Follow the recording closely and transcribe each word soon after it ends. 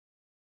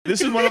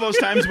This is one of those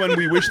times when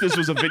we wish this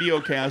was a video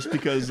cast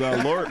because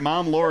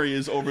Mom Lori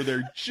is over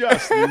there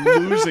just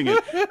losing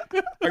it.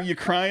 Are you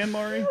crying,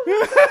 Lori?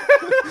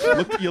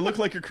 You look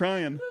like you're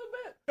crying.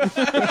 A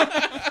little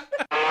bit.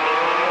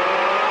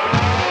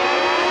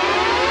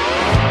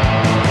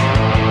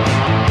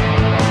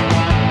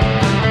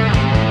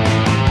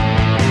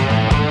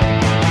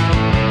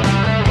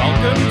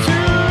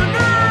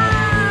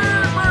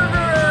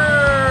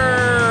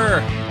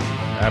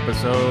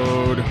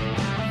 Episode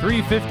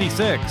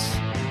 356.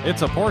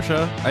 It's a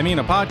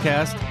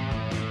podcast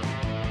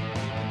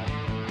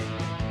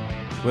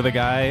with a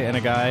guy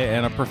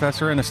and a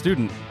professor and a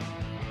student.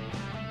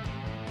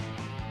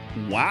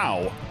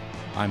 Wow.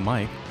 I'm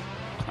Mike.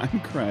 I'm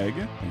Craig.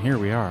 And here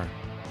we are.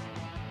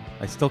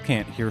 I still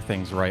can't hear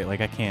things right. Like,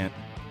 I can't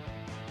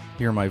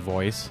hear my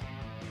voice.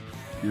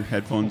 Your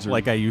headphones are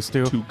like I used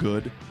to. Too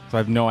good. So I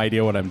have no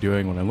idea what I'm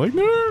doing when I'm like,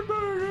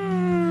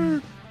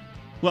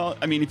 Well,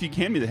 I mean, if you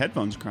hand me the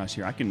headphones across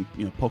here, I can,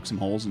 poke some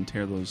holes and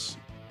tear those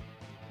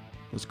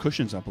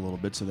cushions up a little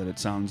bit so that it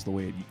sounds the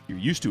way you're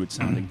used to it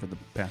sounding for the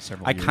past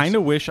several years. I kind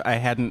of wish I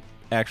hadn't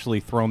actually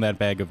thrown that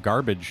bag of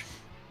garbage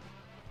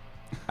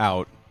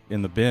out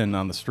in the bin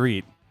on the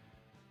street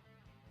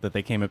that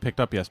they came and picked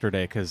up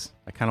yesterday, because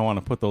I kind of want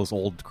to put those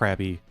old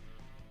crappy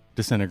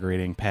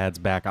disintegrating pads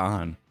back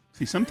on.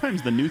 See,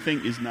 sometimes the new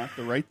thing is not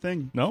the right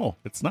thing. No,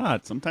 it's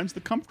not. Sometimes the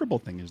comfortable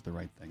thing is the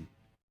right thing.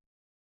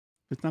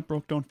 If it's not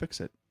broke, don't fix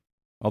it.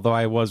 Although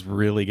I was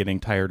really getting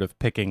tired of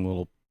picking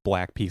little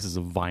black pieces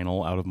of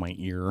vinyl out of my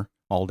ear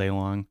all day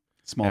long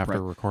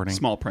recording.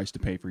 Small price to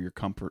pay for your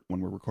comfort when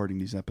we're recording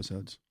these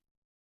episodes.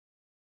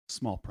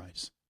 Small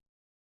price.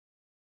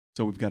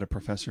 So we've got a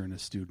professor and a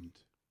student.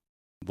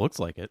 Looks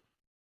like it.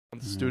 I'm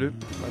the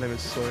student. My name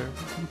is Sawyer.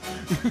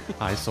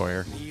 Hi,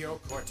 Sawyer.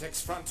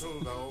 Neocortex frontal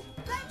lobe.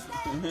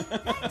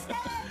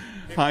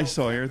 Hi,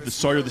 Sawyer.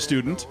 Sawyer the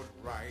student.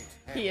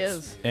 He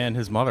is. And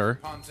his mother.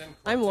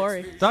 I'm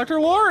Lori. Dr.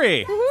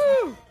 Lori!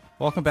 Woohoo!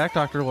 Welcome back,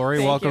 Dr. Lori.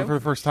 Thank Welcome you. for the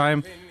first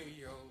time.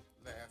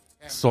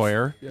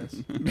 Sawyer. Yes.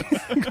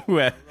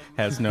 Who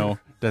has no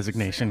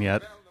designation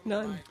yet.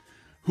 None.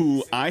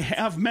 Who I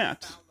have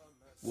met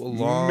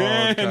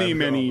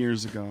many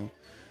years ago.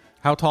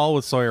 How tall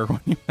was Sawyer when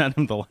you met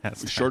him the last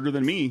time? Shorter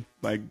than me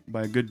by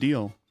a good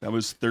deal. That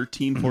was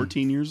 13,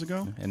 14 years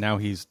ago. And now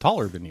he's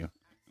taller than you.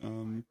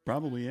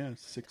 Probably, yeah.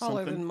 6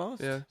 Taller something. than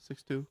most. Yeah,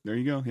 6'2". There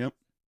you go, yep.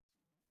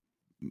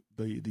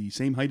 The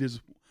same height as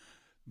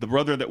the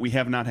brother that we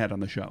have not had on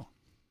the show.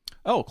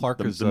 Oh, Clark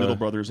The middle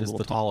brother is a little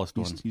the tallest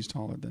one. He's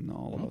taller than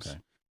all of us.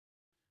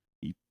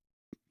 Okay.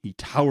 He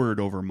towered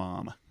over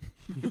Mom.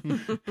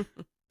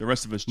 The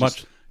rest of us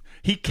just...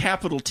 He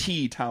capital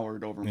T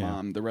towered over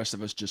Mom. The rest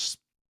of us just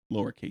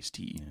lowercase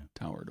t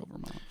towered over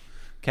Mom.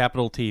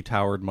 Capital T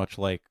towered, much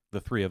like the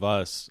three of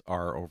us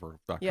are over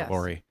Dr. Yes.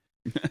 Lori.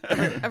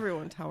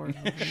 Everyone towered.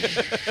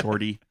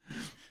 Shorty.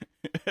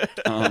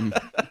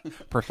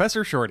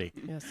 Professor Shorty.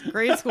 Yes.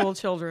 Grade school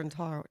children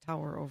tower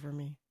over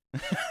me.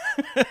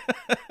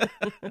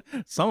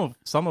 Some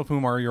of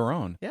whom are your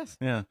own. Yes.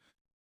 Yeah.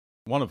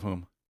 One of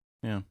whom.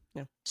 Yeah.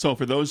 So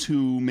for those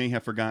who may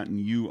have forgotten,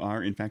 you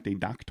are in fact a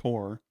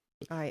doctor.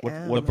 I What-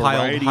 am. what The piled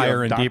variety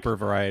higher of and deeper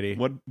variety.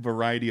 What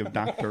variety of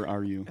doctor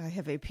are you? I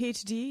have a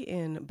PhD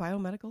in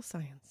biomedical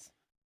science.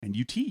 And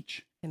you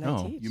teach. And Oh,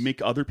 I teach. You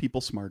make other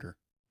people smarter.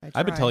 I've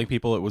been try. telling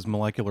people it was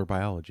molecular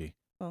biology.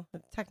 Well,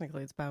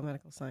 technically it's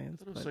biomedical science.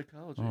 That was But,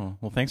 psychology. Oh,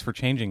 well, thanks for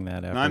changing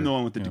that after, And I'm the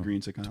one with the you know, degree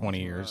in psychology.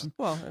 20 years.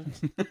 well,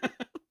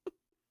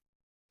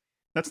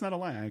 That's not a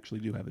lie. I actually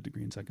do have a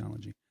degree in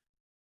psychology.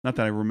 Not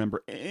that I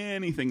remember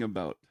anything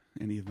about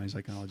any of my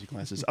psychology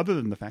classes, other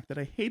than the fact that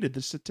I hated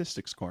the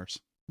statistics course.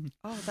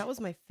 oh, that was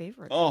my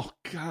favorite. Oh,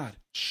 God.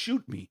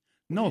 Shoot me.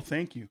 No,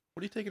 thank you.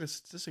 What are you taking a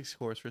statistics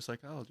course for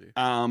psychology?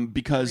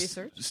 Because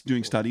Research?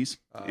 doing studies,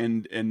 Oh.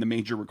 and the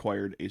major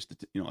required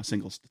a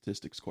single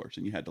statistics course,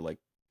 and you had to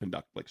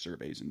conduct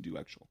surveys and do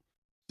actual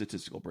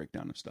statistical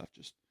breakdown of stuff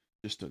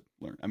just to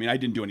learn. I mean, I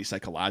didn't do any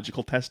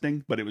psychological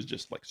testing, but it was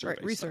just survey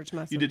Right, research stuff.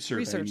 methods. You did survey,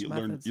 Research and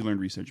methods. you learned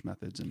research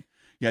methods, and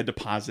you had to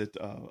posit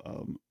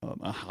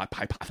a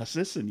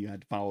hypothesis, and you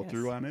had to follow Yes.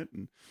 through on it,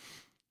 and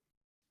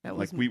That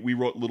was we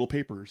wrote little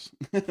papers.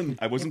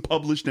 I wasn't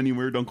published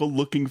anywhere. Don't go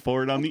looking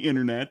for it on the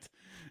internet.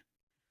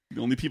 The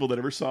only people that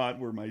ever saw it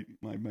were my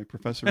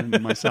professor and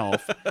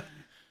myself.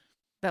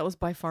 That was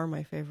by far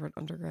my favorite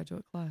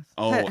undergraduate class.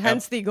 Oh,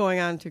 Hence the going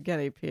on to get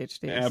a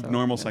PhD.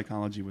 Abnormal so, yeah.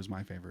 psychology was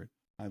my favorite.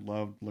 I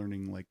loved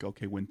learning,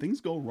 okay, when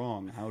things go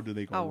wrong, how do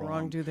they go How wrong?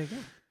 wrong do they go?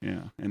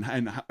 Yeah,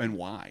 and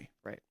why?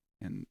 Right.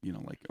 And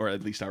or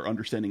at least our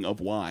understanding of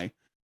why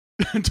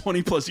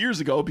 20 plus years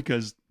ago,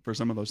 because for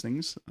some of those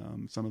things,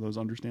 some of those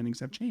understandings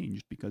have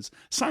changed because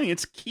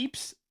science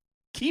keeps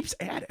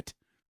at it.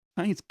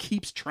 Science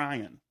keeps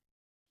trying,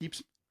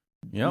 keeps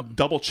Yep.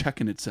 double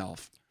checking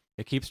itself.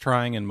 It keeps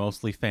trying and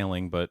mostly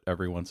failing, but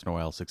every once in a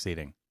while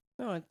succeeding.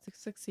 No, it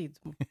succeeds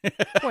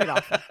quite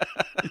often.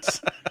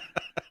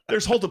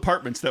 There's whole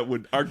departments that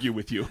would argue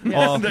with you.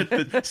 Yeah.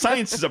 that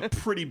science is a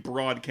pretty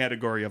broad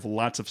category of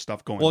lots of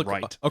stuff going Well,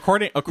 right.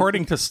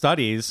 according to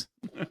studies,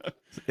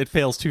 it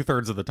fails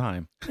 2/3 of the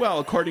time. Well,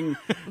 according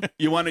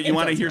you want to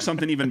does hear not.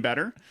 something even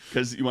better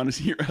because you want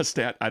to hear a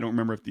stat. I don't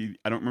remember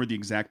the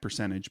exact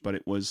percentage, but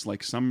it was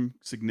like some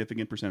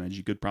significant percentage.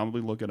 You could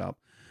probably look it up.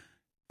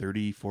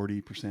 30,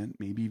 40%,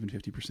 maybe even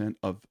 50%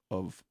 of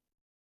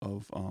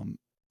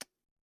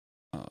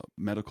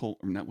medical,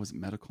 or not, was it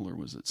medical or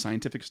was it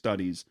scientific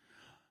studies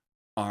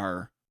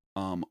are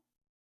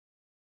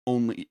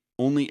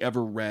only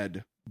ever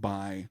read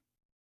by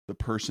the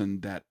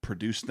person that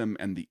produced them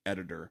and the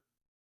editor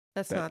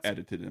That's that not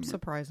edited them,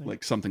 surprising.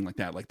 like something like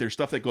that. Like there's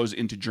stuff that goes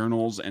into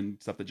journals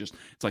and stuff that just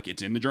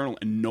it's in the journal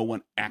and no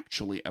one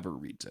actually ever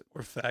reads it.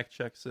 Or fact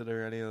checks it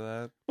or any of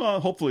that. Well,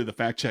 hopefully the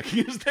fact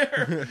checking is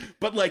there,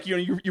 but like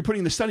you're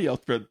putting the study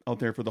out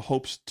there for the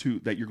hopes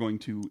that you're going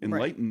to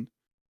enlighten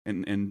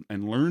and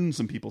learn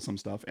some people some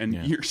stuff, and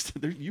Yeah.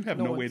 you have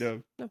No no way one's-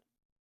 to no.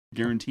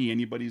 guarantee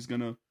anybody's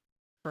gonna.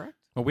 Correct.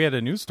 Well, we had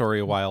a news story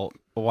a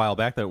while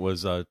back that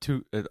was a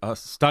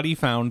study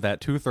found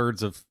that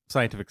 2/3 of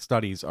scientific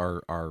studies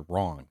are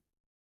wrong.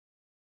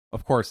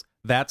 Of course,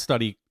 that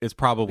study is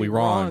probably Be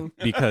wrong wrong.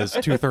 because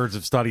 2/3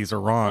 of studies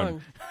are wrong.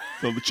 Wrong.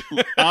 So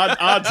the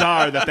odds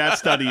are that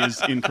study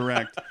is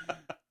incorrect.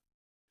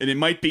 And it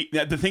might be,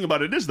 the thing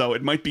about it is, though,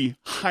 it might be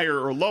higher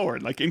or lower.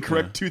 Like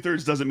incorrect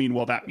 2/3 doesn't mean,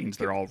 well, that means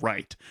they're all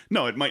right.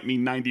 No, it might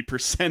mean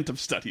 90% of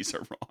studies are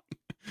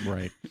wrong.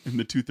 Right. And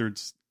the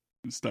 2/3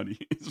 study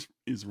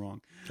is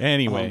wrong.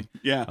 Anyway,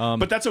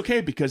 But that's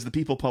okay because the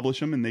people publish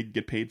them and they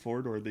get paid for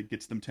it, or it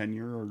gets them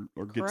tenure,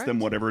 or gets them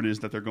Correct. whatever it is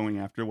that they're going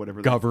after,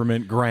 whatever.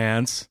 government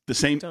grants. The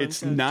same. Dun, It's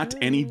dun, not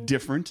dun. any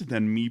different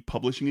than me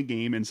publishing a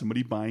game and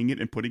somebody buying it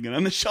and putting it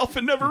on the shelf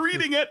and never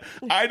reading it.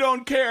 I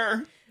don't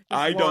care.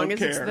 I As don't long as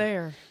care. it's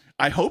there.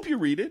 I hope you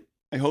read it.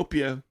 I hope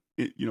you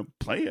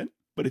play it.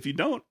 But if you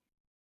don't,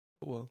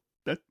 Well,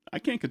 that I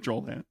can't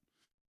control that.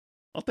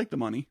 I'll take the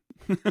money.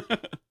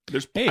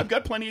 Hey. I've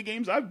got plenty of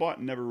games I've bought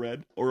and never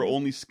read or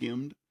only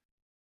skimmed.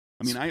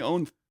 I mean, I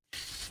own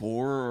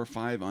 400 or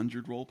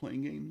 500 role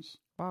playing games.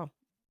 Wow.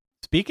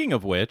 Speaking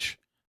of which,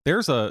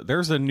 there's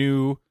a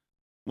new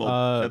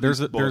Well, at there's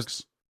least a- there's-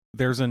 books.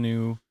 there's a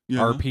new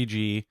Yeah.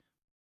 RPG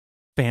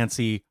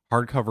fancy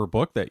hardcover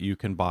book that you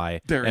can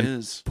buy There and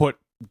is.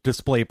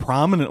 display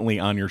prominently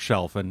on your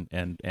shelf and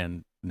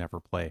never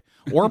play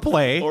or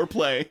play. Or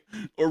play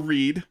or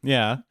read.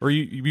 Yeah, or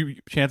you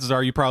chances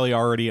are you probably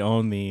already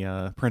own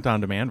the print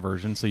on demand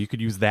version, so you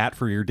could use that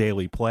for your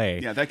daily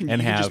play. Yeah, that can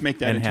and you can have just make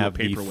that and into have a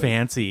the paperweight.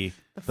 fancy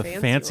The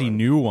fancy one.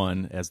 new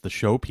one as the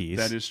showpiece.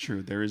 That is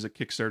true. There is a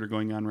Kickstarter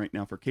going on right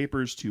now for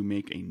Capers to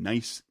make a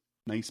nice,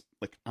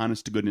 like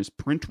honest to goodness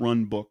print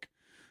run book.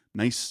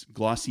 Nice,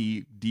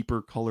 glossy,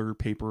 deeper color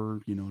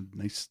paper.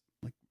 Nice,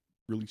 like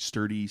really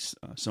sturdy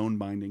sewn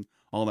binding.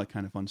 All that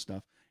kind of fun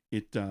stuff.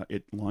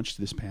 It launched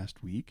this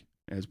past week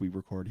as we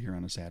record here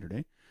on a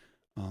Saturday.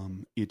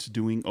 It's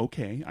doing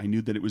okay. I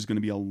knew that it was going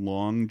to be a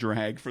long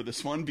drag for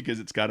this one because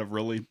it's got a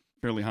really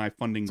fairly high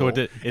funding So goal.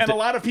 it And a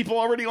lot of people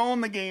already own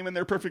the game and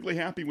they're perfectly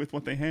happy with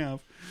what they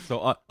have.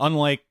 So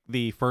unlike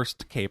the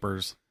first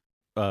capers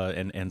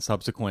and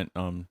subsequent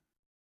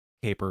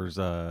capers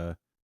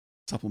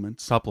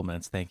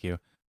supplements, thank you.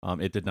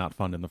 It did not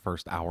fund in the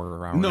first hour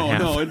or hour and a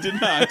half. No, it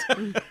did not.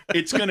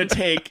 It's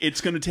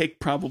gonna take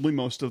probably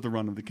most of the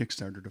run of the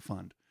Kickstarter to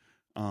fund.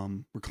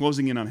 We're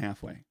closing in on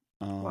halfway.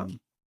 Wow.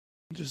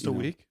 just You a know,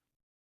 week.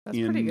 That's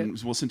pretty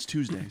good. Well, since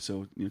Tuesday,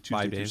 so Tuesday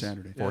 5 through days,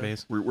 Saturday, 4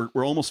 days.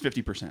 We're almost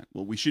 50%.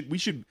 Well, we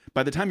should.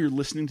 By the time you're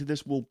listening to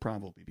this, we'll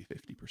probably be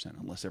 50%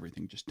 unless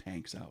everything just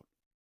tanks out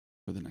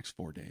for the next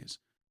 4 days.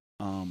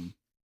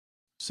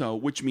 So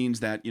which means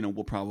that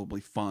we'll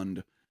probably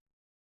fund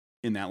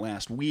in that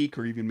last week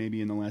or even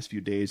maybe in the last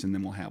few days, and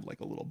then we'll have like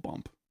a little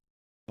bump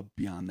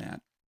beyond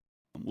that.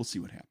 We'll see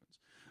what happens,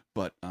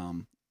 but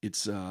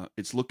it's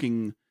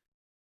looking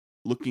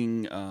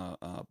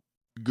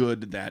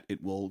good that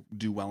it will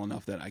do well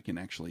enough that I can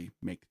actually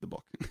make the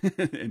book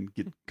and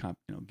get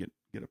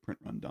a print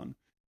run done.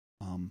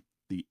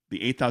 The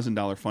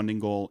 $8,000 funding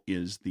goal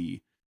is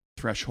the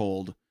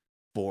threshold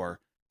for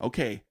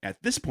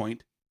at this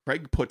point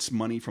Craig puts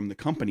money from the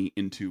company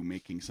into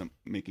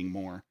making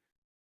more,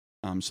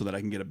 so that I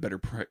can get a better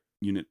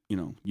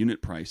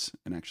unit price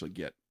and actually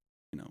get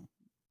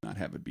not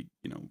have it be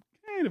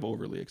kind of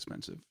overly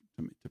expensive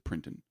to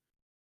print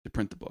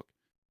the book.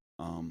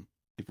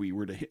 If we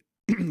were to hit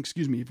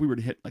if we were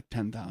to hit like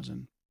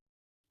 10,000,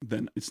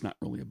 then it's not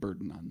really a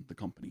burden on the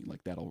company.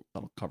 Like that'll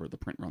cover the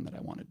print run that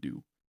I want to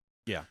do.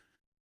 Yeah.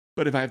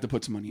 But if I have to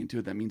put some money into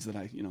it, that means that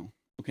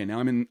now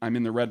I'm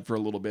in the red for a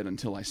little bit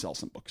until I sell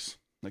some books,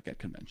 like at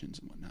conventions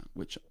and whatnot,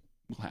 which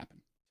will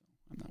happen.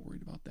 I'm not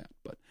worried about that,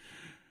 but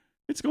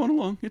it's going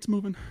along. It's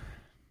moving.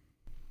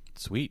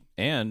 Sweet.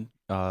 And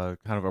kind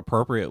of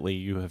appropriately,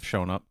 you have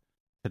shown up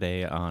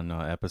today on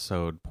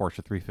episode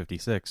Porsche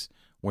 356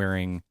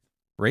 wearing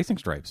racing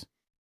stripes.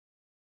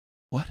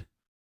 What?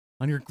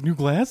 On your new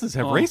glasses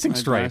have racing my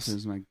stripes.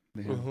 glasses,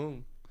 they have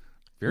Mhm.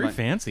 Very My-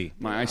 fancy.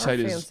 My Are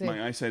fancy.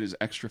 eyesight is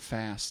extra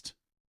fast.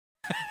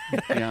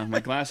 Yeah, my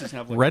glasses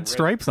have like Red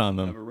stripes on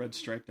have them. a red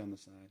stripe down the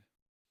side.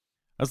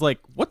 I was like,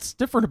 what's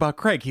different about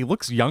Craig? He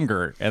looks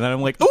younger. And then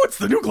I'm like, oh, it's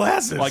the new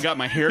glasses. Well, I got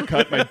my hair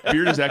cut. My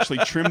beard is actually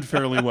trimmed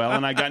fairly well,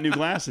 and I got new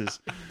glasses.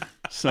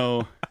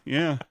 So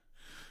yeah,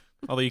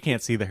 Although you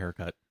can't see the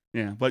haircut.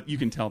 yeah, but you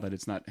can tell that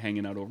it's not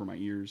hanging out over my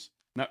ears.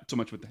 Not so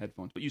much with the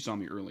headphones, but you saw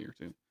me earlier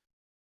too.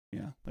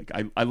 Yeah, like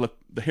I look.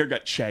 The hair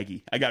got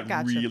shaggy. I got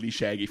Gotcha. really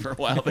shaggy for a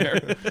while there.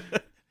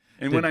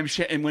 And when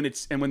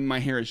when my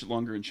hair is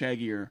longer and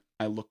shaggier,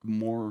 I look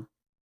more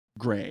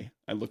gray.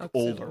 I look Looks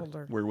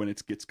older. Where when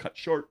it gets cut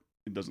short,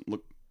 it doesn't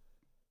look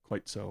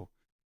quite so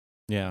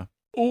Yeah.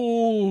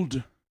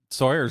 old.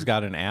 Sawyer's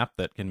got an app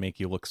that can make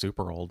you look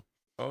super old.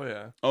 Oh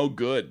yeah. Oh,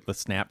 good. The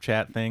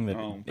Snapchat thing that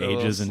Oh. The little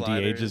ages and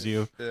sliders. de-ages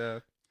you. Yeah.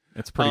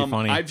 It's pretty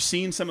funny. I've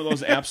seen some of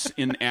those apps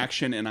in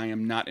action, and I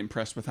am not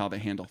impressed with how they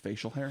handle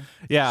facial hair.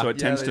 yeah. So it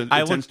tends to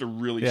I tends to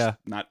really yeah.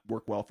 not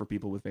work well for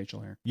people with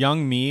facial hair.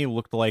 Young me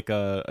looked like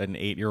an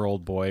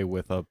 8-year-old boy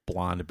with a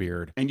blonde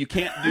beard. And you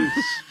can't do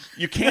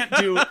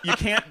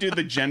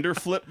the gender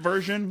flip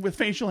version with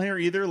facial hair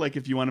either. Like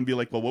if you want to be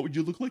like, well, what would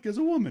you look like as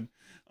a woman?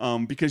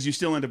 Because you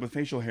still end up with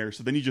facial hair,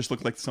 so then you just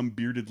look like some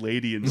bearded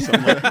lady in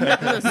some like,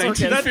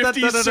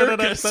 1950s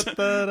circus.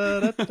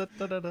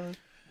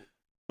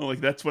 Oh, like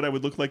that's what I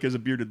would look like as a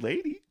bearded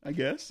lady, I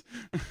guess.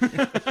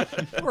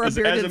 Or a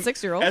bearded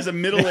 6-year-old. As a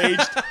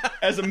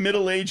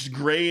middle-aged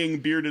graying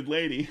bearded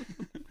lady.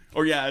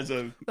 Or yeah, as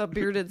a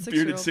bearded 6-year-old.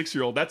 bearded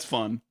 6-year-old. That's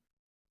fun.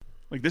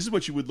 Like this is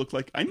what you would look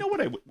like. I know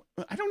what I would.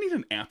 I don't need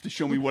an app to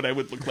show me what I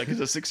would look like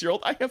as a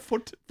 6-year-old. I have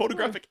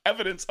photographic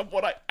evidence of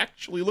what I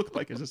actually look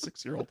like as a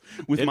 6-year-old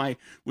with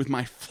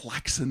my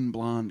flaxen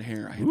blonde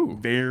hair. I had Ooh.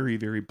 very,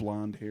 very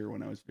blonde hair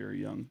when I was very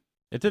young.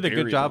 It did a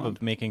Very good job blonde.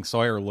 of making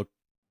Sawyer look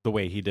the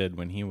way he did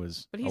when he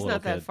was But a he's little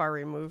not that kid. far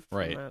removed from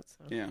Right. that.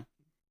 So. Yeah.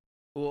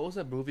 Well, what was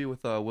that movie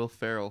with Will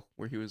Ferrell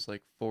where he was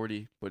like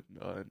 40 but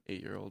an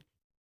 8-year-old,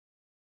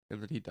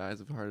 and then he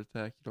dies of a heart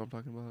attack? You know what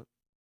I'm talking about?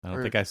 I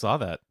don't think I saw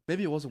that.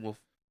 Maybe it wasn't Will.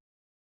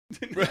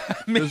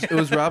 It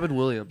was Robin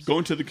Williams.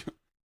 Going to the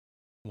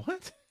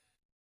What?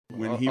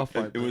 when I'll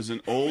find it was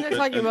an old You're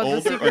talking an about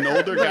older the secret, an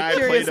older the guy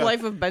Curious played a,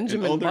 Life of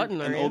Benjamin Button.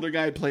 an Are you? older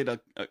guy played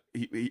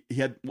he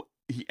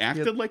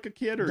acted like a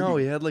kid or No,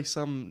 he had like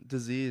some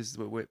disease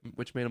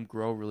which made him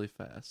grow really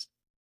fast.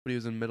 But he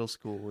was in middle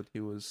school when he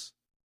was.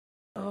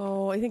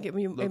 Oh, I think it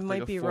looked like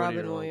might a be Robin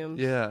 40-year-old. Williams.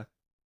 Yeah.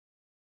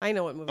 I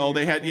know what movie. Oh, you're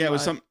they had talking it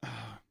was about. some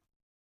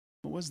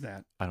what was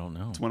that? I don't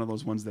know. It's one of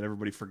those ones that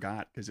everybody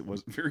forgot because it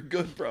wasn't very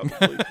good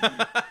probably.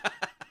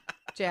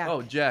 Jack.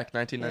 Oh, Jack,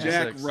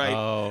 1996. Jack, right.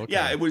 Oh, okay.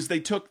 Yeah, it was they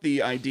took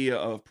the idea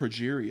of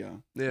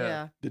progeria,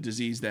 Yeah. the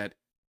disease that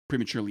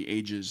prematurely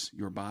ages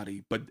your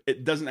body, but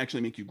it doesn't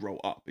actually make you grow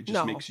up. It just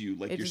No, makes you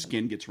like it your just-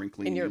 skin gets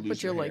wrinkly and and you you're lose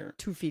but you're your like hair.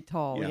 2 feet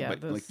tall. Yeah,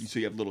 but like this- so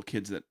you have little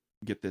kids that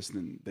get this and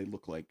then they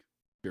look like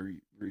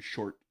very very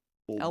short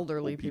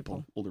Elderly old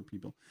people. older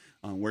people.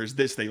 Whereas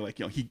this, they like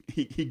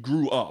he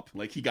grew up,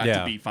 like he got Yeah.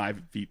 to be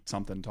 5 feet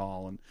something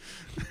tall, and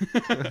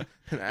An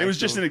it was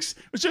just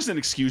actual- an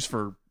excuse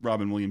for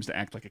Robin Williams to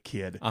act like a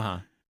kid. Uh-huh.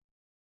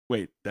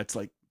 Wait, that's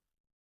like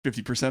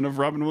 50% of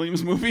Robin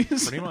Williams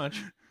movies. Pretty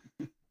much.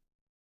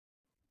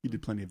 He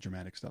did plenty of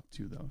dramatic stuff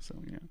too, though.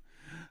 So yeah.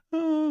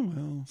 Oh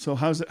well. So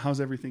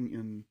how's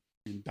everything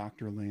in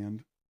Doctor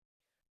Land?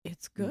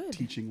 it's in good.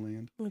 Teaching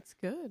Land. It's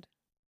good.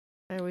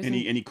 I always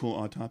Any cool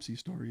autopsy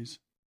stories,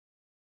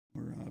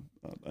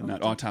 or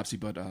not autopsy,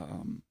 but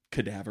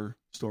cadaver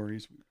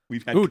stories?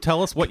 We've had Ooh,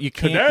 tell us what you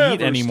can't cadaver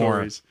eat anymore.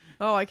 stories.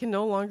 Oh, I can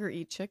no longer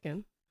eat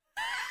chicken.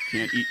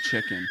 Can't eat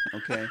chicken.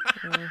 Okay,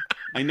 Uh,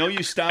 I know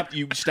you stopped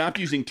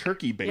using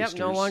turkey basters. yep,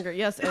 no longer.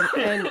 Yes,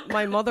 and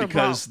my mother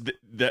because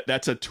brought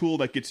that's a tool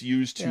that gets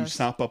used to Yes.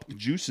 sop up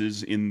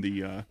juices in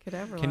the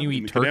cadaver. Can you lab.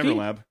 in eat the cadaver turkey?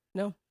 lab.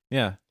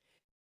 Yeah.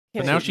 But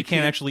Can't now eat- she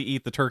can't actually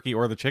eat the turkey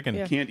or the chicken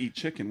Yeah. Can't eat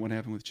chicken. What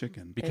happened with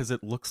chicken? because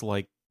it looks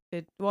like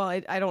it. Well, I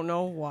don't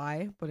know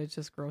why, but it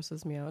just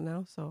grosses me out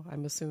now. So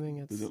I'm assuming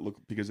it's Does it look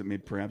because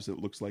it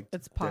looks like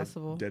it's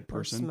possible dead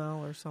person? or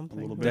smell or something.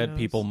 little Who bit. dead knows?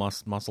 people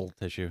muscle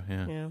tissue.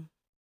 Yeah. Yeah.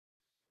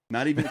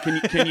 Not even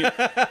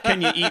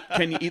can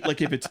you eat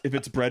like if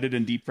it's breaded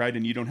and deep fried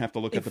and you don't have to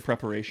look at the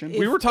preparation?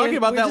 We were talking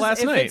about that last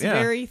if night, It's yeah.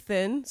 very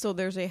thin, so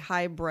there's a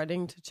high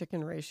breading to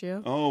chicken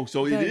ratio. Oh,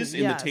 so it Then, is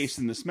in yes. the taste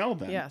and the smell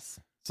then. Yes,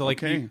 So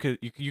like Okay.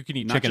 you can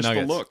eat Not chicken just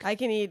nuggets. the look. I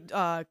can eat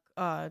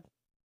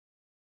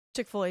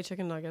Chick-fil-A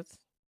chicken nuggets.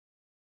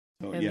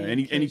 So, and yeah, the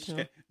any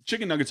occasional.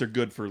 chicken nuggets are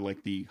good for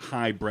like the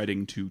high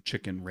breading to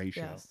chicken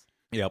ratio. Yes,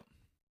 Yep.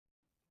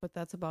 but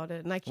that's about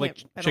it. And I can't Like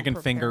I don't chicken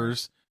prepare.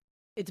 fingers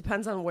It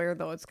depends on where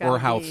though. It's got or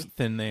how be,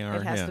 thin they are.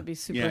 It has yeah. to be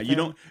super. Yeah, thin. you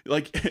don't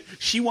like.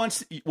 She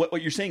wants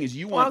what you're saying is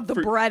you Well, want the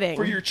for, breading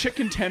for your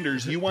chicken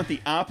tenders. You want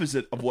the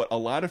opposite of what a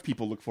lot of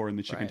people look for in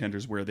the chicken Right.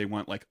 tenders, where they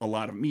want like a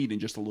lot of meat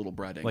and just a little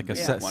breading. like a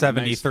They Yeah. want a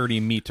nice-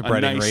 70-30 meat to a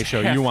breading nice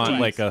ratio. You want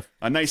hefty- like a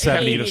a nice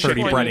 70 to hefty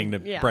 30 chicken-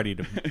 breading to Yeah.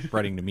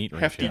 breading to meat ratio.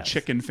 hefty Yes.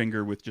 chicken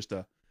finger with just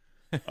a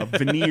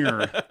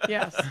veneer.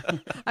 Yes,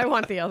 I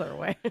want the other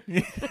way.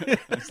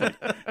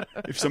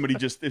 It's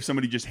if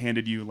somebody just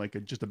handed you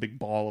like just a big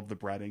ball of the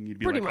breading, you'd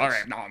be Pretty like,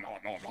 much. all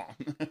right,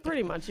 no.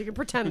 Pretty much. You can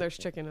pretend there's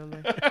chicken in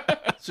there.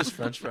 It's just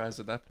French fries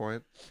at that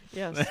point.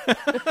 Yes.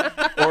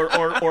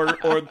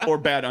 or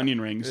bad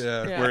onion rings,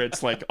 Yeah. where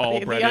it's like all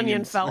The breading onion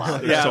and fell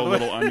out. There's Yeah. so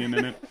little onion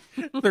in it.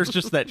 There's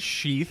just that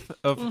sheath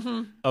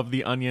of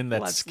the onion,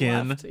 that What's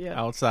skin left, yeah.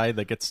 outside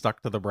that gets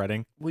stuck to the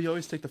breading. Well, you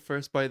always take the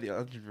first bite of the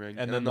onion ring,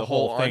 And then then the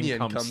whole thing onion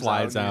comes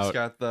slides out. And out. it's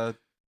got the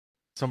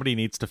Somebody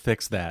needs to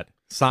fix that.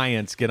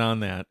 Science, get on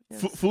that.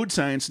 Food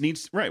science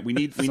needs we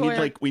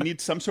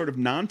need some sort of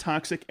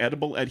non-toxic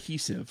edible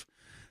adhesive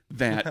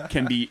that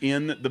can be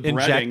in the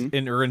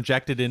breading. Or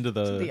injected into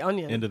the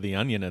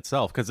onion.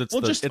 itself, because it's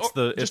Well,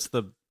 it's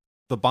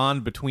the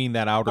bond between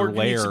that outer or it needs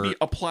layer. to be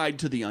applied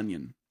to the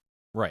onion.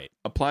 Right.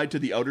 Applied to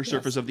the outer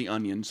surface of the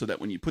onion, so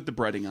that when you put the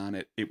breading on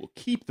it, it will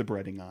keep the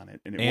breading on it,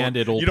 and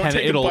It'll you don't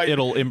take a bite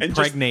it'll and just,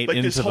 impregnate like,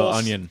 this into the whole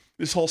onion.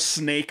 This whole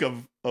snake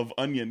of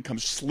onion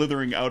comes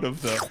slithering out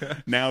of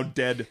the now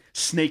dead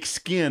snake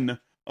skin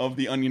of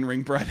the onion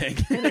ring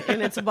breading.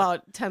 And it's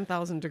about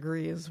 10,000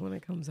 degrees when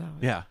it comes out.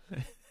 Yeah.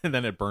 And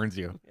then it burns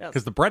you Yes.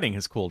 because the breading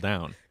has cooled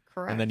down.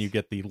 Correct. And then you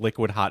get the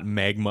liquid hot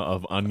magma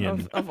of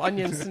onion. Of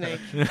onion snake.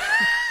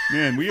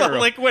 Man, we The are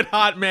liquid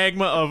hot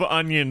magma of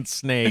onion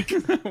snake.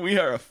 we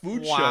are a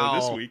food Wow. show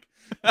this week.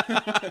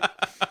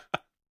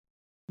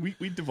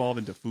 we devolve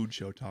into food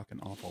show talk an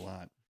awful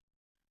lot.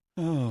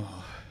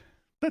 Oh,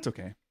 that's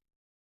okay.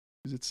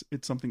 'Cause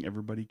it's something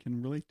everybody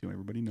can relate to.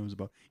 Everybody knows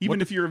about.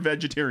 Even if you're a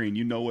vegetarian,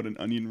 you know what an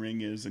onion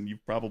ring is, and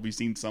you've probably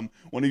seen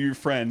one of your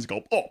friends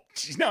go, "Oh,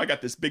 geez, now I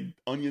got this big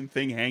onion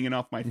thing hanging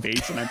off my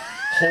face, and I'm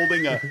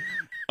holding a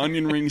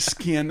onion ring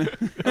skin,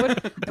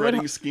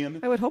 breading skin."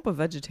 I would hope a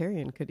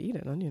vegetarian could eat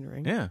an onion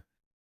ring. Yeah.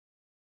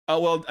 Oh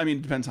well, I mean,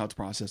 it depends how it's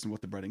processed and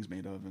what the breading's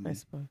made of. And I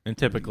suppose. And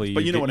typically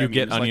But you know what I mean.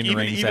 get It's like, onion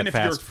rings even at if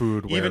fast you're-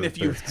 food where even if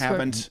you there's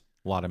haven't.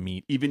 a lot of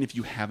meat. Even if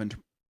you haven't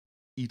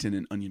eaten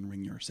an onion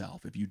ring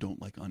yourself, if you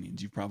don't like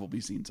onions, you've probably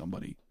seen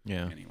somebody.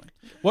 Yeah. Anyway,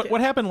 What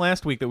happened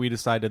last week that we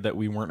decided that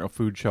we weren't a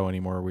food show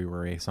anymore? We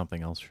were a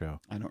something else show.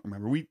 I don't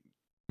remember. It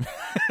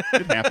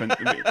happened.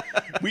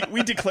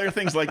 We declare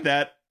things like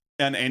that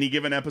on any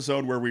given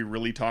episode where we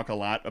really talk a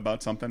lot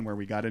about something, where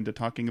we got into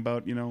talking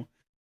about,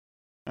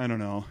 I don't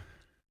know.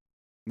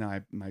 Now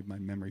my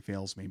memory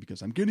fails me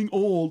because I'm getting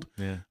old.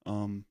 Yeah.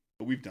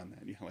 But we've done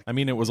that. I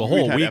mean, it was a We've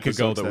whole had week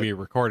ago episodes that we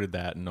recorded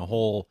that, and a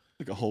whole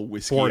like a whole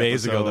whiskey 4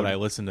 days ago episode. that I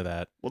listened to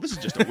that. Well, this is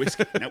just a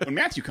whiskey. Now, when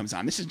Matthew comes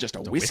on, this is just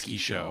a whiskey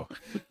show.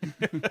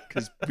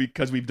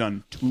 Because we've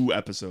done 2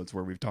 episodes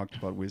where we've talked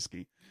about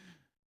whiskey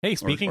Hey,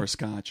 speaking or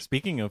scotch.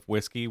 speaking of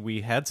whiskey, we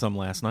had some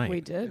last night.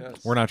 We did.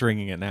 Yes. We're not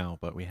drinking it now,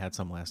 but we had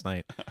some last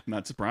night.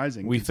 Not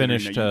surprising. We considering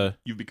finished, that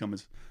you've become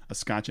a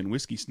scotch and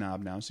whiskey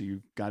snob now, so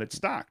you've got it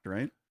stocked,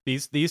 right?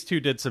 These two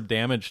did some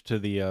damage to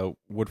the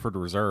Woodford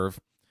Reserve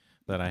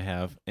that I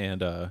have,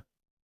 and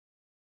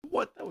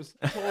What? That was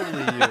totally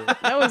you.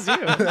 That was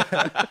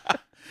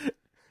you.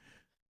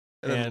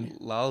 And And- then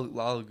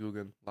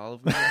Lalagugan.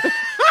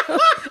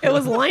 It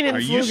was Line and Are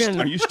you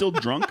Flugen. still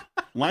drunk?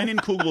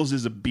 Leinenkugels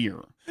is a beer.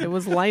 It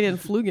was Line and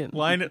Flugen.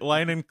 Line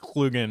and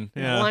Klugen,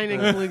 yeah, Line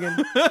and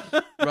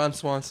Flugen. Ron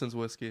Swanson's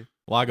whiskey.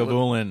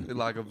 Lagavulin.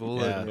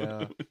 Lagavulin,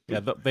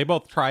 yeah. Yeah, they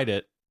both tried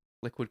it.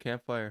 Liquid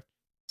campfire.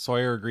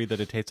 Sawyer agreed that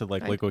it tasted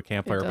like liquid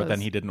campfire, but then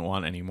does. he didn't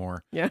want any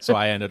more. Yeah. So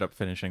I ended up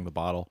finishing the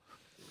bottle,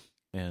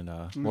 and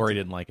Lori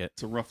didn't like it.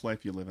 It's a rough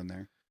life you live in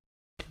there.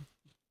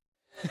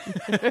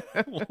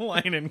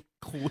 Line and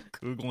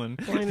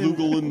Kluglin. Line and-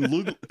 Flugel and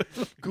Lugel.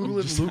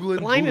 Googlin,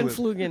 Googlin, Line and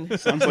Flugen.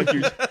 Sounds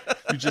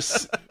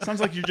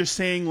like you're just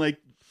saying like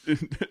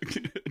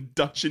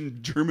Dutch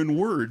and German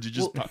words. You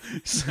just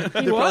They're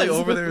probably was.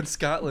 over there in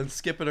Scotland,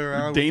 skipping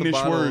around Danish with the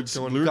bottle, words.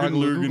 going Lurgen,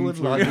 Googlin,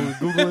 Lurgen,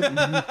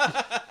 Lurgen,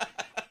 Googlin.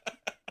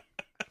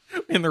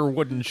 In their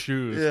wooden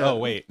shoes. Yeah. Oh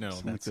wait, no,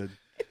 sound that's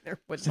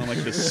like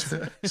this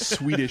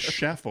Swedish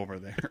chef over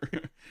there.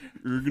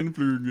 Ergen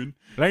Flurgen.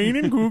 Line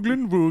and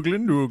Googlin,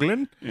 Googlin,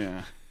 Googlin.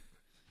 Yeah,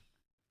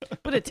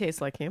 But it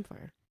tastes like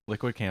campfire.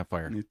 Liquid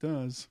campfire, it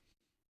does.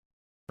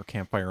 or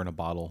campfire in a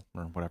bottle,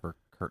 or whatever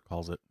Kurt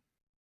calls it.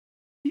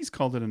 He's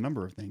called it a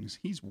number of things.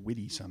 He's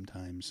witty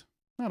sometimes,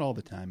 not all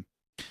the time.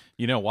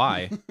 You know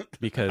why?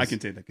 Because I can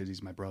say that because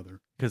he's my brother.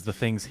 because the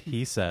things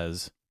he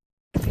says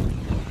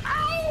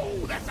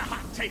Oh, that's a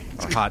hot take.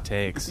 are hot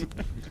takes.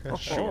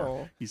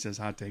 Sure. He says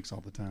hot takes all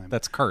the time.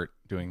 That's Kurt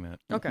doing that.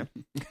 Okay.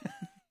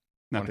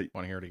 Not that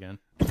Want to hear it again?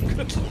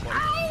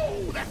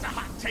 Oh, that's a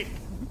hot take.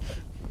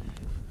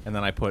 And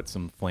then I put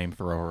some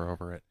flamethrower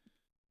over it.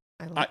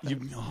 I like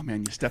oh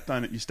man, you stepped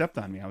on it. You stepped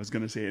on me. I was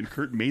going to say, and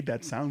Kurt made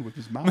that sound with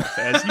his mouth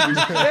as he was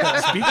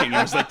speaking.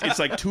 It was like it's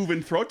like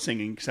Tuvan throat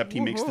singing, except he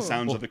makes the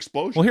sounds of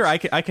explosions. Well, here I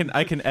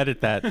can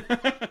edit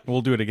that.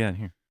 We'll do it again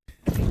here.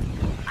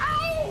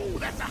 Oh,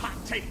 that's a hot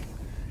take.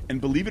 And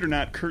believe it or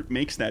not, Kurt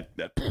makes that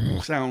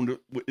sound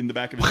in the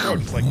back of his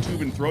throat. It's like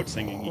Tuvan throat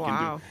singing.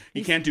 Wow.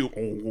 He can't do,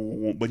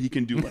 oh, but he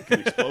can do like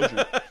an explosion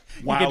You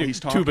while can do he's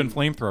talking. tube and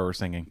flamethrower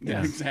singing. Yeah,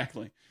 Yeah.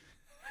 exactly.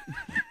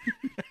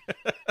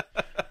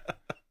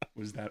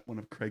 Was that one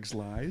of Craig's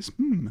lies?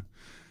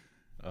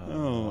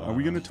 Are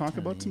we going to talk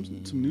about some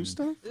new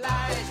stuff?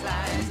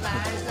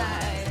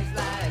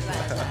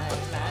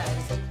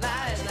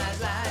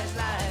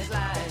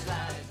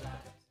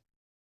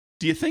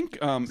 Do you think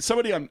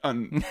somebody on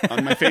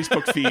my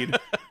Facebook feed?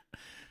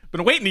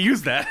 Been waiting to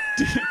use that.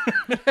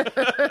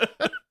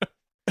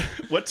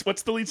 What's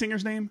the lead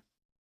singer's name?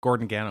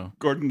 Gordon Gano.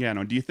 Gordon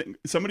Gano. Do you think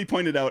somebody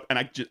pointed out?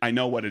 And I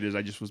know what it is.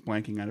 I just was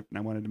blanking on it, and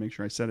I wanted to make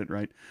sure I said it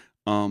right.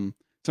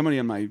 Somebody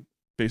on my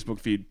Facebook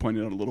feed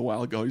pointed out a little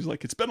while ago. He's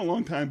like, "It's been a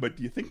long time, but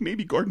do you think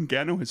maybe Gordon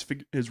Gano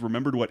has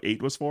remembered what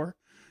 8 was for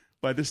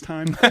by this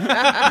time?"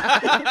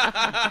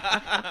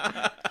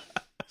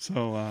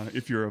 So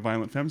if you're a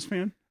Violent Femmes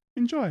fan,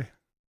 enjoy.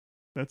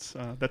 That's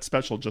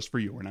special just for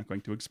you. We're not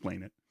going to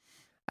explain it.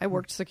 I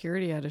worked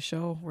security at a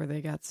show where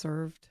they got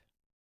served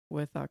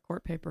with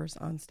court papers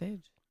on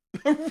stage.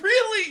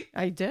 Really?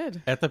 I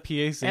did. At the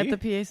PAC? At the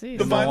PAC.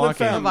 The Violent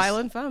The Femmes.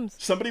 Violent Femmes.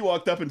 Somebody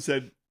walked up and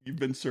said, "You've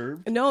been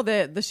served." No,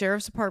 the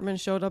sheriff's department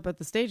showed up at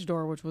the stage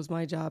door, which was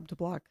my job to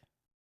block.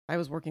 I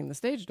was working the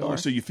stage door. Oh,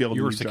 so you failed.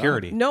 You were your job.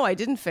 security. No, I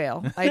didn't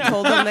fail. I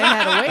told them they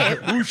had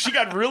to wait. Ooh, she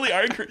got really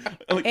angry.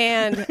 Like,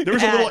 And there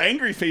was a little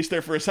angry face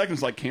there for a second.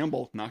 It's like,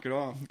 Campbell, knock it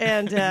off.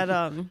 And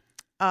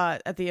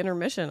at the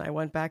intermission, I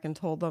went back and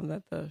told them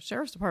that the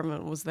sheriff's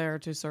department was there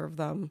to serve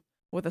them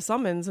with a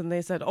summons, and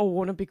they said, "Oh,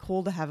 wouldn't it be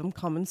cool to have him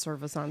come and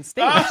serve us on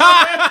stage?"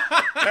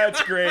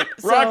 That's great.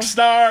 Rock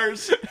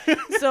stars.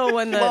 So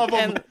when Love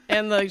 'em.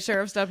 and the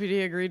sheriff's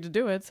deputy agreed to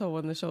do it, so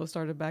when the show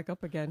started back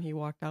up again, he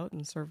walked out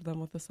and served them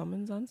with the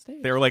summons on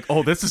stage. They were like,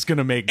 "Oh, this is going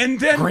to make And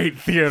then- great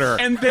theater."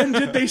 And then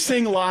did they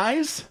sing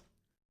lies?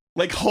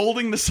 Like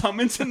holding the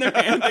summons in their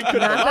hand? They could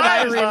Not that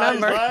I lies,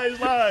 remember.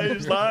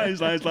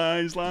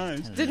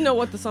 lies. Didn't know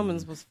what the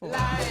summons was for.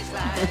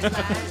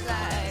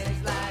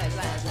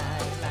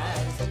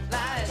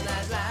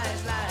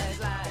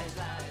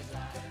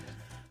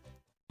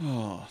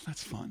 Oh,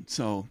 that's fun.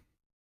 So,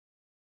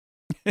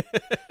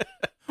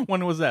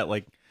 When was that?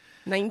 Like,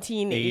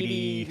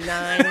 1989,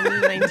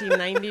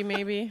 1990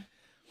 maybe.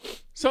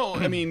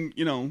 I mean,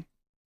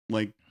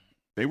 like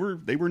they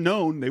were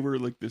known. They were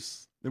like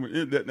this. They were.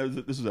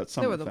 This was at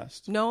They were Summer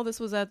Fest. No, this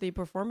was at the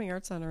Performing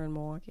Arts Center in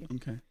Milwaukee.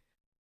 Okay.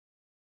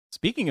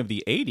 speaking of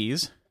the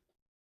 80s,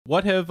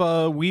 what have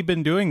we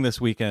been doing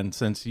this weekend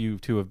since you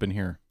two have been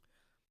here?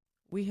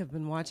 We have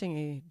been watching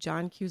a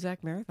John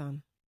Cusack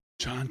marathon.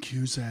 John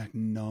Cusack,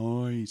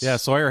 nice. Yeah,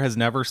 Sawyer has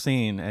never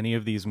seen any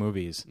of these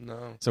movies.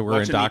 No. So we're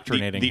Watching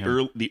indoctrinating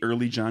him. the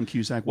early John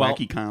Cusack Well,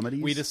 wacky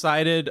comedies. We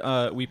decided,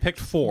 we picked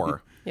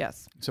 4.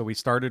 Yes. So we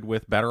started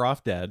with Better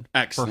Off Dead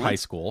Excellent. for high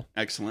school.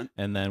 Excellent.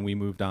 And then we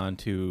moved on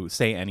to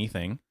Say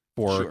Anything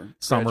for Sure.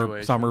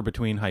 Graduation. summer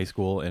between high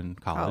school and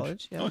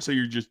college. Yeah. Oh, so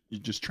you're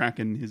just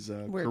tracking his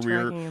We're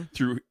career tracking him.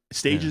 through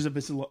stages of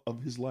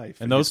his life.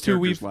 And those his two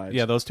characters'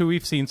 lives. those two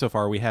we've seen so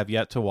far. We have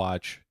yet to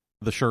watch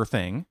The Sure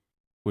Thing,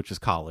 which is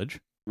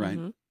college. right.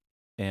 Mhm.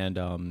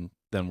 And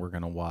then we're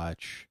going to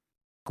watch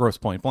Gross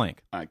Point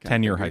Blank, I got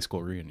 10-year it. high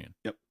school reunion.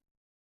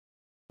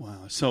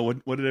 Wow. So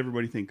what did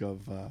everybody think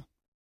of?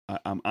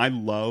 I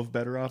love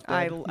Better Off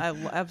I Dead.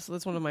 absolutely,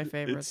 it's one of my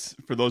favorites.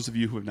 It's for those of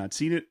you who have not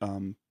seen it.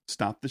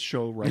 Stop the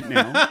show right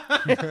now.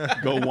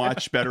 Go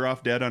watch Better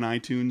Off Dead on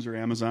iTunes or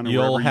Amazon. Or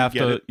You'll wherever have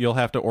you get to it. you'll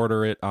have to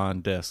order it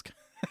on disc.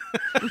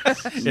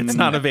 It's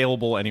not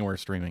available anywhere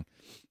streaming.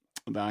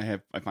 I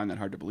find that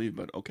hard to believe,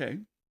 but okay.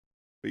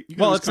 But you can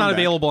Well, always it's come not back.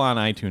 available on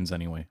iTunes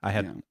anyway. I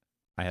had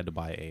Yeah. to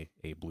buy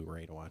a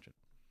Blu-ray to watch it.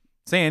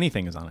 Say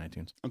Anything is on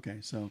iTunes. Okay,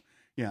 so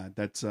yeah,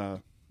 that's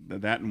that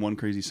and One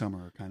Crazy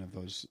Summer are kind of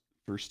those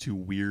first two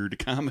weird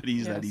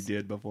comedies that he Yes.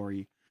 did before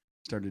he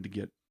started to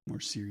get more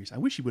serious. I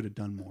wish he would have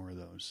done more of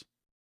those.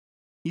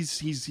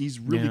 He's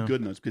really Yeah.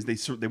 good in those because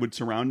they would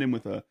surround him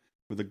with a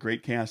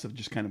great cast of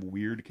just kind of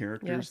weird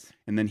characters, Yes.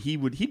 and then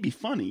he'd be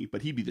funny,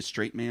 but he'd be the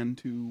straight man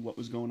to what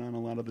was going on a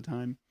lot of the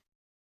time.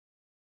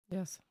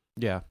 Yes.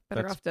 Yeah,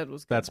 Better that's Off Dead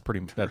was good. that's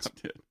pretty. That's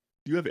Do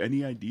you have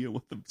any idea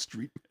what the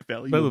street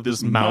value Well, of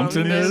this this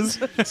mountain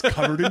is? It's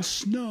covered in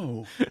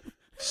snow.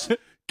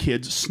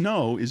 Kids,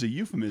 snow is a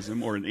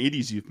euphemism, or an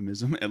 80s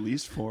euphemism, at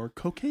least for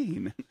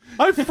cocaine.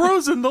 I've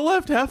frozen the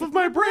left half of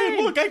my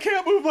brain. Look, I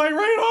can't move my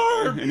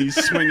right arm. And he's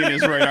swinging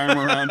his right arm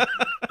around.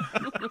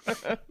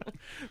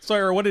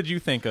 Sawyer, what did you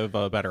think of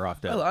Better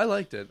Off Dead? I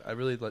liked it. I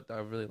really liked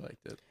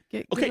it.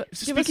 Okay, give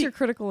so us speaking- your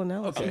critical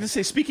analysis. I was going to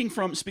say, speaking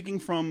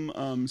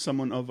from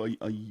someone of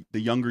the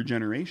younger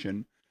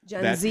generation,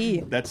 Gen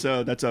Z. That's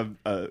an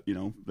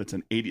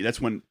 80.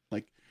 That's when,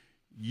 like,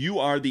 you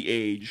are the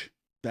age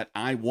that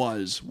I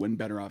was when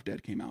Better Off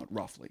Dead came out,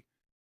 roughly.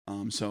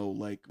 So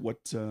like, what?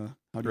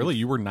 How do Really,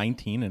 you were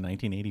 19 in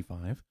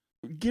 1985?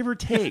 give or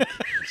take?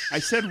 I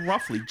said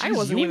roughly. Jeez, I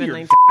wasn't you and even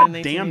your 19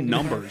 in damn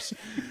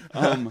 1985.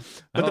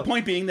 numbers. But the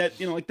point being that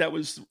like that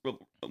was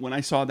when I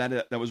saw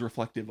that was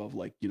reflective of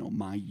like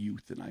my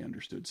youth, and I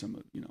understood some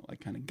of I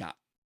kind of got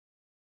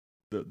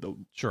the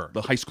Sure.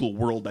 the high school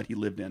world that he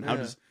lived in.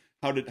 Yeah.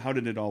 How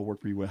did it all work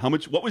for you?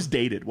 What was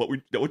dated? What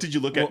did you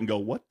look at and go,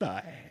 what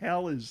the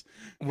hell is?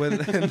 When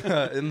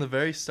in the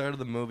very start of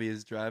the movie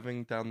is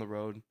driving down the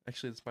road.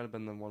 Actually, this might have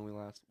been the one we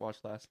watched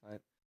last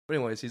night. But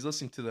anyways, he's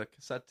listening to the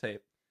cassette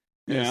tape.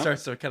 And Yeah. it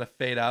starts to kind of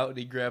fade out, and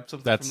he grabs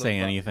something. That's from Say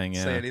the Anything.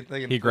 Yeah. Say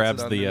Anything. And He puts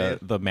grabs it the underneath.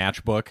 the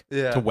matchbook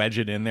Yeah. to wedge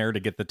it in there to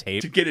get the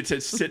tape. To get it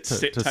to sit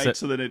To tight sit-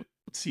 so that it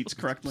seats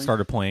correctly.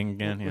 Started playing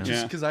again. Yeah.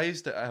 Yeah. Because I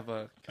used to have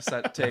a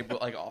cassette tape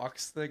with like aux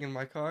thing in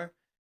my car,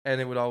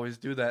 and it would always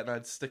do that, and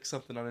I'd stick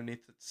something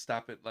underneath to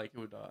stop it. Like it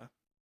would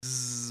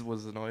zzz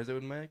was the noise it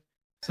would make.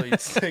 So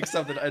you'd stick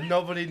something, and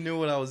nobody knew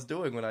what I was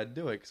doing when I'd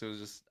do it because it was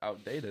just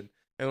outdated.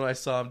 And when I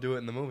saw him do it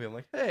in the movie, I'm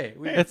like, hey,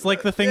 It's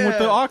like the thing with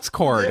the Yeah. aux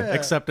cord, Yeah.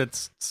 except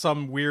it's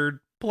some weird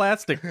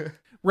plastic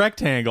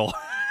rectangle.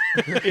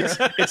 It's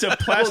a Well,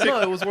 plastic. no,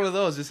 it was one of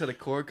those. Just had a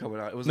cord coming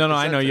out. It was a No,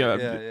 I cassette know you.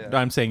 tape. Yeah.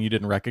 I'm saying you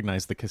didn't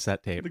recognize the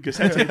cassette tape. The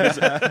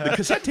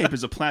cassette tape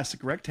is a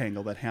plastic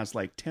rectangle that has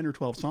like 10 or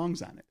 12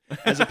 songs on it,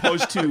 as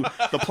opposed to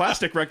the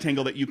plastic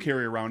rectangle that you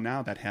carry around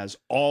now that has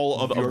all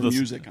of your the-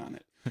 music on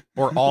it.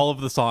 Or all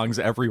of the songs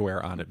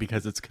everywhere on it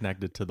because it's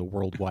connected to the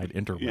worldwide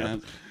interweb. Yeah.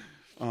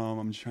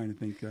 I'm just trying to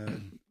think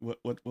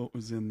what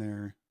was in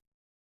there.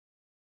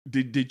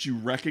 Did you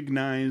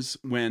recognize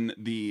when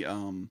the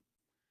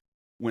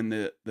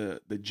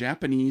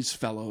Japanese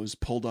fellows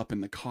pulled up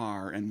in the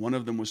car and one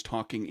of them was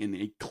talking in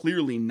a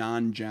clearly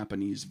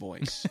non-Japanese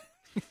voice?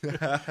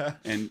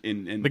 And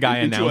The guy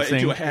announcing?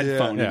 into a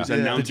headphone. Yeah. He was Yeah.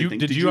 announcing Did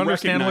things. you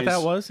understand what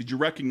recognize- that was? Did you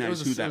It recognize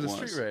was who it that was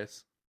was? a street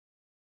race.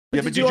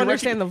 But did you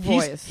understand the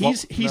voice?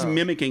 He's No.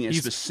 mimicking a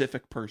He's-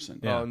 specific person.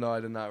 Yeah. Oh no, I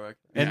did not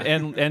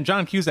recognize. And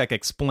John Cusack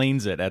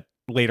explains it at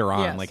later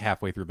on, Yes. like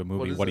halfway through the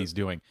movie, is what it? he's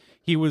doing.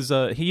 He was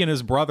he and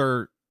his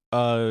brother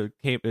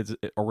came,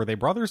 or were they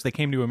brothers? They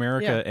came to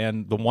America,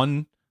 and the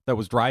one that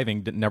was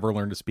driving never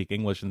learned to speak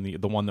English, and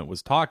the one that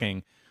was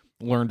talking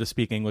learned to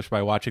speak English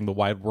by watching The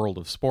Wide World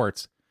of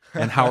Sports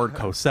and Howard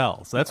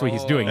Cosell. So that's what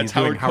he's doing. That's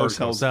He's doing Howard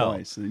Howard Cosell's Cosell.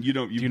 voice. And you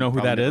Do you know who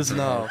that probably is?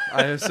 never heard of No, him.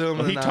 I assume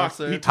Well, an he talked-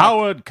 announcer. he talked-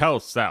 Howard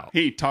Cosell.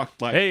 He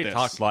talked like He this.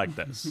 talks like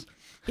this.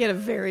 He had a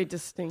very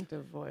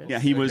distinctive voice. Yeah,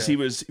 he was Okay. he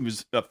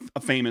was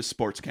a famous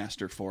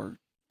sportscaster for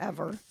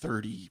Ever.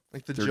 30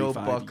 Like the Joe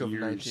 35 Buck of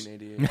years.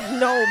 1988.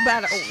 No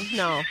better.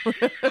 No.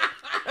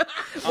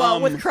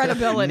 Well, with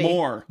credibility.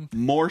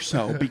 More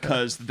so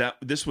because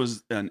this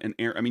was an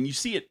era. I mean, you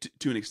see it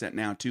to an extent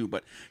now too,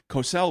 but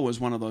Cosell was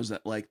one of those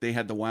that like they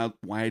had the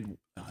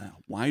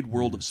wide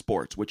world of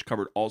sports, which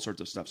covered all sorts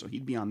of stuff. So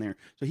he'd be on there.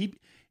 So he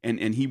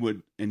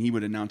would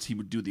announce, he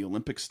would do the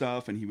Olympic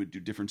stuff, and he would do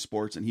different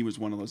sports, and he was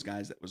one of those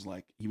guys that was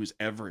like he was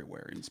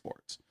everywhere in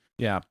sports.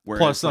 Yeah. Whereas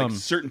Plus, like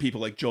certain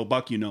people like Joe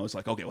Buck, it's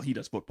like, okay, well, he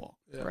does football.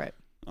 Right.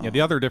 yeah, the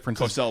other difference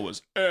is Cosell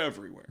was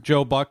everywhere.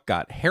 Joe Buck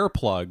got hair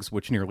plugs,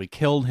 which nearly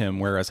killed him,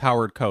 whereas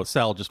Howard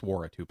Cosell just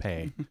wore a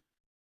toupee.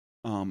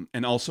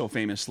 And also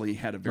famously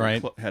had a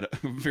Right. had a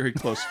very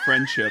close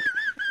friendship.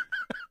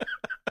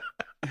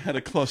 Had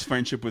a close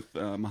friendship with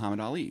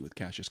Muhammad Ali, with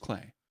Cassius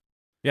Clay.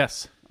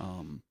 Yes.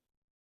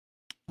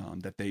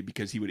 That they,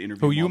 because he would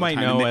interview Who him you all the might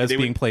time, know and as they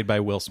being played by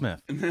Will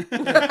Smith. in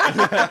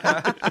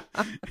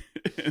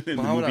the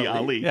Muhammad movie Ali?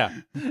 Ali. Yeah.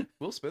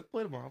 Will Smith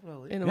played Muhammad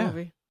Ali. In a Yeah.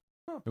 movie.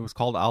 It was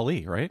called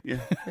Ali, right?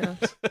 Yeah. Yeah.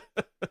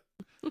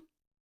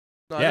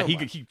 No, I Yeah, know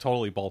he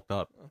totally bulked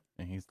up.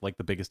 And he's like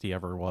the biggest he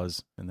ever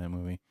was in that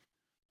movie.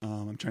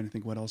 I'm trying to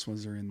think what else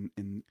was there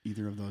in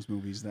either of those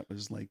movies that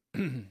was like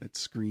that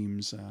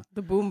screams.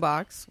 The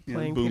boombox Yeah,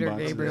 playing the Peter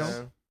boombox, Gabriel.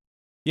 Yeah.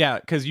 Yeah,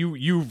 because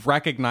you've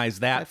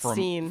recognized that, That from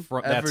scene.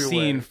 that Everywhere.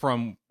 scene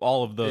from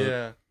all of the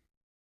Yeah.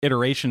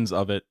 iterations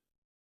of it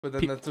But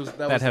then Pe- that was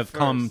that have the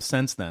come first.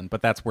 since then.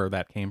 But that's where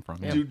that came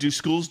from. Yeah. Do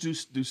schools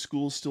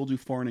still do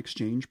foreign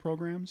exchange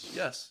programs?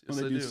 Yes, Oh, yes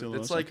they they do do. still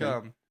It's those, like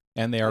okay.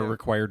 And they are Yeah.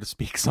 required to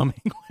speak some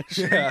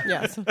English. yeah.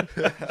 Yes.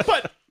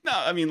 But no,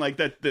 I mean like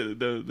that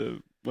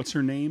the what's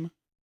her name?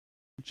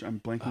 Which I'm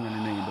blanking on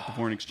her name, but the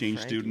foreign exchange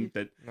Frankie?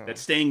 student No.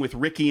 that's staying with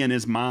Ricky and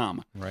his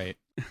mom. Right.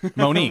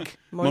 Monique.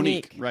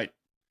 Monique. right?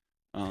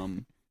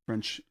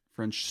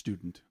 French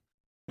student.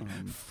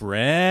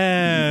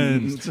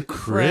 Friends. Friends.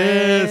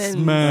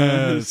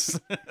 Christmas.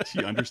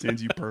 She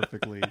understands you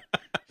perfectly.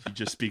 She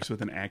just speaks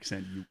with an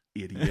accent, you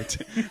idiot.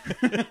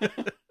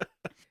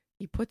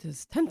 He put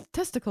his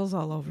testicles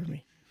all over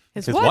me.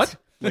 His what?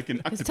 Like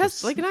an His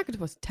octopus. like an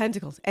octopus.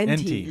 Tentacles.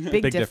 NT. NT.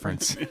 Big, Big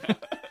difference.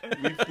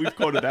 We've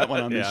quoted that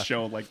one on this Yeah.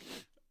 show like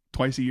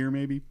twice a year,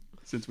 maybe,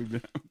 since we've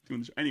been doing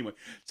the show. Anyway,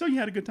 so you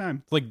had a good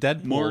time. It's like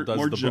Deadpool More does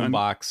the John-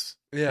 boombox.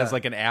 Yeah. Has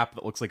like an app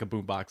that looks like a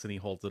boombox and he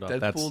holds it up.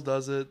 Deadpool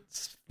does it.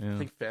 Yeah. I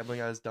think Family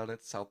Guy's done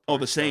it. South Oh,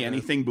 Park's the Say done it.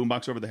 Anything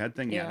boombox over the head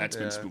thing? Yeah, Yeah. that's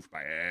been Yeah. spoofed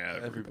by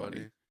everybody. Everybody.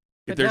 If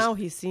But there's, now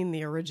he's seen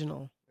the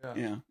original.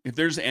 yeah, if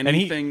there's And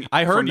anything,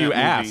 I heard from you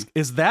that movie- ask,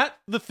 is that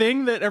the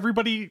thing that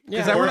everybody?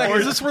 Yeah. Is that Or-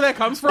 is this where that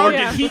comes or from?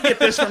 Yeah. did he get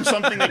this from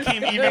something that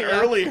came even Yeah.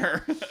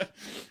 earlier?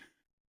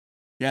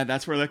 Yeah,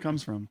 that's where that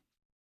comes from.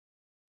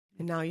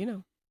 And now you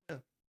know.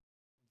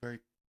 Very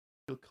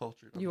feel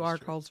cultured. on You this are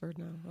trip. cultured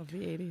now of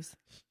the 80s.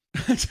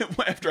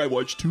 After I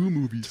watched two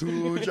movies,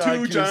 Two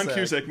John John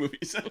Cusack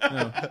movies.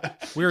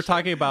 We were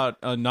talking about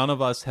none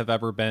of us have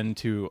ever been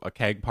to a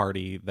keg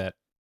party that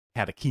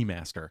had a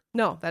keymaster.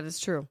 No, that is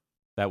true.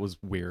 That was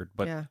weird.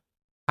 But yeah.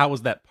 how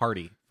was that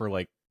party for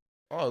like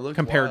Oh, it looks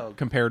compared wild.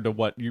 compared to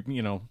what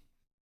you know?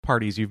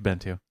 parties you've been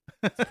to.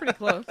 It's pretty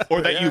close.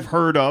 Or that you've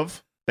heard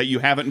of, that you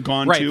haven't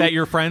gone Right, to. that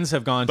your friends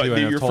have gone but to that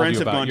and your have told friends you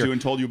have about. gone to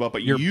and told you about,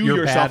 but your you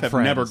yourself bad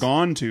have never friends.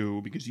 gone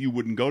to because you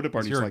wouldn't go to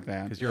parties like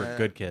that. Because you're a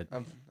good kid.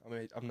 I'm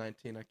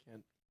 19. I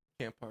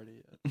can't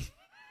party yet.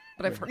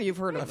 But you've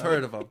heard of I've them.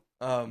 heard of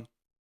them.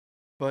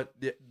 But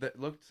that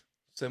looked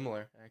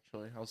similar,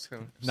 actually. I was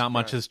kind of Not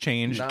much has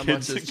changed. Not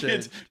kids, much has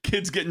changed.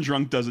 kids getting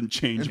drunk doesn't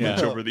change Yeah.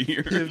 much over the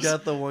years. You've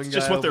got the one It's guy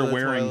just what over they're the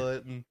wearing.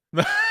 toilet and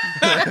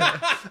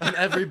in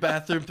every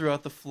bathroom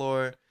throughout the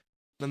floor.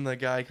 Then the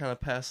guy kind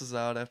of passes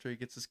out after he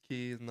gets his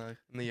key in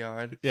the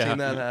yard. Yeah. Seen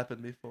that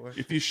happen before.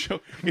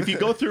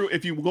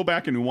 If you go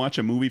back and watch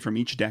a movie from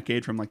each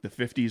decade, from like the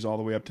 50s all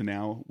the way up to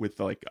now, with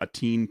like a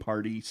teen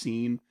party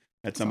scene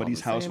at somebody's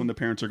the house same. when the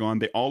parents are gone,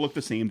 they all look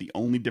the same. The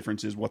only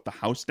difference is what the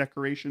house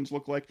decorations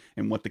look like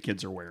and what the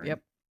kids are wearing.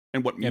 Yep.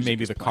 And what music And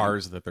maybe is the playing.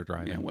 cars that they're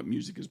driving. Yeah, what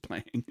music is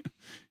playing.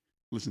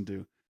 Listen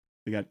to.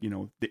 They got,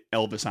 the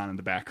Elvis on in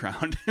the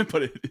background,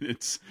 but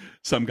it's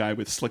some guy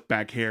with slick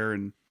back hair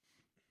and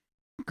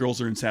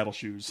girls are in saddle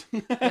shoes.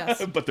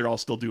 Yes. But they're all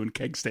still doing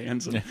keg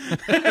stands. And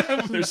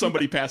there's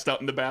somebody passed out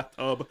in the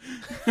bathtub.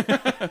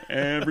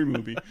 Every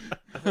movie.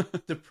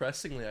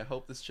 Depressingly, I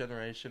hope this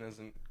generation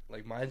isn't,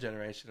 like my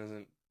generation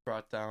isn't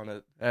brought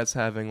down as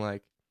having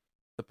like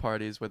the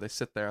parties where they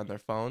sit there on their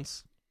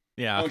phones.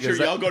 Yeah. I'm sure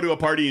y'all go to a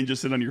party and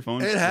just sit on your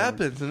phone. It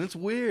happens, and it's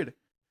weird.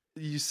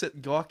 You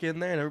walk in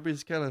there, and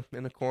everybody's kind of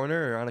in a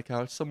corner or on a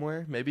couch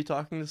somewhere, maybe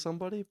talking to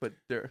somebody, but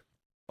they're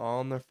all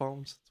on their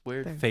phones. It's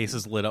weird. They're-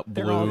 Faces lit up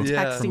They're all blue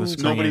Yeah. from the texting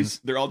each other.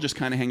 screens. They're all just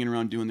kind of hanging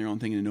around doing their own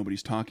thing and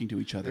nobody's talking to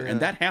each other. Yeah. And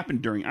that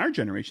happened during our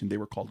generation. They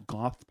were called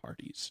goth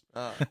parties,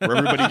 Uh, where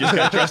everybody just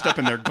got dressed up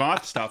in their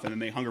goth stuff and then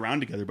they hung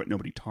around together, but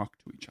nobody talked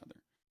to each other.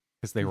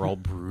 Because they were all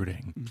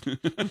brooding.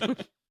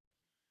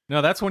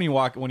 No, that's when you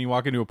walk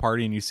into a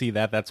party and you see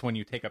that. That's when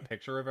you take a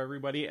picture of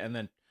everybody and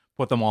then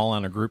put them all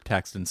on a group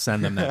text and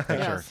send them that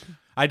picture. Yes.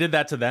 I did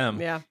that to them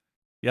Yeah.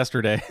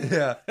 yesterday.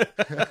 yeah.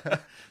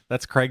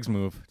 That's Craig's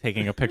move,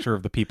 taking a picture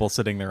of the people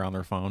sitting there on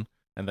their phone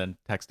and then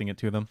texting it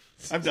to them.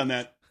 I've done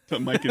that to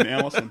Mike and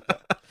Allison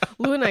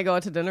Lou and I go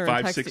out to dinner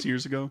 5-6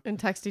 years ago. and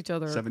text each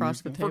other 7 across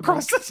years the ago. table.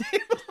 Across the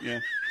table. Yeah.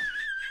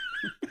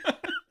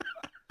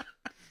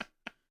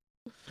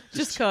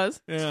 Just cause.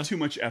 Yeah. It's too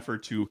much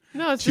effort to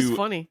No, it's just To-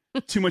 funny.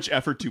 too much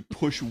effort to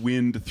push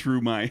wind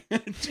through my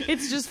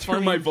It's just through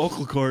funny. my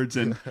vocal cords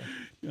and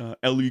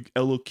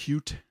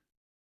elocute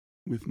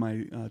with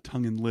my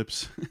tongue and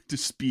lips to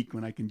speak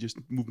when I can just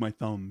move my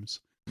thumbs.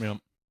 Yep.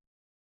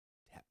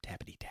 Tap,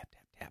 tappity, tap,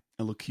 tap, tap.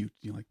 Elocute.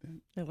 Do you like that?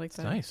 I like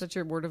that. nice. That's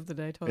your word of the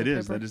day, toilet It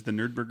is. paper. That is the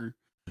Nerdburger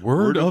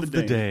Word of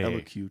the day.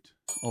 Elocute.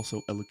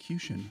 Also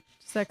elocution.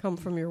 Does that come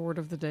from your word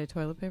of the day,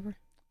 toilet paper?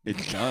 It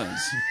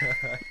does.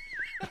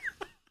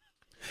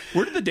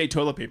 Word of the day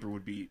toilet paper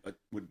would be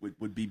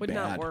would be Would bad.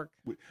 not work.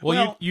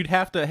 Well, you'd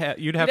have to have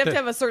You'd have to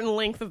have a certain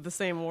length of the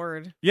same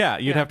word. yeah,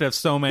 you'd Yeah. have to have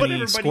so but many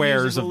everybody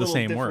squares uses a of the little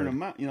same different word.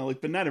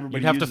 amount, but not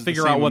everybody. You'd have to uses the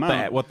figure same out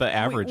amount. what the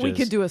average We is.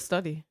 could do a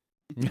study.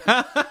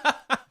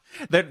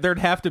 There'd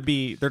have to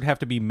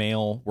be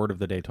male word of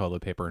the day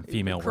toilet paper and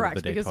female word Correct,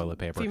 of the day because toilet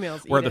paper.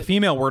 females Where eat the it.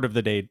 female word of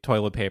the day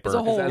toilet paper Is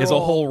a whole is a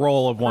roll. whole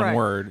roll of one Correct.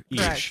 word each,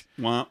 Correct.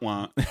 Wah,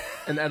 wah.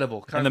 An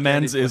edible. and the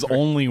men's is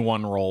only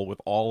one roll with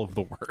all of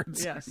the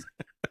words. Yes.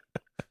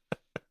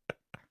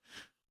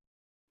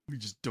 We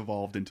just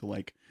devolved into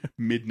like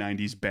mid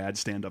 '90s bad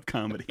stand-up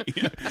comedy.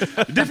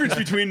 The difference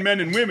between men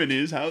and women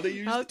is how they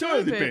use How the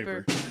toilet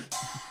paper.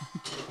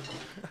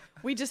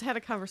 We just had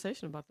a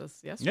conversation about this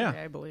yesterday,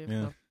 Yeah. I believe.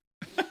 Yeah.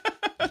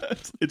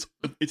 So.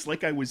 It's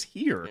like I was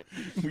here.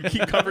 We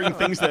keep covering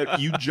things that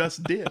you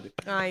just did.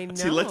 I know.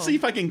 See, let's see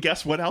if I can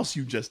guess what else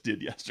you just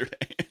did yesterday.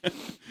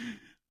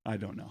 I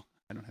don't know.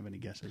 I don't have any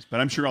guesses, but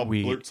I'm sure I'll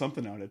We blurt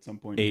something out at some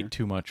point. Ate here.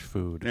 too much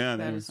food. Yeah,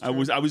 That there is I true.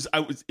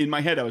 was in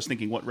my head. I was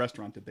thinking, what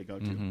restaurant did they go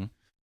to? Mhm.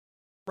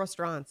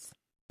 Restaurants.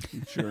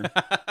 Sure,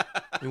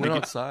 We went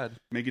outside.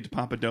 make it to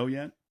Papa Dough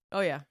yet? Oh,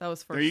 yeah. That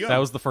was first. There you go. That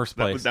was the first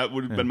place. That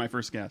would have Yeah. been my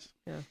first guess.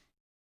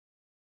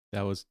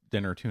 That was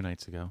dinner 2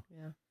 nights ago.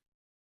 Yeah.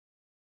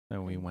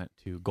 Then we went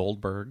to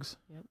Goldberg's.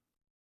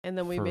 And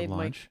then we For made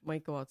lunch.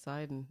 Mike go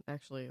outside and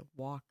actually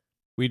walk.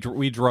 We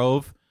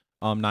drove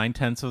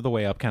 9/10 of the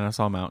way up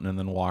Kennesaw Mountain and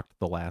then walked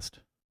the last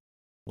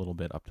little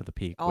bit up to the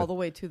peak All the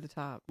way to the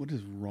top. What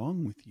is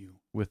wrong with you?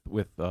 with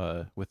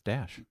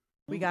Dash.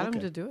 We got okay.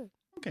 him to do it.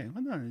 Okay,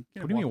 well, no,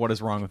 What do you mean? What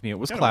is wrong with me? It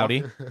was Gotta cloudy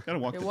Gotta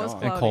walk It the was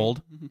dog. cloudy. and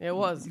cold It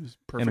was.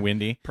 perfect, and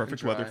windy.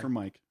 perfect And weather dry. for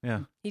Mike.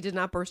 Yeah, He did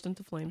not burst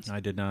into flames. I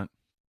did not.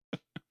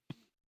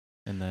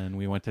 And then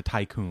we went to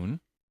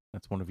Tycoon.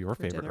 That's one of your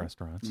For favorite dinner.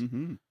 restaurants.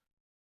 Mm-hmm.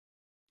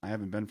 I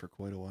haven't been for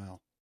quite a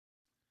while.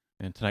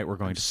 And tonight we're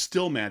going I'm to.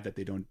 still mad that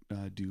they don't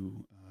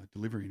do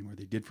delivery anymore.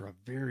 They did for a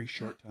very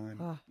short time.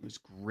 Ah. It was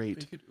You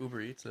great. could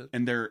Uber Eats it.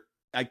 And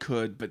I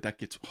could, but that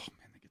gets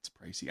that gets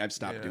pricey. I've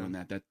stopped Yeah. doing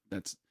that.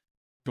 That's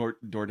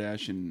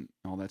DoorDash and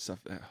all that stuff.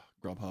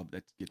 Grubhub.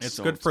 That gets It's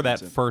so good for that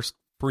expensive. first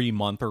free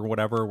month or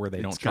whatever where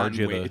they don't charge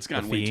you It's the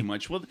gotten way fee. too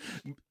much. Well,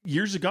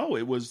 years ago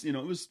it was it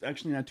was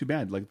actually not too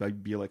bad. Like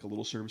there'd be like a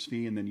little service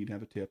fee and then you'd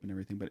have a tip and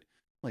everything. But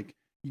like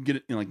you get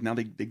it like now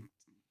they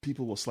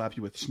people will slap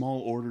you with small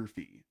order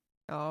fee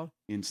Oh,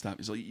 in stuff.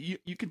 So you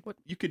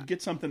could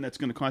get something that's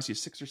going to cost you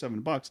 $6 or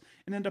 $7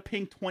 and end up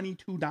paying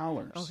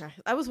 $22. okay.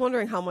 I was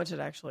wondering how much it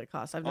actually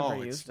costs. I've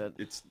never used it.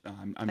 It's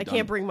I'm I done.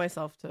 can't bring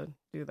myself to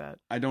do that.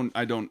 I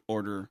don't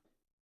order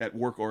at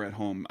work or at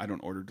home. I don't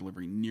order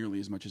delivery nearly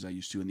as much as I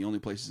used to, and the only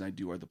places I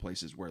do are the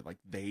places where like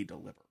they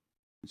deliver,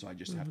 and so I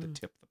just have to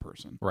tip the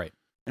person, Right.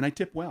 and I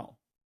tip well.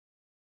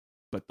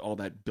 But all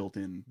that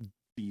built-in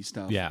fee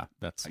stuff, Yeah,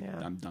 that's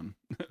I'm done.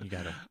 you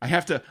gotta. I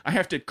have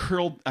to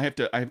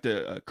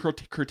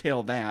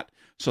curtail that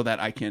so that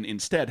I can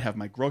instead have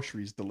my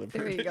groceries delivered.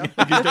 There you go.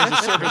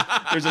 Because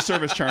there's a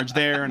service charge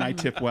there, and I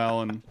tip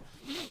well, and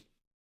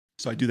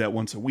so I do that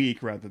once a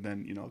week rather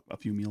than a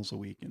few meals a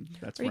week, and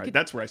that's Or you where could-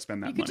 that's where I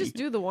spend that You could money. just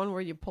do the one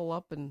where you pull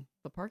up in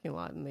the parking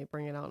lot and they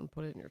bring it out and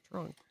put it in your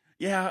trunk.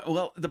 Yeah,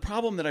 well, the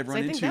problem that I've 'Cause run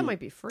I think into, that might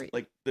be free.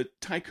 like the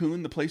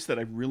Tycoon, the place that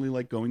I really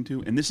like going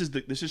to, and this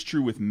is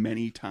true with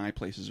many Thai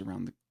places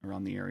around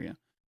the area.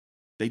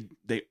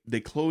 They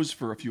close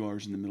for a few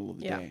hours in the middle of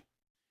the Yeah. day,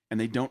 and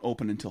they don't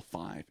open until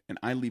 5, and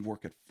I leave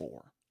work at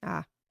 4.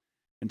 Ah.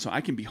 And so I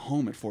can be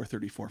home at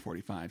 4:30,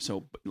 4:45.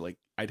 So like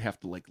I'd have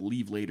to like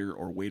leave later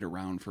or wait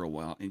around for a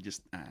while, and it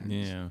just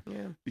Yeah.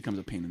 Yeah. becomes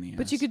a pain in the ass.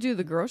 But you could do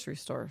the grocery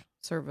store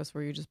service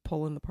where you just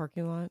pull in the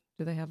parking lot.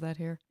 Do they have that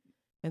here?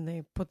 And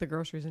they put the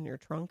groceries in your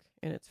trunk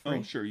and it's free.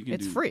 Oh, sure, you can.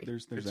 It's do, free.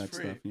 There's It's that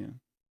free. stuff, yeah.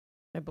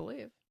 I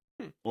believe.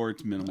 Or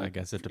it's minimal. I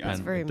guess it Yeah, depends.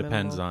 very It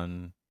depends minimal.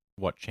 on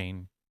what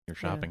chain you're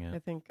shopping I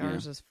at. think Yeah.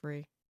 ours is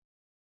free.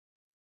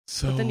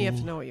 So But then you have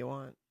to know what you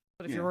want.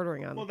 But if Yeah. you're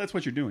ordering on Well, that's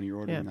what you're doing. You're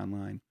ordering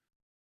online,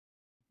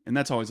 and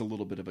that's always a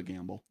little bit of a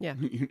gamble. Yeah.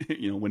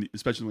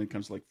 Especially when it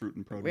comes to like fruit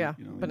and produce, Yeah,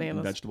 and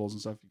bananas. vegetables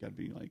and stuff. You got to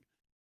be like,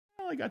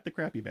 well, I got the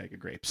crappy bag of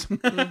grapes.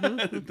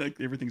 Mhm. Like,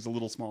 everything's a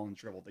little small and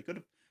shriveled. They could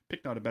have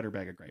picked out a better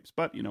bag of grapes,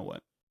 but you know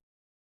what?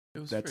 It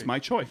was That's free. my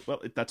choice.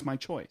 Well, that's my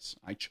choice.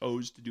 I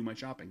chose to do my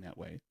shopping that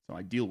way, so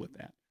I deal with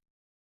that.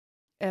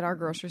 at our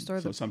grocery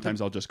store. So sometimes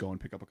I'll just go and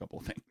pick up a couple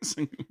of things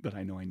that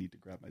I know I need to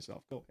grab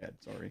myself. Go ahead.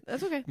 Sorry.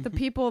 That's okay. The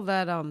people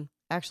that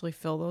actually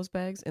fill those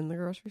bags in the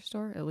grocery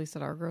store, at least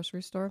at our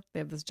grocery store,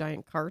 they have this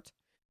giant cart,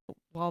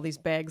 all these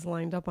bags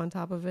lined up on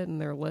top of it in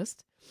their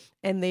list,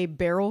 and they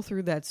barrel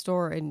through that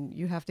store, and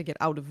you have to get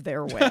out of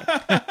their way.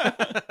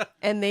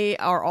 And they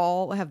are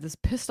all have this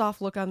pissed off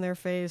look on their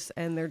face,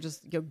 and they're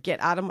just get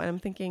out of. And I'm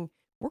thinking,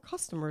 we're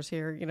customers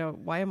here.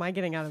 Why am I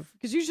getting out of?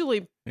 Because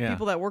usually Yeah.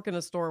 people that work in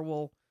a store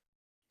will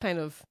kind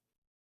of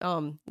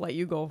let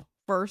you go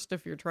first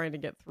if you're trying to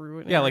get through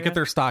it. Yeah, like if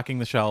they're stocking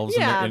the shelves,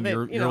 Yeah, and they-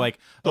 you're, you you're know. like,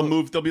 They'll oh,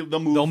 move the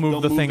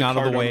thing out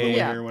of the cart way.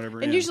 Yeah. or whatever.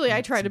 And yeah. usually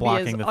I try It's to be as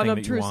blocking the thing that you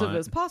unobtrusive want.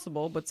 as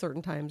possible, but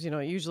certain times,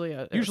 usually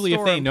a usually if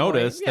store they employee-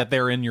 notice yeah. that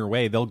they're in your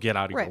way, they'll get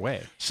out of Right. your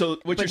way. So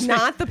what you're But saying,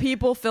 not the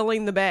people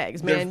filling the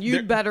bags, man. they're-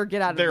 You'd better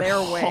get out of their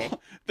way.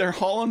 They're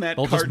hauling that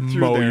They'll cart just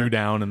through mow there you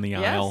down in the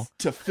aisle.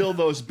 to fill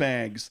those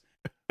bags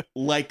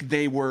like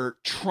they were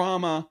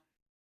trauma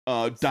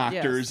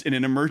doctors in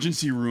an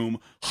emergency room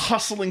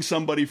hustling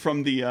somebody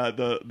from the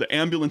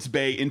ambulance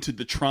bay into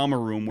the trauma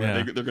room where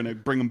Yeah. they're going to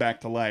bring them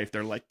back to life.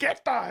 They're like,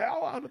 get the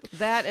hell out of the...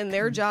 That and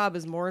their job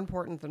is more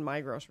important than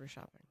my grocery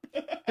shopping.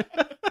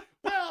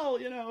 Well,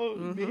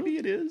 maybe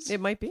it is. It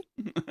might be.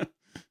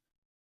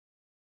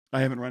 I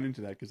haven't run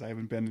into that because I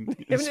haven't been in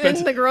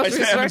the grocery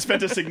I store. haven't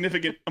spent a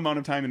significant amount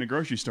of time in a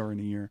grocery store in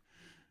a year.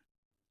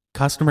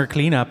 Customer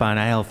cleanup on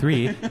aisle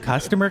 3.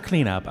 Customer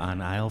cleanup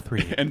on aisle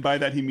 3. And by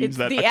that he means It's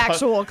that the a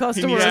actual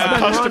customer he means has a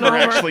been run customer over.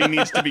 actually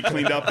needs to be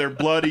cleaned up. They're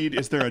bloodied.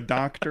 Is there a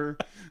doctor?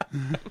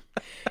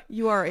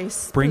 You are a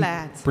Bring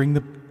splat. bring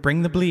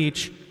the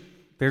bleach.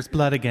 There's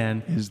blood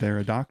again. Is there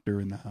a doctor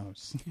in the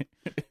house?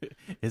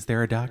 Is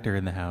there a doctor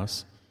in the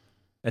house?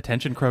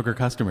 Attention Kroger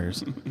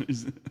customers.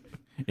 Is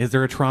Is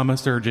there a trauma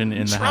surgeon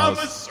in the trauma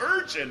house?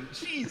 surgeon?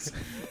 Jeez.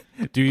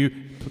 Do you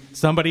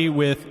somebody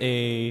with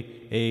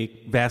a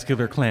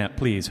vascular clamp,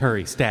 please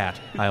hurry, stat,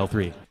 aisle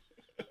 3.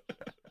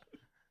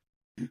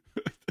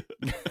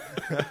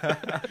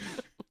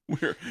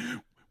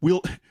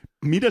 We'll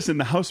meet us in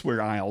the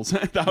houseware aisles. The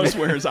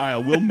housewares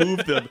aisle. We'll move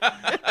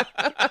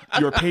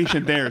your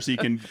patient there so you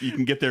can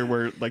get there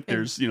where like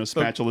there's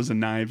spatulas and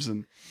knives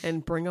and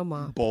And bring a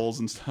mop. bowls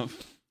and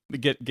stuff.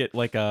 Get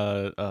like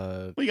a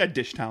Well, you got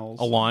dish towels.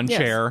 a lawn Yes.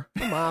 chair.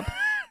 A mop.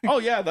 Oh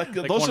yeah, like,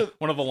 Like those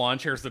one of the lawn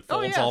chairs that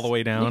folds Oh, yes. all the way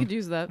You down. could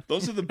use that.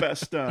 those are the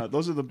best.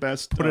 Those are the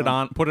best. Put it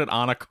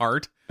on a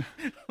cart.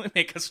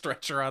 Make a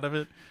stretcher out of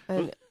it.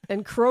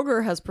 And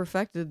Kroger has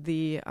perfected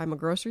I'm a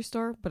grocery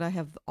store, but I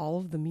have all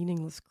of the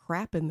meaningless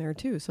crap in there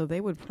too. So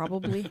they would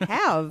probably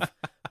have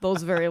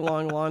those very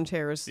long lawn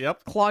chairs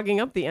Yep. clogging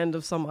up the end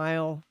of some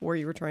aisle where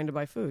you were trying to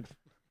buy food.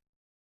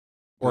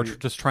 Or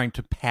just trying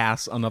to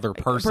pass another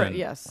person.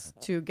 Yes,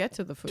 to get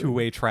to the food.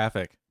 Two-way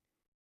traffic.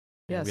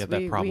 Yeah, Yes, we have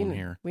that problem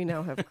here. We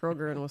now have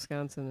Kroger in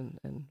Wisconsin,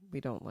 and we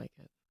don't like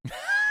it.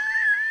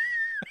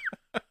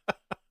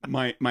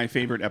 My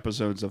favorite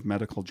episodes of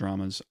medical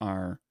dramas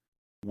are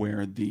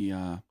where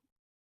the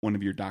one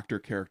of your doctor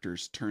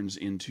characters turns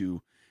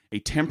into a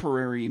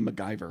temporary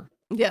MacGyver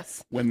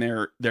Yes. when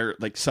they're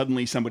like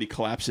suddenly somebody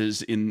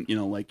collapses in, you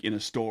know, like in a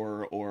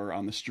store or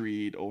on the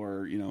street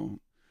or, you know,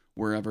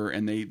 wherever,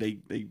 and they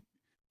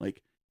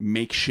like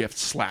makeshift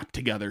slap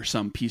together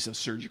some piece of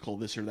surgical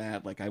this or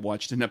that. Like I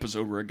watched an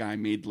episode where a guy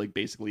made like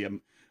basically a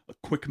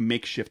quick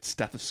makeshift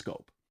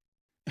stethoscope.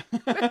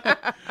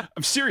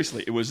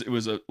 Seriously, it was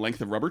a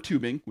length of rubber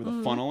tubing with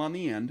a funnel on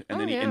the end, and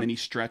then he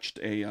stretched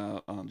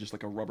a just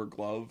like a rubber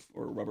glove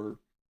or a rubber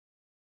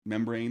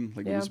membrane,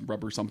 like it was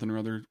rubber something or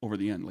other over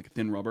the end, like a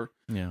thin rubber.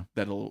 Yeah.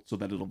 That'll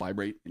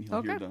vibrate, and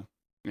he'll hear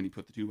and he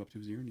put the tube up to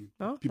his ear,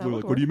 and people are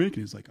like, work. "What are you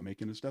making?" He's like, "I'm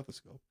making a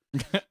stethoscope."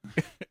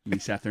 And he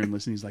sat there and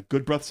listened. He's like,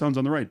 "Good breath sounds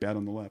on the right, bad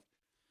on the left."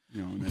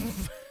 You know, and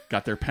then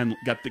got their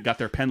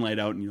pen light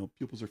out, and you know,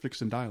 pupils are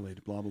fixed and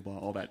dilated, blah blah blah,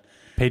 all that.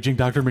 Paging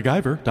Dr.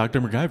 MacGyver.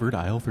 Dr. MacGyver,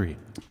 dial 3.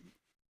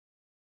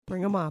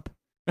 Bring them up.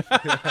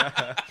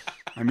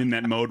 I'm in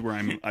that mode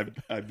where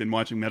I've been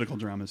watching medical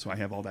dramas, so I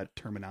have all that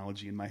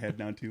terminology in my head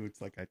now too. It's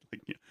like I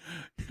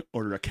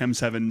order a Chem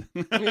 7,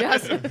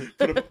 Yes.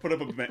 put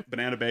up a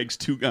banana bags,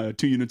 2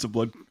 units of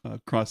blood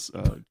cross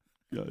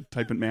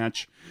type and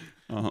match.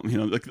 You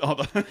know, like all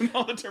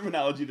the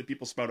terminology that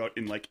people spout out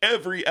in like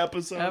every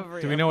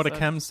episode. Do we know what a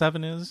Chem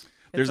 7 is?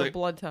 It's a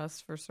blood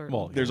test for certain.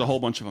 Well, There's a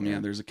whole bunch of them. Yeah,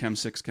 there's a Chem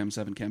 6, Chem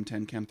 7, Chem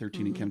 10, Chem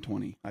 13, and Chem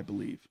 20, I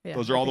believe. Yeah,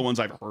 Those are all the ones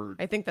I've heard.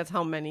 I think that's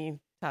how many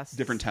tests.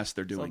 Different tests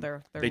they're doing.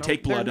 So they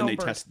take blood and they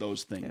numbered. test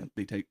those things.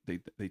 Yeah.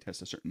 They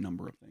test a certain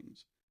number of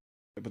things.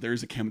 But there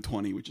is a Chem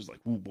 20, which is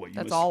like, oh boy,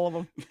 That's all of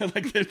them.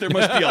 like there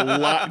must be a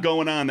lot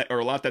going on, or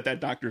a lot that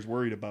doctor's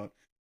worried about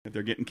if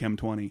they're getting Chem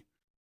 20.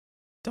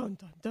 Dun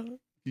dun dun.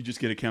 You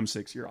just get a Chem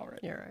 6, you're all right.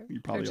 You're right. You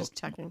probably They're just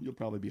checking. You'll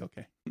probably be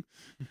okay.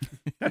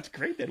 That's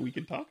great that we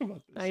can talk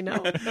about this. I know.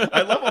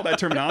 I love all that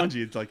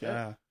terminology. It's like,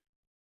 I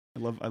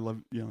love,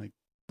 you know, like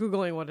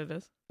Googling what it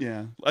is.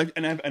 yeah,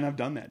 and I've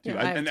done that too.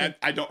 Yeah,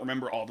 I don't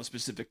remember what all the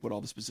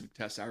specific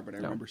tests are, but I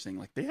remember saying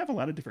like they have a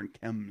lot of different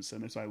chems,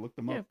 and so I looked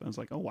them up, and I was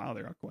like, oh wow,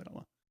 there are quite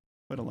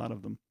a lot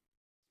of them.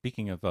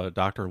 Speaking of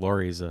Dr.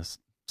 Laurie's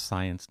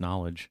science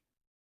knowledge,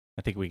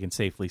 I think we can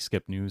safely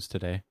skip news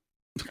today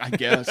I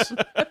guess.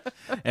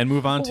 and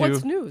move on Well,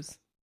 what's news?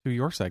 to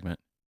your segment.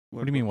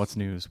 What do you mean, what's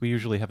news? We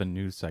usually have a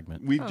news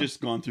segment. We've just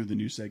gone through the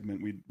news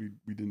segment. We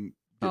didn't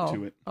get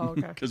to it. Oh,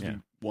 okay. Because we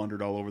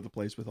wandered all over the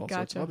place with all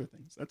sorts of other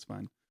things. That's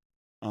fine.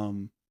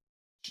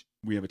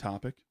 We have a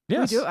topic.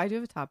 Yes. I do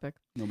have a topic.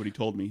 Nobody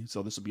told me,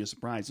 so this will be a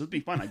surprise. This will be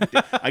fun.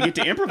 I get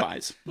to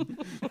improvise.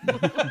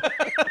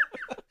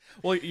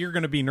 Well, you're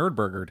going to be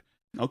Nerdburgered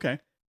Okay.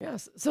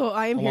 Yes. So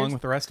I am along here.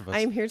 with the rest of us. I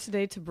am here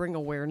today to bring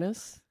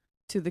awareness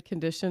to the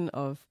condition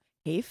of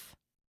HAFE.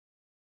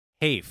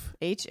 HAFE.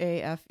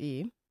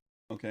 HAFE,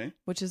 Okay.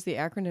 which is the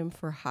acronym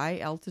for High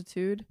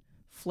Altitude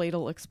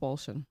Flatal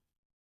Expulsion.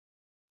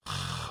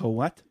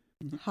 What?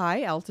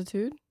 High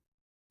Altitude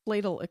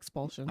Flatal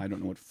Expulsion. I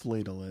don't know what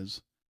flatal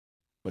is,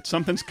 but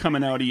something's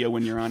coming out of you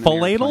when you're on an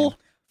Flatal?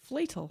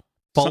 Flatal.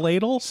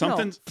 Flatal?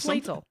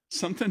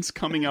 Something's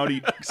coming out.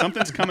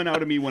 Something's coming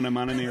out of me when I'm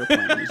on an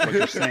airplane. Is what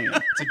you're saying.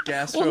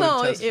 It's a Well,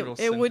 no, gastrointestinal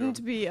it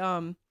wouldn't be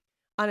on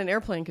an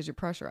airplane because you're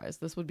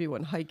pressurized. This would be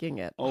when hiking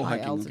at high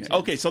Hiking. altitude.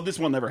 Okay, so this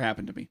will never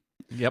happen to me.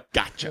 Yep.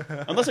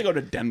 Gotcha. Unless I go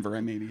to Denver,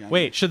 I maybe.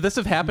 Wait, should this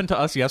have happened to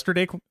us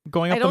yesterday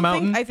going up I the don't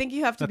mountain? think. I think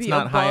you have to That's be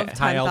not above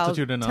high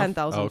altitude enough?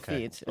 10,000 Okay.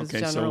 feet. Is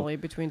Okay, so- generally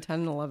between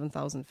 10 and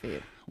 11,000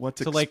 feet.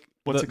 What's so like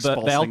what's the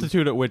expulsing?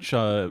 altitude at which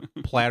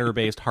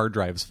platter-based hard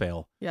drives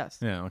fail. Yes.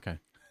 Yeah, okay.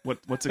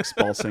 What's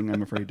expulsing?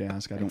 I'm afraid to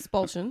ask. I don't.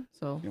 Expulsion,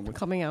 so Yeah, what's-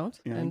 coming out,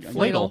 yeah, and I- I-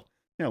 flatal.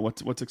 Yeah.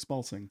 What's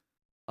expulsing?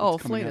 Oh,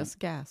 what's coming flatus,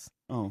 gas.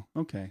 Oh,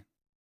 okay.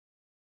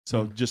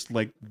 So just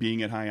like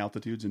being at high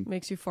altitudes and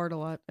Makes you fart a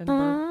lot and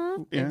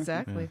burp. Yeah.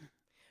 Exactly.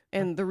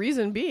 And the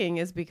reason being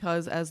is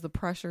because as the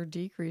pressure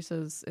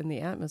decreases in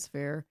the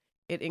atmosphere,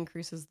 it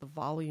increases the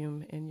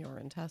volume in your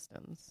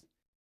intestines.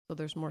 So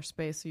there's more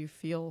space, so you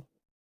feel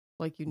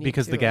like you need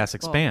Because to the gas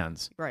expel.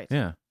 expands. Right.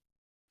 Yeah.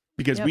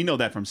 because we Yep. know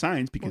that from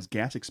science because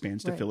gas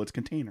expands to Right. fill its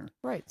container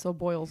Right. So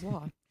Boyle's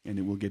law. and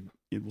it will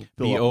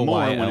fill up more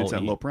when it's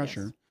at low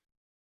pressure. Yes.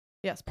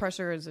 Yes,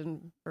 pressure is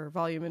or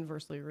volume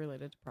inversely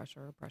related to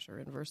pressure, or pressure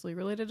inversely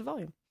related to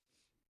volume.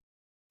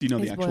 Do you know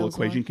the It's actual Boyle's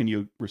law. equation? Can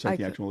you recite I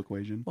the could. actual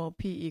equation? Well,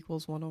 P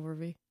equals 1 over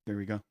V. There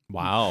we go.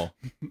 Wow.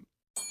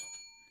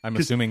 I'm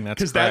assuming that's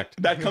Because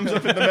correct. that comes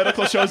up in the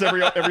medical shows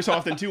every so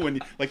often too. When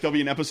like there'll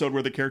be an episode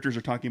where the characters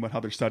are talking about how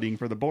they're studying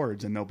for the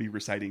boards and they'll be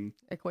reciting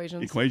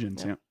Equations.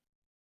 equations. Yep. Yeah.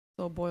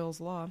 So Boyle's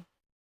law.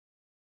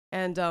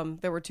 And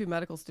there were 2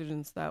 medical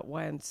students that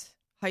went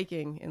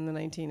hiking in the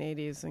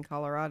 1980s in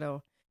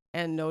Colorado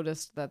and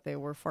noticed that they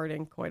were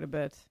farting quite a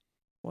bit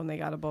when they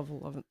got above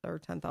 11 or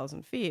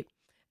 10,000 feet.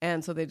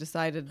 And so they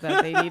decided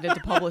that they needed to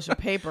publish a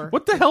paper.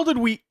 What the hell did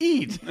we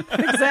eat?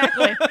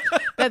 Exactly.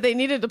 That they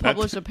needed to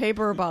publish a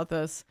paper about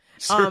this.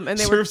 And they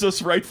serves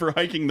us right for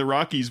hiking the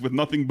Rockies with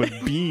nothing but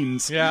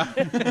beans Yeah.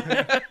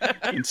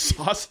 and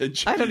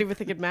sausage. I don't even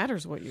think it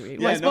matters what you eat.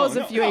 Yeah, Well, I suppose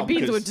no, if you no, ate beans,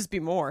 it because- would just be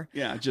more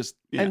Yeah, just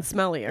and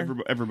smellier.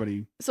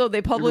 Everybody. So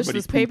they published Everybody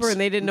this paper poops.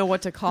 and they didn't know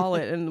what to call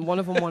it. And one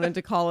of them wanted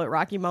to call it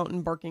Rocky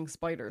Mountain Barking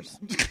Spiders.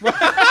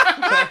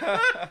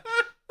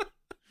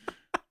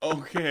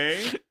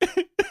 Okay.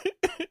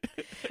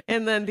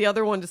 And then the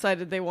other one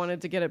decided they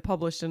wanted to get it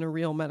published in a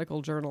real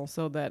medical journal,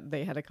 so that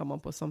they had to come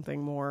up with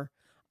something more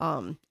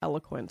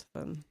eloquent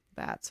than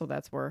that. So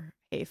that's where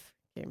HAEF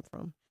came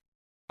from.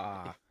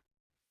 Ah.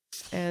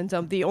 And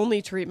the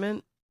only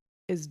treatment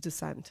is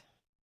dissent.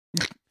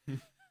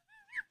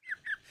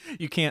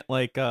 You can't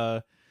like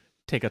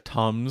take a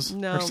Tums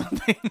No. or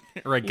something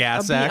or a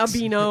Gas X. A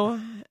Beano,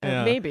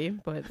 Yeah. maybe,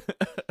 but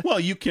Well,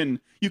 you can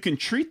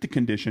treat the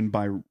condition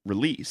by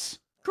release.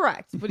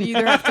 correct. But you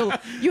either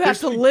have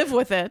to live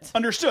with it.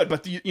 Understood,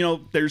 but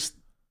there's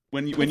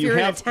when If you you're in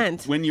a have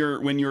tent. when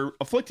you're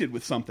afflicted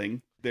with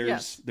something,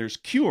 there's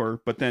cure,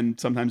 but then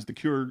sometimes the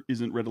cure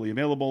isn't readily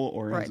available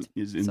or Right.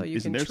 isn't So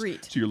you can there.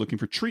 treat. So you're looking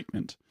for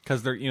treatment.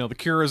 Because the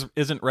cure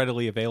isn't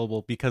readily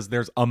available because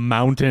there's a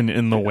mountain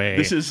in the way.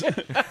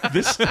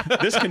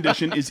 This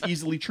condition is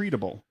easily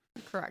treatable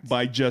Correct.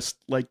 by just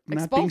like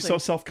not being so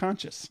Expulsing.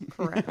 self-conscious.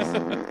 Correct.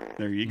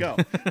 There you go.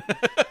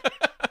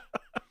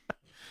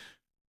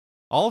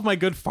 All of my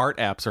good fart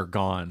apps are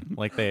gone.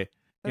 Like They're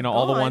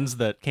all the gone. ones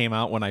that came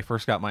out when I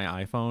first got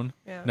my iPhone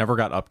Yeah. never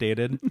got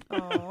updated.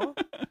 Aw.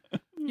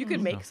 You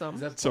could make some.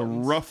 Is that It's a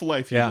buttons? rough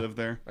life you Yeah. live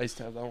there. I used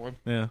to have that one.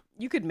 Yeah.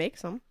 You could make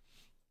some.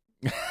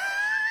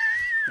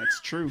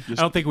 That's true. Just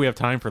I don't think we have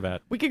time for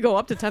that. We could go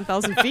up to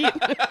 10,000 feet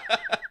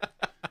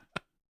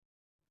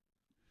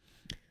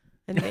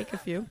and make a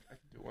few. I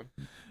can do one.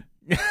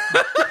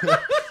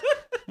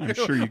 I'm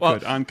sure you Well-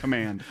 could on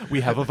command.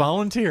 We have a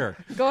volunteer.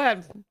 Go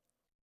ahead.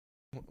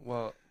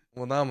 Well,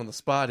 now I'm on the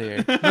spot here.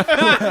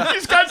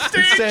 He's got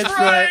stage Stage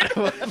fright.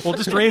 fright. Well,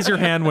 just raise your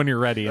hand when you're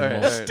ready and All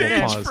right, we'll, all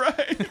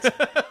right. we'll Stage pause.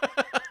 fright.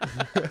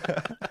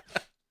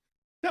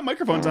 That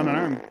microphone's on an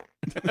arm.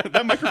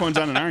 That microphone's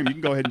on an arm. You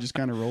can go ahead and just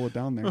kind of roll it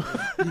down there.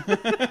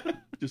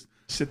 Just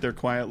sit there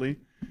quietly.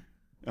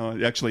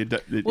 Actually,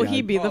 Will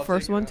he be I'll the take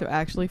first it one out. to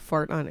actually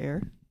fart on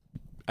air?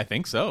 I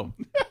think so.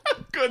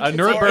 good? A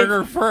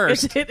Nuremberger It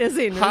first. is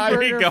a Hi,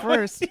 there you Nuremberger go.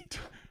 first.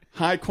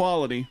 High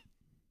quality.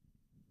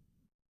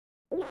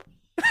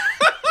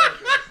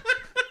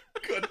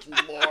 Good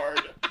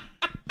lord.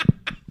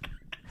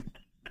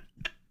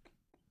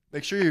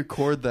 Make sure you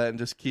record that and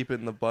just keep it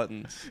in the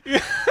buttons.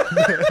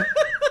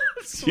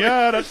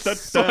 Yeah,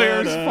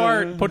 Sawyer's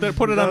fart. Put it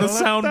on the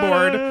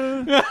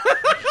soundboard.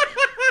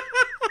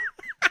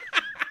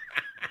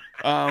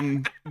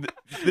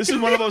 This is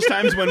one of those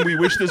times when we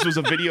wish this was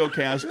a video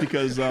cast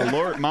because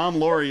Mom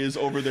Lori is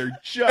over there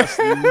just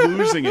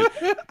losing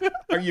it.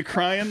 Are you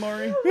crying,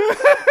 Lori?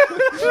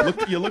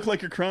 You look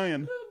like you're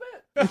crying.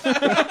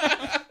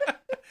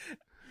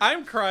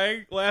 I'm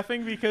crying,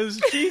 laughing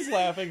because she's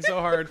laughing so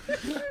hard.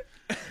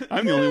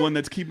 I'm the only one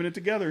that's keeping it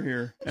together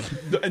here.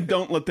 And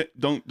don't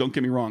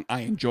get me wrong.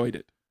 I enjoyed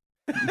it,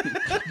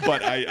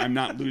 but I'm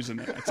not losing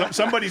it.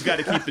 Somebody's got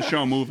to keep the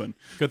show moving.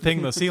 Good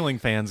thing the ceiling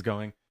fan's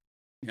going.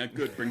 Yeah,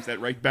 good. Brings that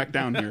right back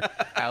down here.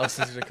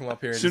 Allison's gonna come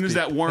up here. As And soon just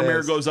as be that warm air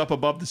pissed. goes up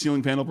above the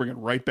ceiling fan, it'll bring it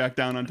right back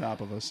down on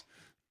top of us.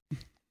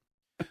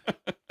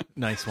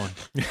 Nice one.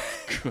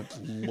 Good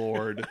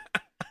lord.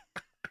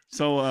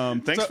 So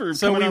thanks for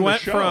so coming we on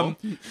went the show.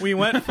 we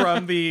went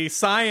from the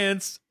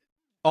science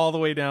all the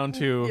way down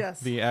to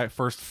Yes. the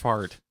first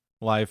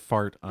live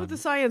fart on. But the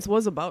science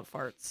was about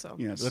farts, so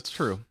Yes. That's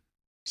true.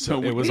 So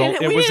it we, was we all-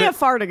 didn't, it we was didn't a- have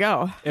far to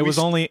go. It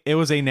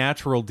was a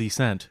natural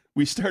descent.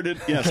 we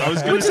started. Yes, I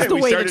was going to Which say is the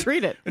we way started. to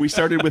treat it. We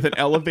started with an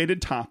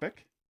elevated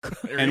topic,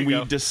 and you we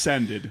go.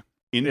 descended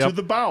into Yep.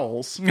 the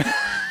bowels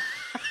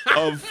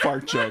of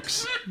fart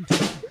jokes.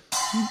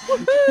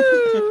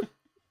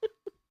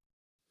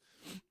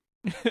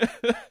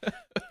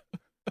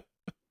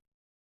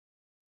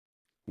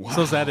 Wow.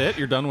 So is that it?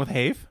 You're done with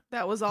HAEF?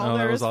 That was all Oh,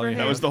 that there was is all for you him.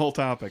 had. That was the whole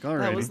topic. All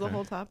right. That was the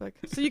whole topic.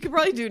 So you could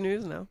probably do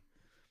news now.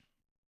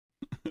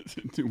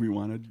 Do we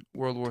want to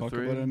World War talk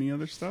III. about any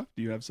other stuff?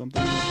 Do you have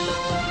something?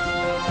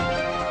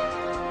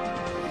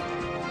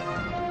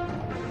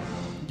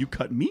 You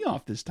cut me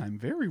off this time.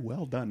 Very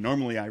well done.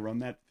 Normally I run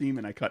that theme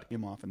and I cut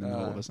him off in the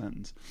middle of a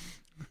sentence.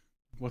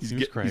 What's He's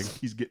news, get- Craig?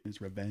 He's getting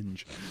his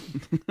revenge.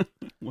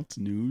 What's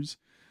news?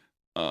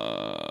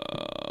 I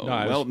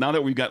Well, was- now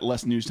that we've got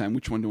less news time,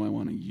 which one do I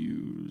want to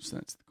use?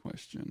 That's the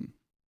question.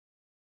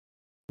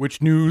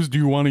 Which news do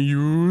you want to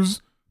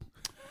use?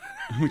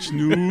 Which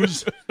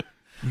news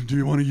do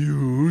you want to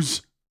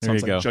use? There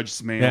Sounds you like go. Judge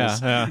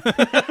Smales. Yeah.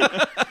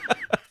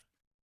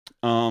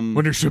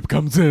 When your ship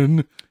comes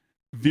in.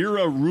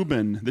 Vera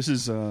Rubin. This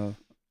is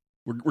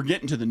we're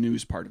getting to the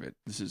news part of it.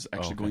 This is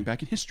actually Okay. going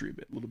back in history a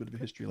bit, a little bit of a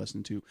history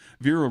lesson too.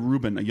 Vera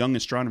Rubin, a young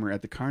astronomer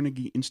at the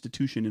Carnegie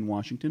Institution in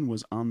Washington,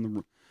 was on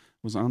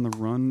the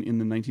run in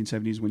the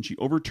 1970s when she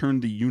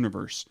overturned the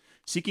universe,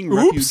 seeking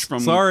refuge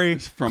from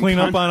Clean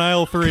up on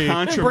aisle 3.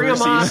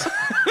 controversies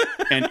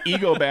and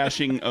ego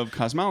bashing of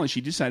cosmology.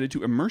 She decided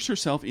to immerse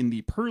herself in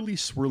the pearly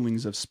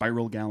swirlings of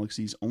spiral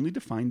galaxies, only to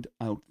find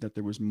out that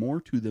there was more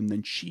to them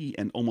than she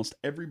and almost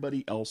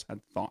everybody else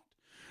had thought.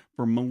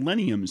 For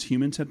millenniums,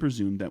 humans had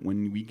presumed that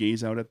when we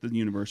gaze out at the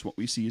universe, what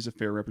we see is a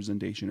fair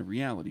representation of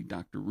reality.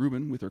 Dr.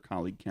 Rubin, with her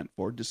colleague Kent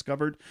Ford,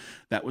 discovered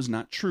that was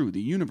not true. The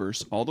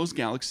universe, all those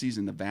galaxies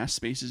and the vast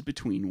spaces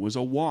between, was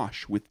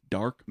awash with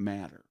dark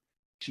matter.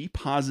 She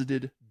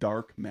posited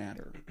dark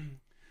matter,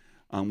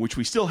 which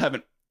we still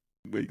haven't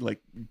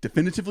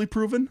definitively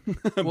proven,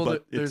 Well,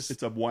 but there's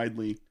it's a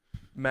widely...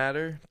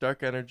 matter,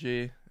 dark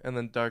energy, and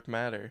then dark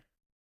matter.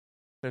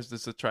 There's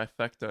this a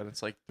trifecta, and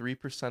it's like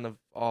 3% of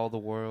all the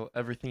world,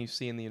 everything you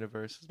see in the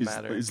universe is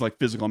matter. Is like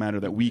physical matter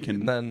that we can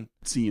And then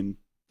see and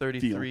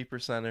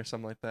 33% or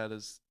something like that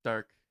is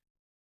dark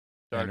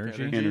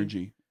Energy?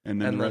 energy.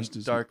 And then the rest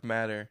is dark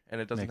matter, and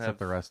it doesn't Makes have up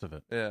the rest of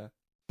it. Yeah,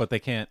 But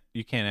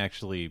you can't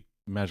actually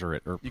measure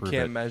it or you prove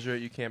can't it. measure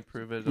it, you can't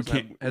prove it. It We doesn't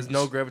have- can't- has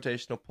no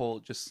gravitational pull.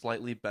 It just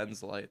slightly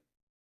bends light.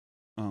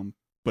 But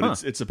Huh.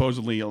 it's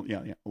supposedly a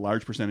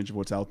large percentage of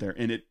what's out there,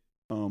 and it's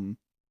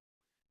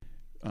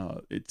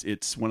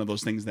one of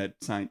those things that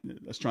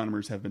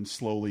astronomers have been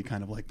slowly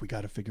kind of like, we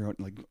got to figure out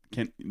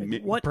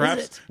what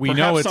perhaps is it? We know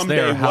perhaps it's someday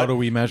there. How what- do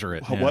we measure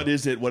it? What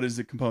is it? What is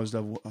it composed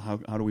of?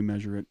 How do we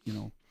measure it?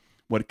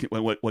 What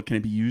can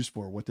it be used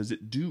for? What does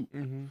it do?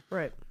 Mm-hmm.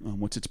 Right.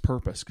 What's its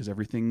purpose? Because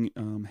everything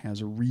has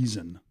a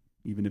reason,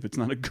 even if it's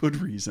not a good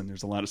reason.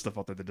 There's a lot of stuff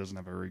out there that doesn't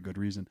have a very good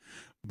reason.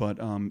 But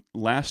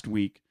last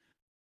week,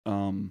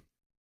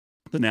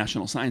 the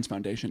National Science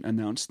Foundation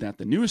announced that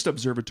the newest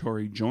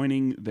observatory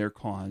joining their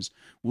cause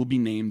will be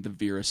named the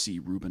Vera C.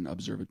 Rubin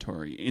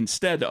Observatory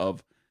instead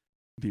of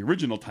the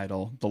original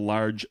title, the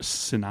Large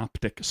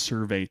Synoptic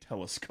Survey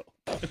Telescope.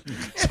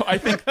 So I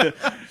think that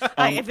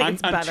I think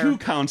it's on better. 2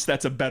 counts,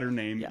 that's a better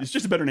name. Yes. It's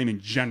just a better name in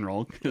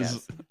general because Yes.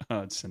 it's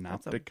That's a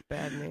synoptic.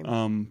 bad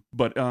name.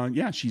 But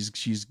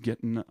she's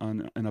getting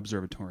on an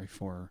observatory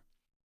for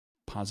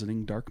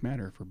positing dark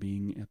matter, for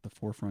being at the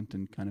forefront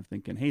and kind of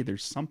thinking, hey,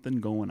 there's something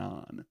going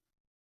on.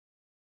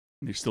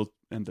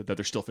 And that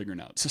they're still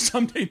figuring out. So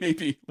someday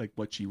maybe like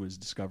what she was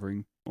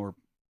discovering or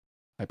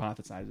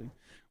hypothesizing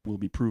will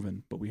be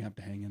proven, but we have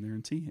to hang in there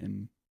and see.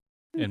 And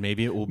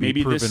maybe it will be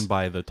Maybe proven this-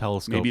 by the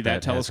telescope. maybe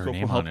that has her telescope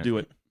name will help on do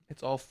it.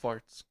 It's all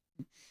farts.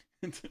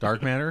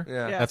 Dark matter.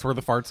 Yeah. Yeah. That's where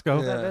the farts go.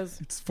 Yeah. That is.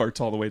 It's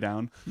farts all the way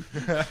down.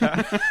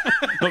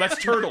 No,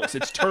 that's turtles.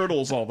 It's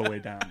turtles all the way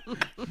down.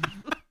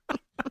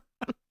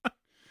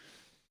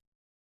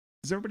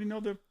 Does everybody know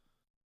the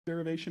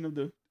derivation of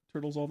the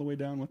turtles all the way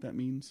down? What that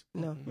means?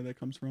 No. Where that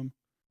comes from?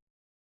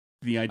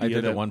 The idea I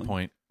did that at one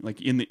point.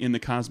 like in the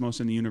cosmos,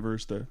 in the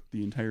universe, the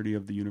entirety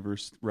of the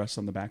universe rests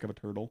on the back of a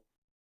turtle.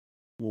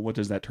 Well, what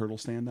does that turtle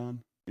stand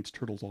on? It's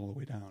turtles all the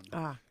way down.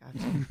 Ah,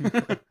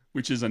 gotcha.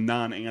 Which is a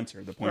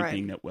non-answer. The point Right.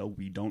 being that, well,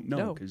 we don't know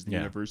No. because the Yeah.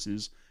 universe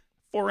is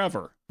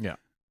forever. Yeah.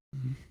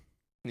 And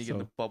you get So-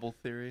 the bubble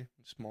theory,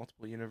 just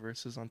multiple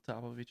universes on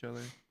top of each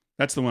other.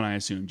 That's the one I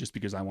assume, just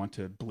because I want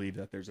to believe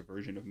that there's a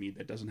version of me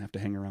that doesn't have to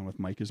hang around with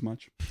Mike as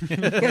much.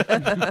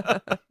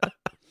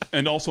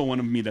 And also one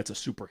of me that's a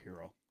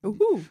superhero.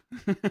 Ooh.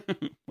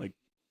 like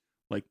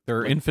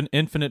There are like-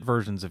 infinite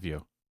versions of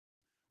you.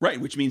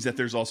 right, which means that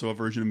there's also a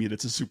version of me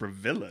that's a super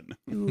villain.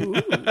 Ooh.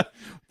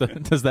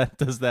 Does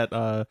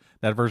that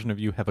version of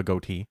you have a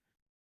goatee?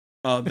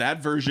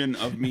 That version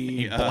of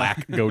me, A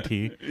black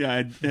goatee.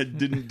 Yeah, it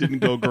didn't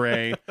go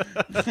gray.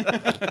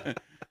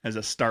 Has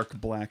a stark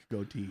black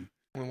goatee.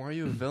 Well, why are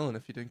you a villain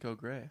if you didn't go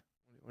gray?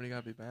 What do you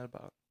gotta be mad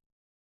about?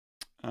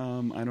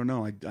 I don't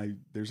know. I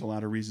there's a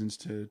lot of reasons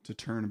to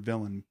turn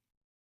villain.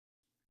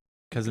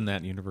 Because in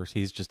that universe,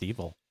 he's just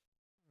evil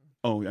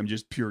Oh, I'm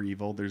just pure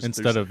evil.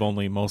 instead of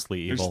only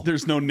mostly evil.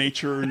 There's no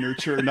nature or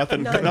nurture.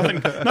 Nothing.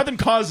 None. Nothing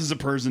causes a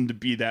person to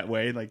be that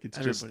way. Like it's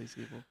just. Everybody's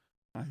evil.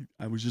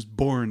 I was just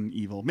born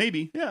evil.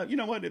 Maybe. Yeah, you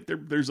know what? If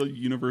there's a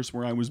universe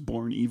where I was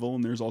born evil,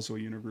 and there's also a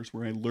universe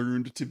where I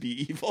learned to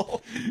be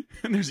evil.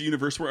 And there's a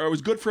universe where I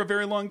was good for a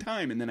very long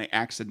time, and then I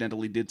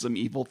accidentally did some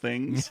evil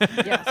things.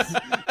 Yes.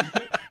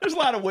 There's a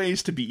lot of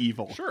ways to be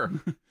evil. Sure.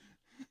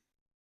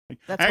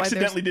 That's I why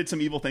accidentally did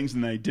some evil things,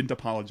 and I didn't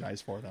apologize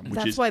for them, which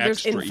That's is why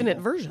there's extra infinite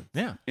evil. versions.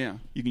 Yeah. Yeah,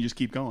 you can just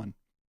keep going.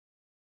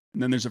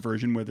 And then there's a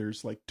version where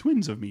there's like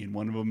twins of me, and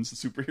one of them's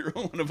the superhero,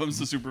 one of them's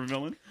the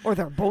supervillain. Or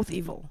they're both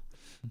evil.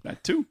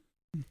 That too.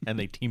 And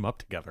they team up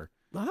together.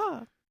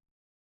 Ah.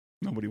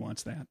 Nobody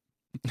wants that.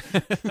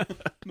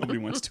 Nobody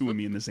wants two of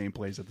me in the same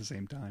place at the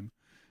same time.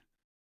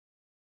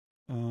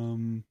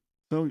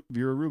 So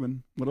Vera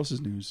Rubin, what else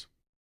is news?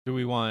 Do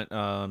we want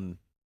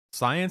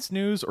science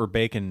news or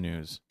bacon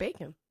news?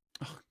 Bacon.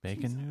 Oh,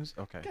 Bacon news?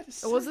 Okay.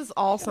 Was this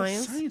all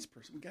science? Science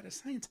person. We got a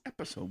science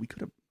episode. We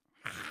could have.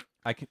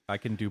 I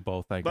can do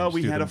both. I can Well, just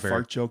we do had them a very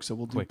fart joke, so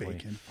we'll do quickly.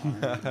 bacon.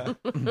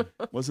 Fine.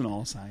 Wasn't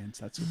all science.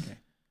 That's okay.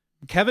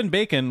 Kevin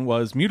Bacon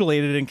was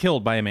mutilated and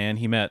killed by a man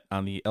he met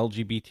on the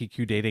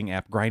LGBTQ dating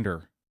app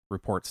Grindr,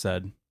 report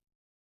said.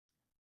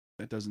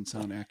 That doesn't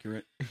sound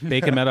accurate.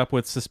 Bacon met up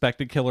with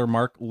suspected killer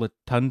Mark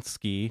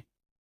Latunsky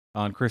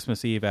on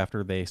Christmas Eve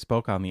after they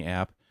spoke on the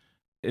app.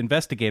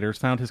 Investigators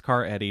found his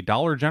car at a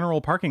Dollar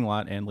General parking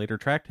lot and later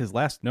tracked his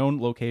last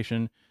known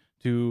location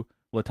to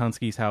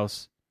Latunsky's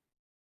house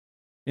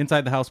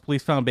Inside the house,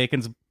 police found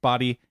Bacon's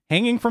body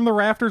hanging from the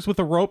rafters with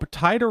a rope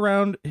tied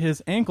around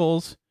his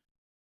ankles.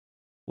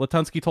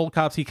 Latunsky told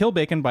cops he killed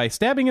Bacon by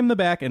stabbing him in the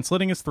back and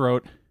slitting his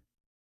throat.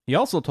 He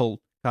also told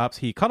cops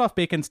he cut off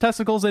Bacon's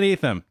testicles and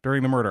ate them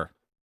during the murder.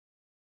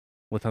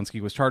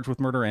 Latunsky was charged with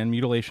murder and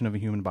mutilation of a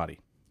human body.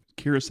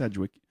 Kira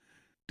Sedgwick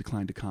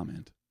declined to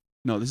comment.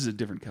 No, this is a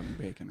different Kevin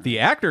Bacon. Right? The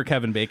actor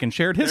Kevin Bacon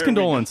shared his There we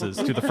go. condolences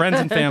to the friends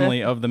and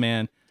family of the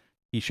man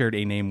he shared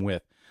a name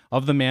with.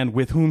 Of the man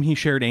with whom he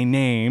shared a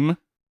name.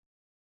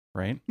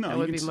 Right? No, That you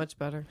would can be s- much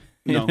better.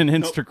 no, In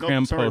an nope, Instagram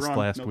nope, sorry, post wrong,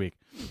 last nope. week.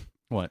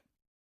 What?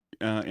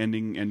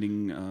 Ending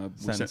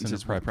Sentence sentences and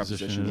with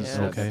prepositions. prepositions. Yes,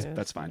 okay. yes,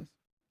 That's fine.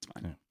 It's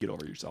fine. Yeah. Get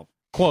over yourself.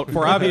 Quote,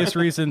 for obvious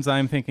reasons,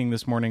 I'm thinking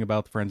this morning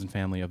about the friends and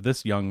family of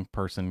this young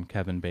person,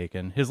 Kevin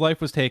Bacon. His life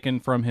was taken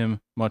from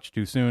him much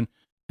too soon.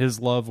 His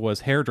love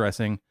was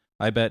hairdressing.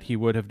 I bet he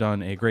would have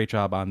done a great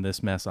job on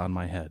this mess on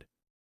my head.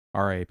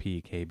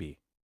 R.I.P. KB.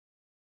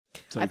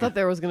 So I thought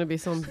there was going to be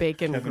some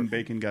bacon. Kevin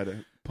Bacon got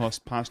a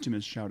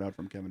posthumous shout out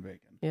from Kevin Bacon.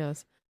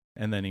 Yes.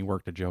 And then he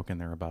worked a joke in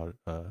there about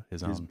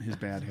his own His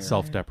bad hair.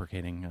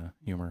 self-deprecating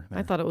humor. There.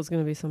 I thought it was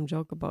going to be some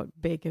joke about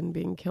bacon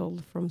being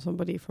killed from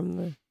somebody from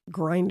the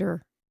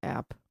Grinder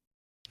app.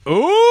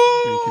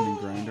 Ooh! Bacon and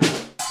Grinder.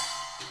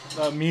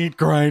 The meat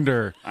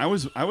grinder. I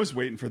was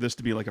waiting for this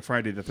to be like a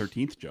Friday the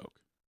 13th joke.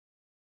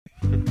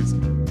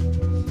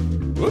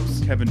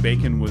 Whoops. Kevin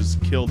Bacon was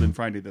killed in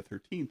Friday the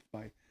 13th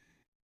by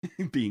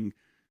being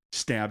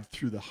stabbed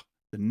through the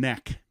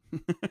neck.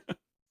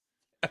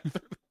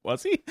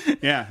 Was he?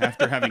 Yeah,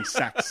 after having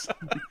sex.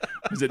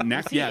 Was it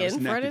neck? Was he Yeah, it was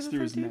in neck. Friday It's the through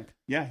his 13th? neck.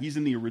 Yeah, he's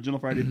in the original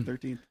Friday the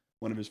 13th.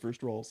 One of his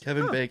first roles.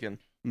 Kevin Bacon.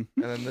 Mhm.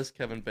 And then this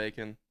Kevin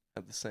Bacon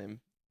had the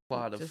same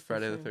plot of Just the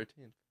Friday the same.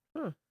 13th.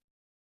 Huh.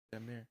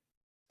 Damn near.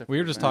 We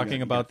were just Yeah, talking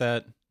you about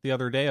that the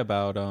other day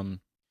about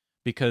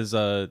because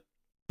the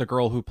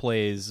girl who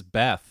plays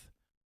Beth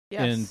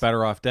Yes. in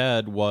Better Off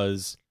Dead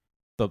was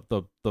the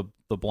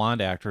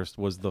blonde actress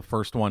was the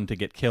first one to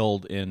get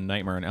killed in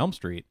Nightmare on Elm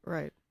Street.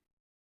 Right.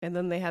 And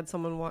then they had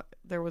someone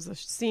there was a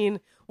scene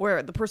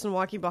where the person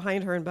walking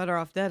behind her in Better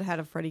Off Dead had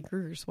a Freddy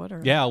Krueger sweater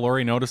on. Yeah,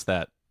 Lori noticed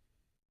that.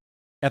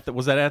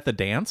 Was that at the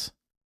dance?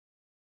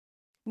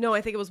 No,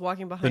 I think it was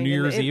walking behind The New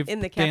Year's in Eve in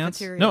the dance?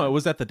 cafeteria. No, it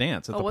was at the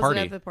dance at oh, the was party.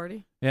 it at the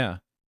party? Yeah.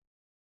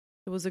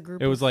 It was a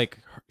group. It was of- like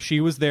she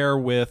was there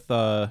with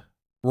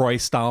Roy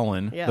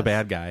Stalin, the Yes.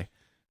 bad guy,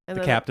 and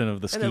the then- captain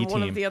of the ski and then team.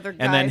 one of the other guys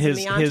And then in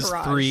the his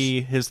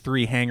entourage.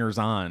 three hangers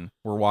on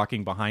were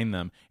walking behind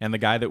them, and the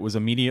guy that was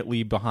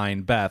immediately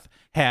behind Beth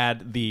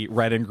had the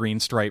red and green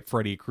striped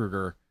Freddy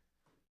Krueger.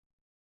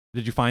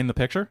 Did you find the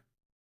picture?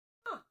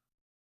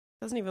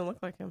 Doesn't even look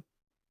like him.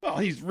 Well,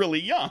 he's really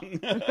young.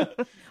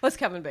 That's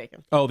Kevin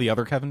Bacon. Oh, the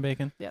other Kevin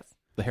Bacon, Yes.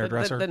 the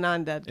hairdresser The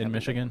non-dead in Kevin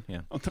Michigan.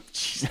 Yeah. Oh,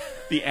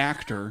 the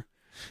actor,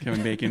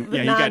 Kevin Bacon. The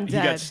Yeah, he got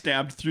non-dead.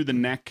 stabbed through the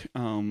neck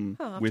I'll have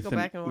to with go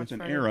back and watch with an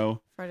Friday.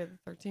 arrow. Friday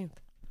the 13th.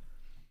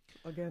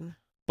 Again.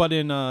 But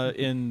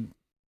in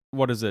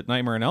what is it,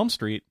 Nightmare on Elm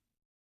Street,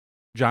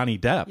 Johnny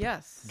Depp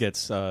Yes.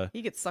 gets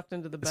He gets sucked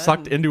into the bed.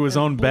 Sucked into his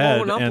own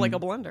blown bed up and- like a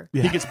blender.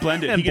 He gets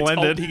blended. And he gets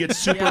blended. He gets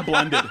super Yeah.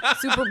 blended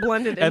Super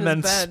blended in and then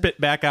his bed. spit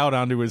back out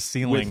onto his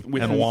ceiling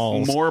with and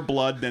walls. more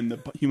blood than the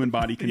human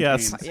body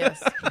contains. Yes.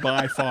 Yes.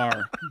 By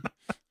far.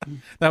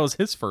 That was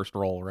his first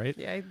role, right?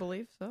 Yeah, I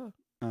believe so.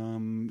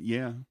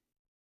 Yeah.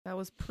 That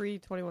was pre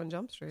 21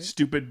 Jump Street.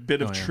 Stupid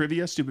bit of Oh, yeah.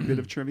 trivia. Stupid bit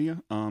of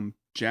trivia.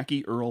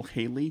 Jackie Earl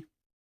Haley.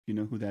 You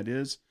know who that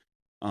is?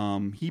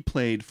 He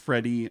played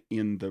Freddy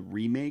in the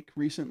remake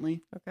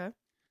recently. Okay.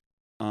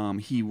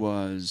 He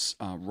was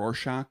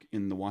Rorschach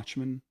in the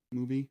Watchmen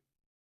movie.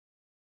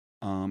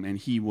 And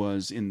he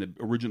was in the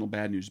original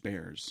Bad News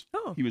Bears.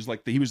 Oh. He was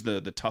like he was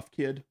the tough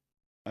kid.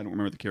 I don't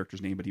remember the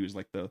character's name, but he was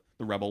like the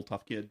rebel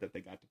tough kid that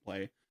they got to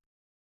play.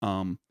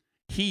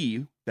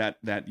 He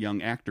that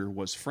young actor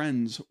was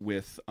friends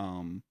with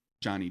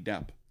Johnny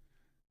Depp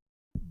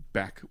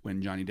back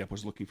when Johnny Depp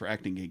was looking for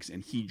acting gigs,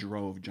 and he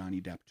drove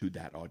Johnny Depp to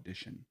that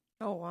audition,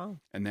 Oh, wow.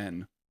 and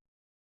then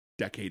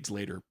decades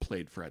later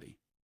played Freddy.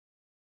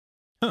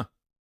 Huh.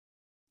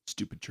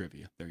 Stupid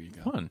trivia. There you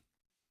go. Fun.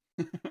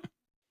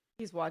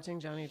 He's watching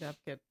Johnny Depp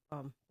get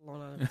blown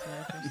out of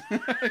his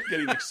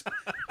mattress.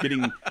 getting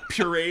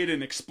pureed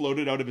and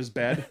exploded out of his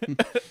bed.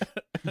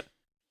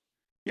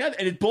 Yeah,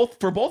 and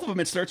for both of them,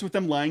 it starts with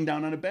them lying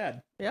down on a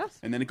bed, Yes.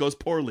 and then it goes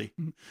poorly.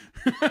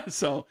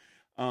 So,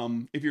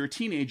 if you're a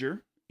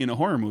teenager in a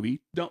horror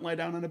movie, don't lie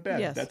down on a bed.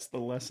 Yes. That's the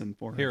lesson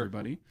for Here.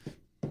 everybody.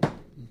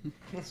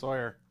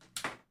 Sawyer.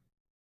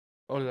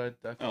 Oh, did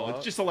I fall Oh, it's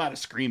out? just a lot of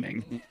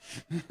screaming.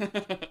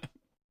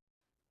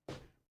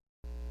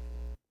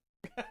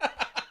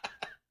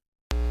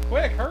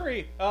 Quick,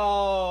 hurry!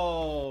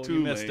 Oh, Too you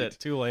missed late. it.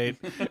 Too late.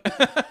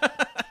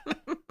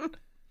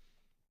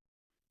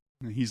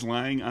 He's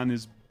lying on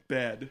his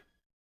bed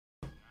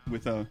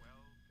with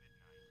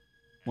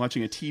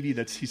watching a TV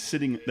that's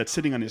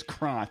sitting on his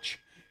crotch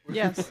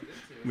Yes.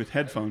 with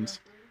headphones.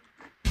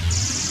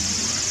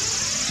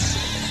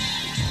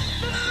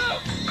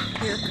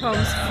 Here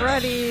comes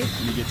Freddy. And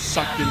he gets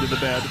sucked into the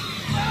bed.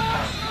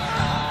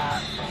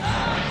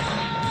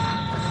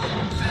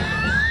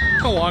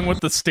 along with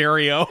the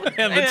stereo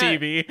and the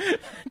TV,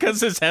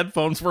 because his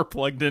headphones were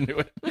plugged into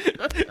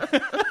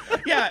it.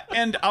 Yeah,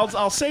 and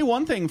I'll say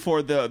one thing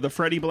for the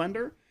Freddy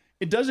blender.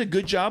 It does a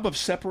good job of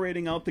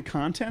separating out the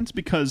contents,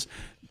 because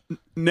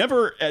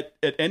never at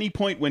any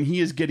point when he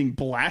is getting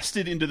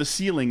blasted into the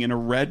ceiling in a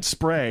red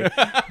spray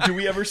do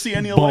we ever see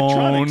any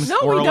electronics. No,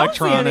 Or we don't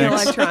see any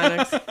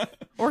electronics. electronics.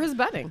 Or his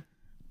bedding.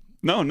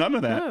 No, none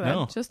of that. None of that.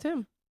 No. Just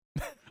him.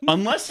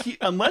 Unless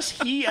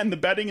he and the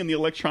bedding and the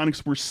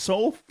electronics were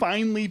so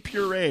finely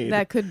pureed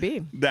That could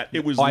be. that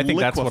it was Oh, I think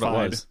liquefied. that's what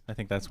it was. I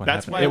think that's what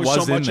That's happened. why it there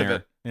was so in much of there.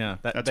 it. Yeah,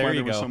 That's there why you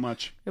there go. was so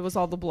much. It was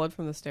all the blood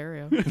from the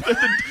stereo.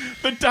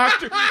 The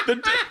doctor,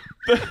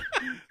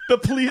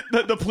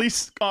 the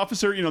police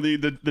officer, you know, the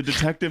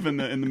detective and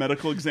the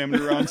medical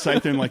examiner are on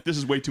site there and like, this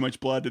is way too much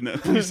blood, and the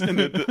police and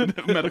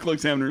the medical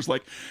examiner is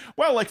like,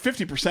 well, like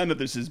 50% of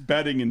this is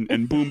bedding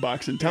and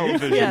boombox and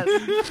television.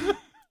 Yes.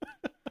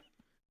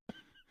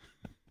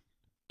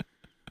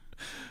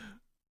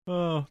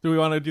 Oh, do we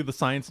want to do the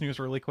science news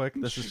really quick?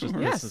 This is just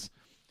Sure. Yes. this is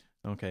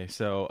okay.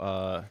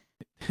 So,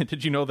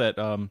 did you know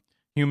that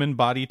human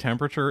body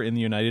temperature in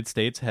the United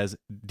States has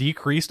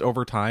decreased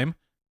over time?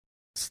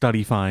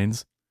 Study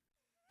finds.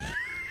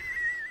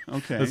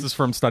 Okay. This is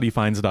from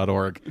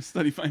studyfinds.org.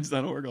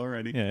 Studyfinds.org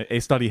already. Yeah, a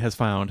study has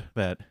found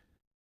that.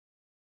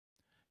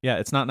 Yeah,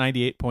 it's not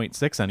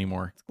 98.6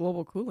 anymore. It's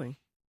global cooling.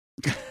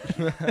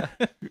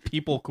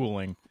 People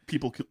cooling.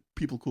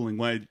 People cooling.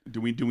 Why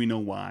do we know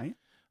why?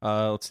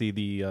 Let's see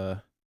the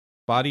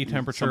body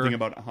temperature. Something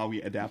about how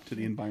we adapt to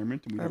the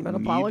environment. And we Our don't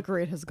metabolic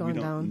rate has we gone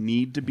don't down.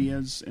 need to be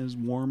as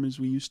warm as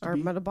we used to Our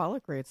be.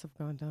 metabolic rates have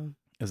gone down.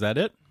 Is that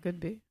it? Could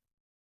be.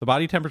 The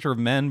body temperature of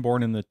men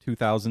born in the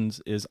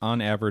 2000s is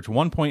on average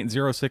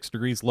 1.06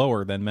 degrees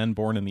lower than men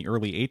born in the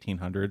early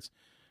 1800s.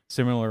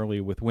 Similarly,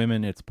 with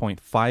women, it's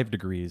 0.5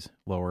 degrees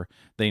lower.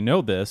 They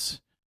know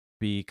this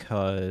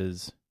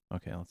because,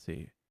 okay, let's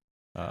see.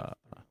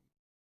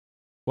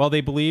 Well,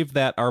 they believe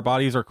that our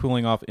bodies are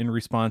cooling off in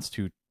response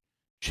to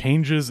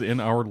changes in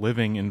our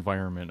living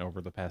environment over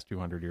the past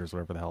 200 years,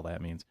 whatever the hell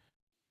that means.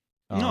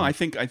 No, I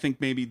think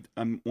maybe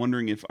I'm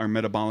wondering if our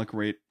metabolic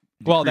rate.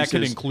 Well, that could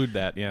decreases, include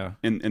that, yeah.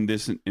 and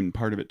this and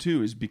part of it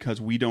too is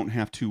because we don't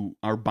have to.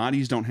 Our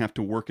bodies don't have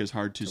to work as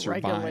hard to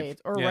survive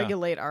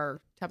Regulate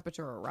our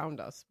temperature around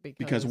us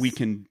because we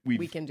can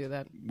do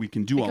that we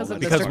can do Because all of that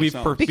Because stuff we've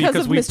ourselves. Because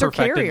of we've Mr.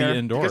 perfected Carrier. the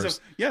indoors.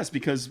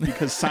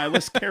 because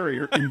Silas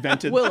Carrier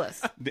invented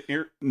Willis. the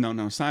air.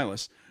 No,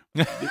 Silas.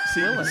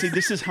 See,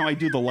 this is how I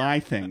do the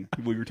lie thing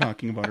we were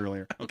talking about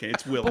earlier. Okay,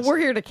 it's Willis. But we're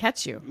here to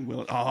catch you.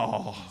 Willis.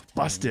 Oh,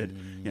 busted.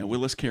 Yeah,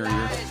 Willis Carrier.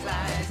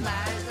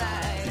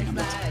 Damn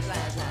it.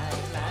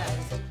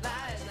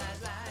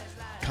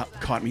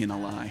 Caught me in a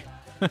lie.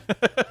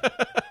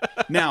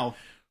 Now,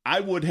 I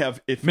would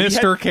have if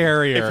Mr.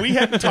 Carrier. If we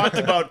hadn't talked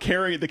about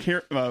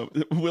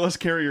Willis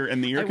Carrier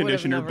and the I air would have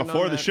conditioner never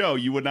before known the that. show,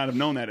 you would not have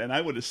known that, and I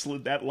would have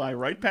slid that lie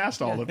right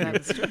past all of you.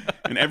 That's true.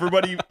 And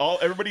everybody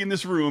in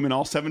this room and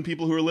all 7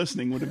 people who are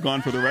listening would have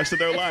gone for the rest of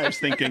their lives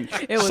thinking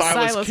It was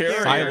Silas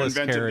Carrier Carrier.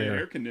 invented Carrier. the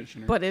air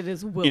conditioner. But it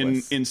is in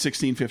Willis.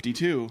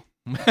 1652.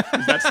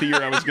 'Cause that's the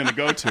year I was going to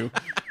go to.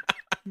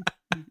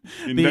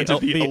 Invented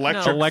the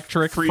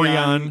electric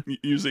freon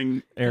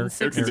using air In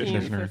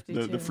conditioner.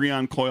 1652. the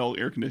freon coil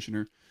air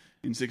conditioner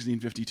in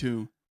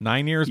 1652.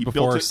 9 years He built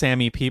before it-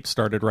 Sammy Peep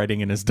started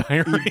writing in his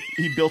diary.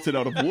 He built it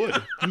out of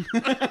wood.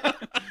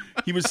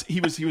 he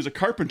was a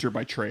carpenter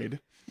by trade,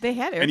 They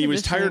had air and he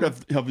was tired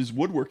conditioning. of his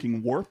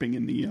woodworking warping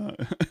in the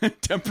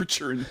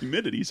temperature and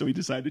humidity, so he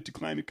decided to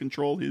climate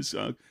control his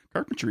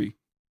carpentry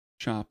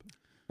shop.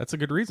 That's a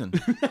good reason.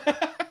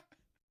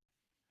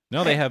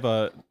 No, they have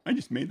a. I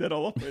just made that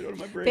all up right out of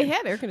my brain. They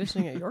had air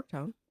conditioning at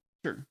Yorktown.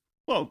 Sure.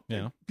 Well,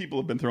 Yeah. people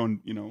have been throwing,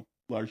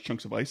 large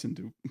chunks of ice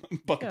into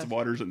buckets Yeah. of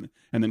waters and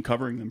then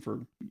covering them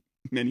for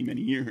many,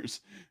 many years,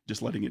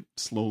 just letting it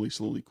slowly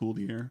cool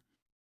the air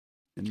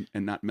and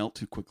not melt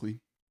too quickly.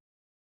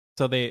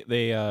 So they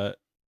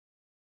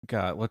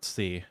God, let's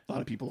see. A lot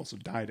of people also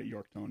died at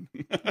Yorktown.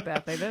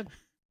 That they did.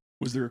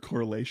 Was there a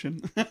correlation?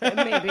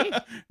 Maybe.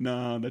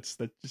 No, that's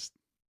just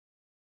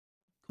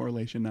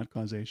correlation, not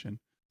causation.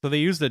 So they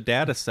used a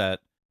data set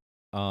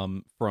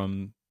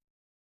from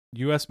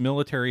U.S.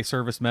 military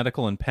service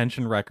medical and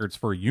pension records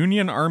for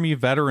Union Army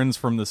veterans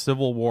from the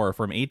Civil War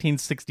from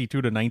 1862 to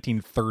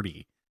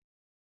 1930.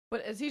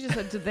 But as he just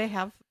said, did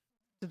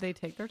they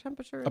take their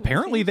temperature? in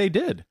Apparently that they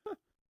did.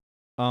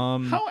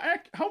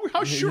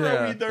 How sure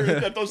are we there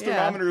that those Yeah.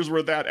 thermometers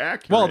were that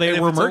accurate? Well, they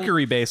And were if it's a-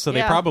 mercury based, so they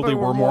Yeah, probably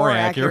but were more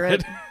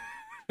accurate.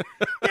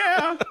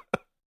 Yeah. But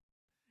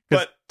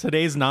But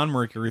today's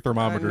non-mercury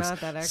thermometers not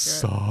that accurate.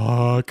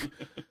 suck.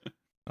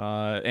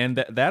 And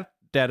that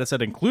data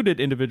set included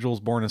individuals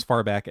born as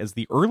far back as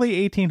the early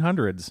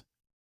 1800s.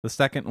 The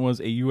second was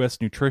a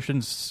U.S.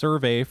 nutrition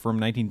survey from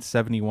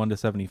 1971 to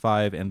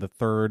 75, and the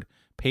third,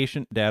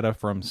 patient data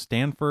from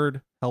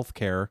Stanford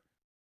Healthcare,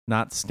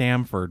 not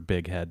Stamford,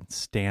 big head,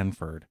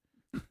 Stanford.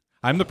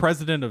 I'm the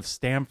president of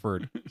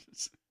Stanford.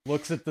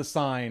 Looks at the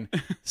sign,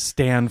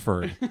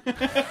 Stanford.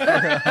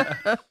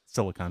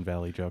 Silicon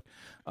Valley joke.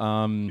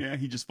 yeah,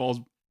 he just falls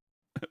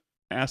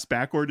ass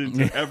backward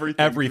into everything.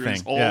 Everything, Through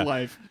his whole yeah.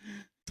 life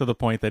To the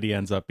point that he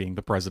ends up being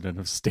the president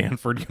of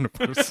Stanford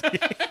University.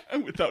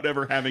 without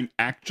ever having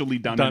actually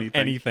done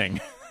anything.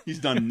 He's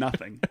done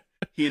nothing.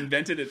 He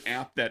invented an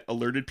app that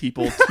alerted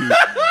people to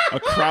a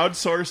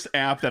crowdsourced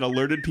app that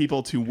alerted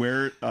people to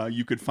where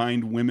you could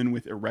find women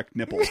with erect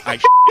nipples. I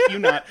shit you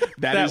not.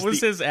 That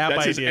was his app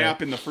That's his idea.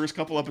 app in the first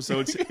couple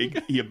episodes.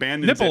 He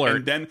abandons Nipple it, alert.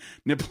 and then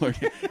nipple alert,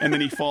 and then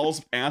he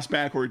falls ass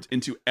backwards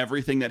into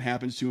everything that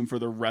happens to him for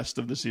the rest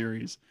of the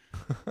series.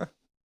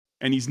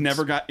 And he's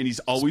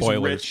always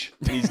Spoilers. rich,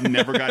 and he's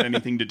never got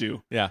anything to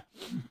do. Yeah.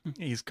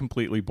 He's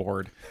completely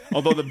bored.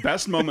 Although the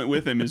best moment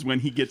with him is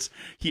when he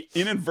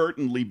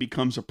inadvertently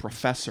becomes a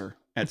professor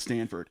at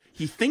Stanford.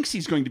 He thinks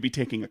he's going to be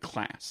taking a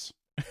class.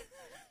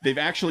 They've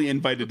actually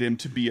invited him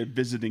to be a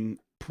visiting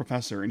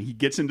professor, and he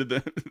gets into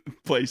the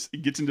place, he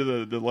gets into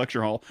the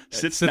lecture hall,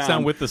 sits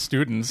down with the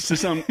students.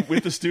 sits down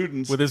with the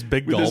students With his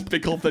big with his gulp.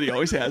 big gulp that he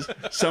always has.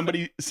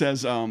 Somebody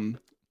says,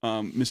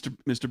 Mr.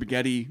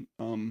 Spaghetti,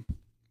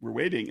 we're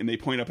waiting, and they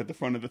point up at the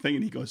front of the thing,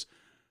 and he goes,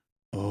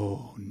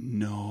 "Oh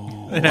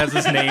no!" It has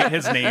his name.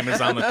 His name is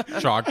on the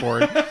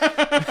chalkboard.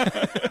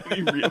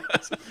 He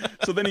realizes.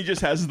 So then he just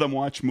has them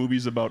watch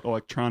movies about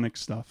electronic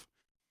stuff.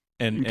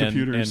 And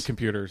computers. And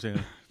computers,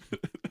 yeah.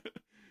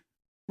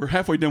 We're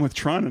halfway done with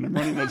Tron, and I'm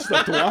running out of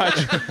stuff to watch.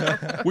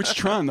 Which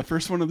Tron? The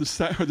first one or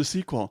the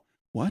sequel?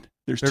 What?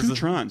 There's two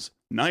Trons.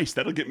 Nice.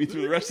 That'll get me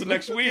through the rest of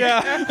next week.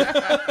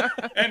 Yeah.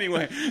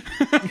 Anyway.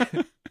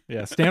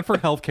 Yeah,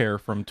 Stanford Healthcare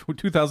from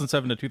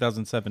 2007 to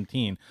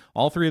 2017.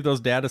 All three of those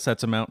data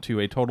sets amount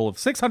to a total of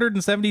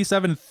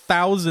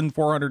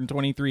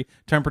 677,423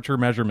 temperature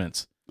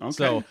measurements. Okay.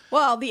 So,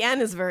 Well, the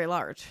N is very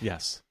large.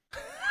 yes.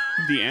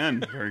 The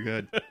end. Very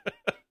good.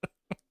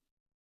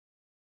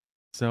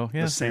 So,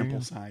 yeah. The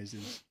sample size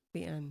is,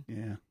 The N.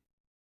 yeah.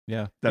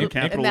 Yeah. That a In-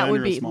 capital And that N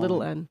would or a be small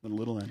little n. The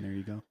little n. There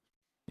you go.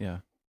 Yeah.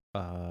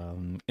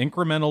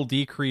 Incremental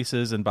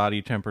decreases in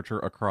body temperature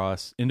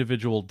across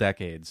individual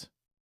decades.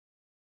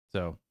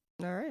 So,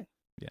 All right.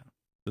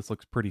 this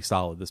looks pretty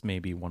solid. This may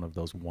be one of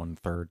those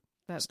 1/3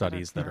 That-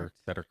 studies that's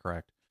that are correct.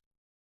 correct.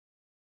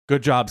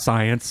 Good job,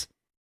 science.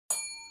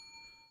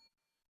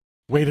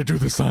 Way to do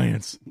the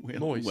science.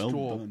 Well Nice job.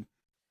 done.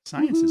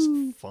 Science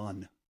is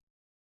fun.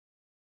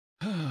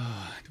 Do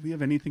we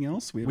have anything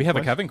else? We have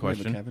a Kevin We have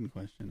question. a Kevin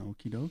question.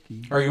 Okie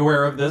dokie. Are you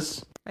aware of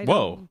this? I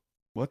Whoa. don't-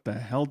 What the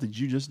hell did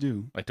you just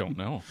do? I don't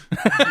know.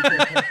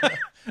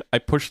 I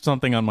pushed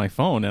something on my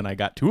phone and I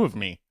got two of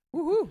me.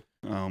 Woohoo.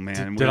 Oh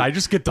man! Did I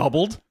just get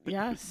doubled?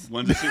 Yes.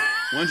 One's a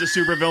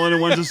supervillain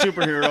and one's a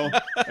superhero.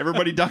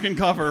 Everybody duck and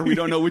cover. We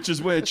don't know which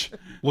is which.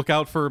 Look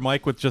out for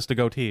Mike with just a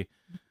goatee.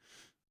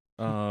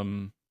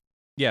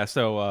 Yeah.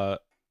 So,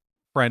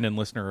 friend and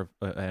listener of,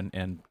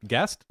 and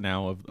guest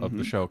now of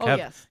the show, Oh,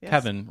 yes, yes.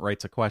 Kevin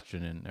writes a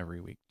question in every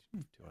week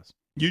to us.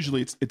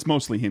 Usually, it's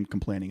mostly him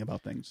complaining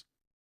about things.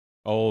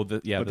 Oh,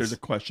 But there's a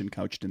question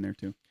couched in there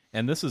too.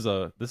 and this is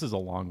a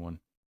long one.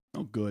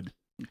 Oh, good.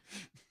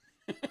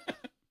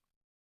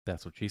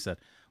 That's what she said.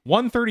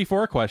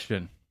 134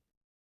 question.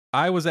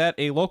 I was at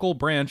a local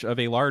branch of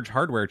a large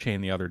hardware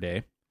chain the other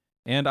day,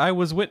 and I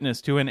was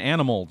witness to an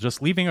animal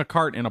just leaving a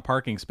cart in a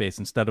parking space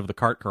instead of the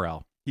cart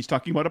corral, He's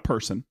talking about a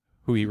person.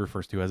 who he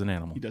refers to as an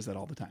animal. He does that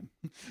all the time.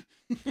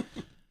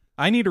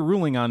 I need a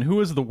ruling on who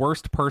is the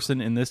worst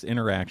person in this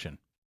interaction.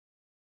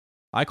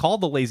 I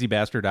called the lazy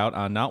bastard out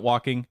on not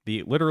walking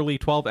the literally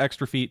 12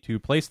 extra feet to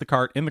place the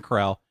cart in the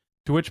corral,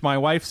 to which my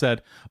wife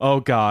said, "Oh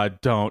God,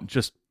 don't.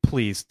 Just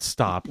please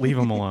stop. Leave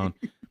him alone."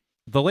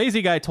 The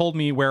lazy guy told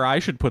me where I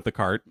should put the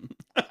cart,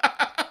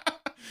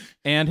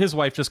 and his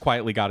wife just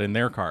quietly got in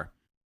their car.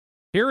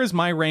 Here is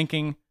my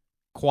ranking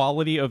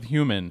quality of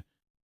human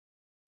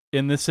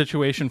in this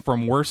situation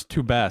from worst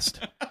to best,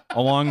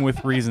 along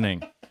with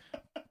reasoning.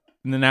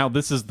 Now,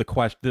 this is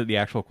the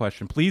actual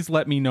question. Please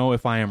let me know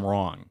if I am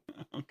wrong.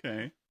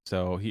 Okay.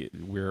 So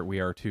we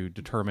are to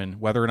determine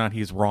whether or not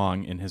he's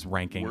wrong in his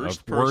ranking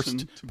Worst of worst person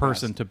to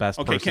person best. to best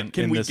Okay. person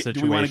Can in we? this Do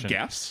situation. we want to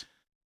guess?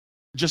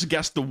 Just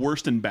guess the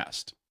worst and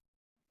best.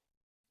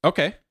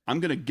 Okay. I'm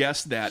gonna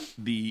guess that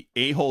the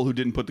a-hole who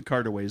didn't put the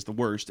cart away is the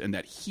worst, and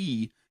that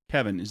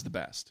Kevin, is the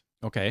best.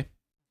 Okay.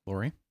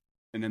 Lori?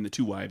 And then the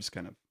two wives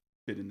kind of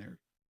fit in there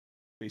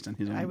based on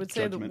his own I would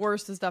say the judgment.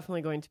 worst is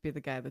definitely going to be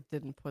the guy that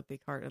didn't put the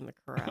cart in the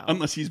corral.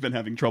 Unless he's been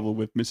having trouble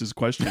with Mrs.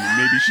 Question, and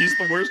maybe she's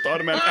the worst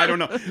automatic. I don't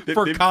know.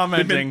 For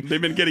commenting.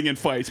 they've been getting in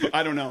fights, but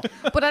I don't know.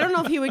 But I don't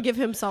know if he would give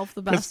himself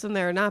the best in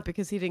there or not,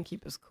 because he didn't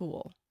keep his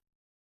cool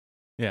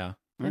Yeah.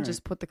 and All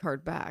just put the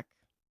cart back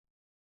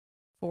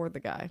for the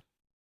guy,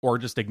 Or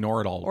just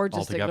ignore it all or just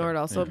altogether. ignore it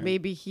all. So Yeah.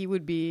 maybe he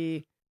would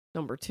be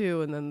number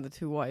two, and then the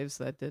two wives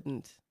that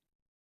didn't.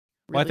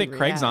 Well, I really think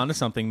Craig's react. onto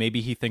something.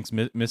 Maybe he thinks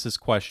Mrs.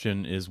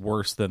 Question is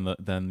worse than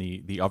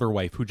the other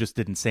wife who just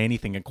didn't say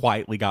anything and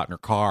quietly got in her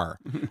car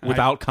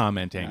without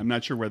commenting, I'm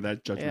not sure where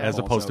that judgment Yeah. as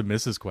falls opposed to out.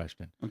 Mrs.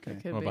 Question. Okay.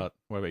 Could What be.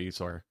 about you,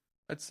 Sawyer?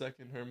 I'd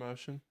second her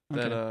motion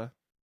Okay. that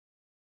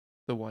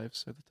the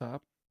wives are the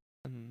top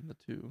and the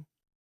two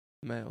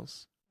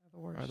males The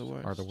worst. are the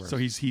worst. Are the worst? So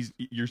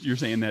you're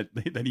saying that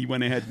he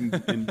went ahead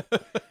and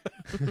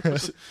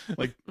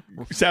like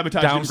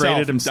sabotaged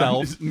Downgraded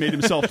himself. made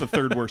himself the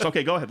third worst.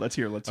 Okay, go ahead. Let's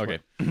hear. Okay.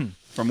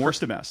 From worst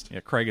to best. Yeah,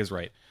 Craig is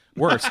right.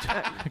 Worst,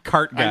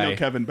 cart I know guy.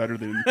 Kevin better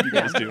than you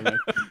guys do. Right?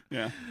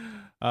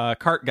 Yeah.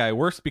 Cart guy.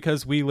 Worst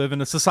because we live in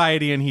a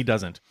society and he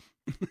doesn't.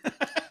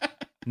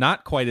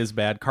 Not quite as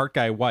bad. Cart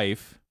guy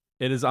wife.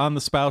 It is on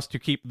the spouse to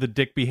keep the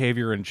dick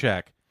behavior in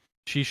check.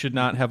 She should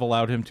not have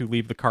allowed him to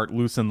leave the cart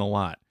loose in the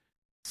lot.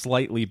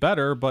 Slightly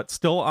better, but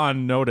still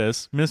on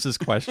notice,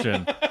 Mrs.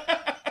 Question,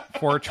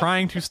 for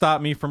trying to stop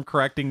me from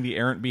correcting the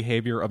errant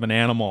behavior of an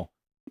animal.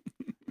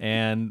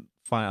 And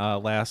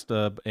last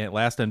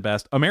and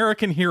best,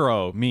 American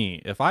hero,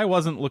 me. If I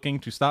wasn't looking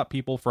to stop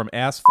people from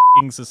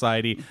ass-fucking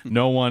society,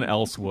 no one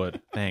else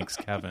would. Thanks,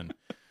 Kevin.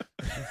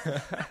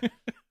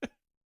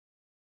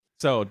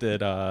 So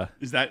did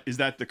Is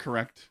that the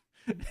correct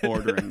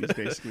ordering? Is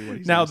basically what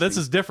he's now asking. this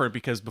is different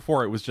because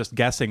before it was just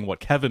guessing what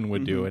Kevin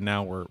would do, and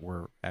now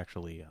we're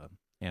actually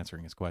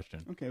answering his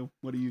question. Okay.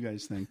 What do you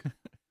guys think?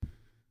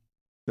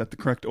 Is that the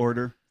correct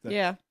order? Is that-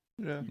 Yeah.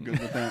 Yeah. You good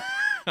with that?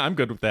 I'm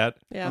good with that.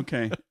 Yeah.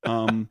 Okay.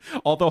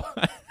 Although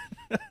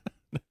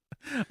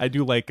I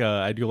do like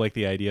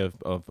the idea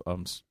of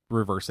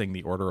reversing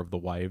the order of the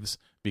wives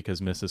because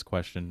Mrs.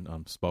 Question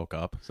spoke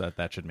up, so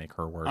that should make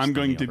her worse. I'm than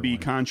going the to other be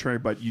one. contrary,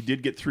 but you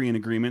did get 3 in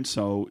agreement,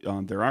 so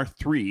there are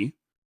 3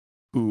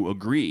 who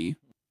agree.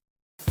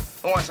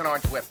 Who wants an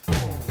orange whip?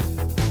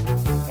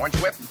 Orange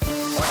whip?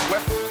 Orange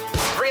whip?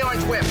 3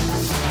 orange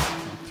whips.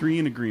 3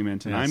 in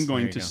agreement, and Yes, I'm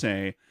going there to you go.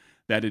 say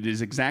that it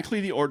is exactly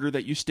the order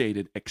that you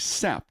stated,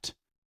 except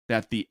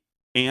that the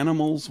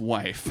animal's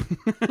wife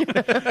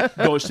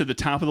goes to the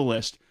top of the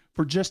list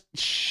for just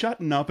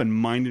shutting up and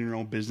minding her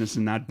own business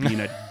and not being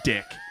a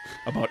dick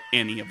about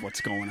any of what's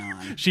going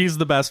on. She's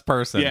the best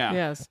person. Yeah.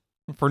 Yes.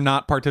 For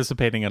not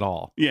participating at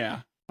all.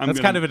 Yeah. That's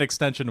kind of an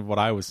extension of what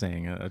I was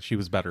saying. She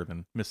was better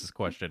than Mrs.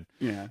 Question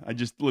Yeah, I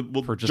just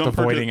we'll for just jump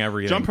her avoiding to,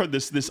 everything. Jump her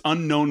this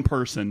unknown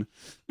person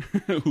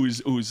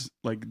who's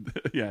like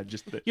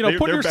just put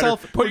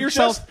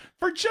yourself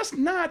for just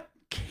not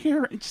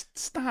caring. Just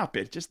stop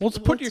it. Just Well,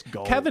 let's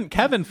go.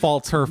 Kevin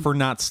faults her for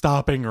not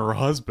stopping her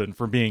husband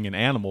from being an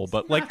animal,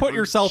 but like put her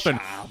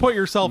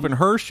yourself in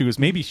her shoes.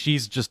 Maybe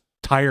she's just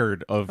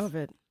tired Of of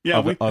it.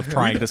 Yeah,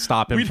 trying to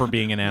stop him we from don't-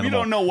 being an we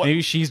animal. don't know what-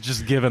 Maybe she's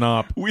just given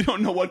up We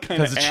don't know what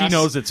kind of because she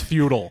knows it's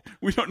futile.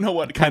 we don't know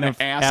what kind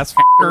of ass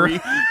fucker.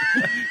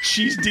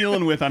 she's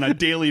dealing with on a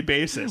daily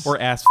basis.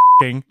 Or ass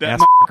fucking That ass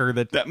might- fucker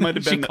that That might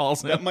have she been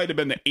calls that him. might have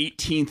been the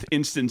 18th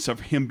instance of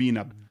him being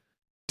a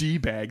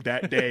d-bag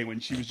that day when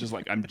she was just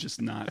like, I'm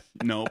just not.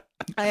 No.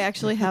 I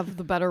actually have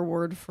the better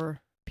word for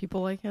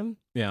people like him.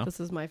 Yeah, This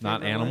is my favorite.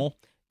 not word. animal.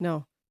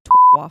 No.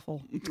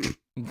 Waffle. It's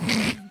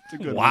a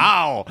good one.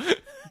 Wow.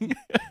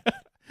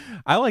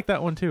 I like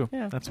that one too.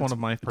 Yeah. That's one of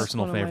my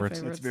personal one of my favorites.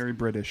 favorites. That's very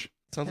British.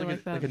 Sounds I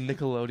like, like a that.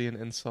 Nickelodeon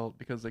insult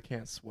because they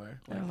can't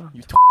swear. Like, Oh.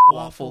 you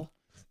Waffle.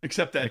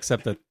 Except that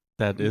Except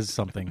that is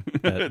something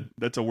that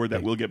that's a word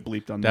that will get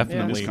bleeped on in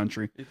Definitely. this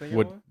country. You think it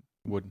would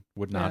will?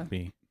 would Yeah. not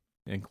be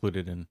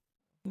included in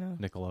No.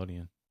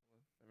 Nickelodeon.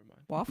 Never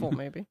mind. Waffle,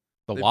 maybe.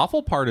 The They-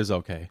 waffle part is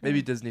okay.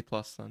 Maybe Disney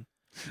Plus, son.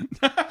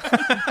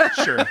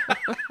 Sure.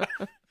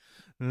 I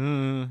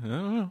don't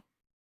know.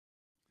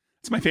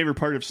 It's my favorite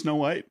part of Snow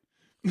White.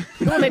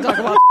 When they talk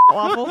about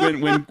waffle.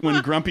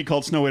 When Grumpy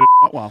called Snow White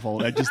a waffle.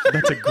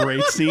 That's a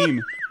great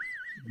scene.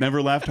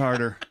 Never laughed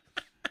harder.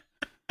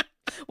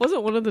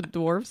 Wasn't one of the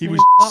dwarves? He named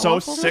was so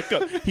Waffle? sick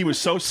of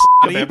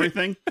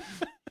everything.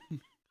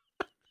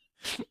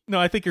 No,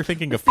 I think you're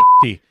thinking of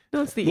tea.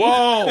 No, it's the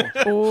Whoa.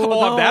 Oh,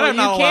 no, that I'm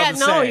not you allowed can't. to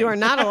No, say. you are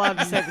not allowed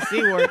to say the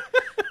C word.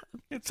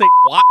 It's a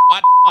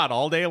what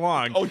all day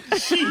long. Oh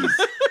jeez.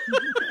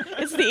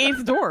 It's the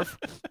eighth dwarf.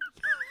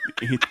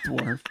 Eighth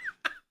dwarf.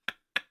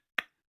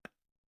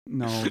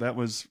 No, that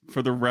was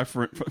for the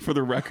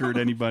record.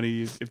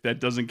 Anybody, if that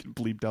doesn't get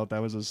bleeped out, that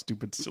was a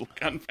stupid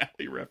Silicon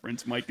Valley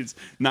reference. Mike is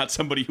not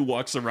somebody who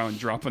walks around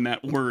dropping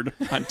that word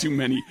on too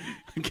many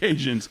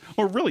occasions,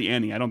 or really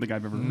any. I don't think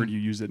I've ever heard you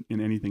use it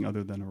in anything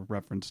other than a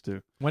reference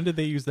to. When did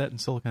they use that in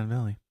Silicon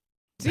Valley?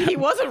 See, he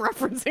wasn't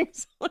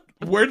referencing.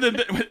 Where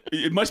did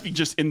it must be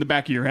just in the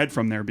back of your head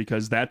from there,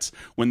 because that's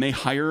when they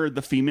hire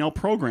the female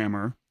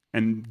programmer,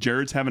 and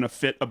Jared's having a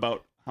fit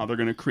about how they're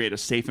going to create a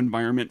safe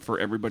environment for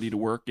everybody to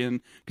work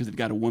in because they've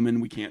got a woman.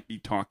 We can't be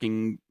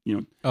talking,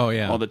 Oh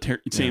yeah. all the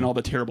saying all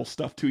the terrible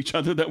stuff to each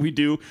other that we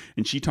do.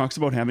 And she talks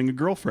about having a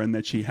girlfriend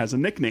that she has a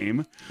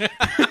nickname.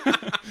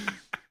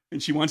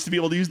 And she wants to be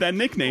able to use that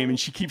nickname, and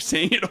she keeps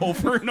saying it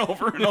over and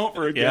over and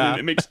over again, Yeah. and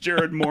it makes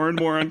Jared more and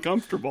more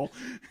uncomfortable.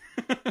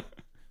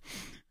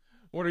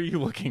 What are you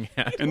looking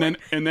at? And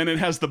then it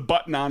has the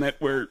button on it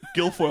where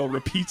Guilfoyle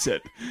repeats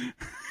it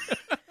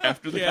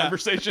after the Yeah.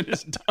 conversation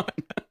is done.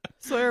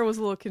 Sawyer was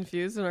a little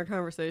confused in our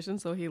conversation,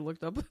 so he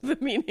looked up the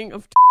meaning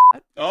of.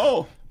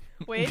 Oh,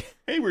 Wait,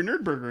 hey, we're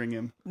nerdburgering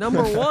him.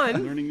 number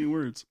one, Learning new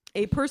words.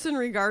 a person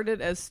regarded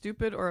as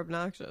stupid or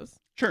obnoxious,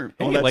 Sure.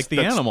 Hey, like the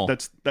animal.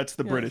 That's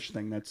the Yes. British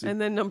thing. That's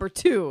and then number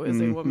two is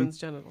a Mhm. woman's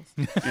genitals.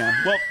 yeah.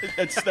 Well,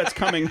 that's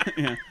coming.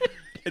 Yeah.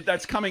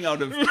 That's coming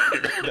out of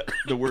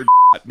the word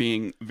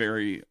being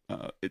very.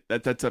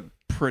 That's a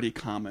pretty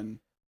common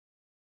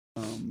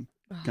kind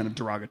of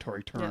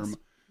derogatory term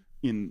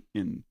in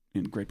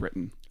Great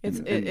Britain.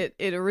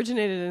 It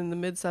originated in the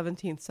mid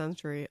 17th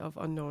century of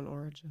unknown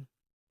origin.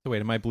 So wait,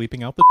 am I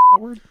bleeping out the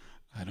word?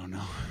 I don't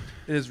know.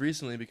 It has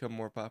recently become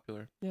more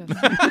popular. Yes.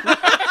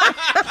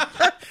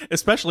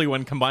 Especially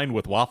when combined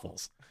with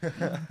waffles.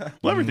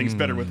 Well, everything's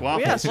better with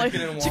waffles. Yes, like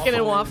chicken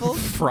and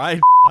waffles. Fried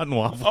on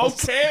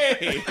waffles.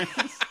 Okay.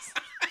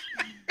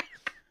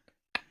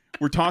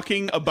 We're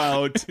talking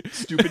about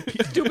stupid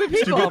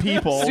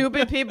people.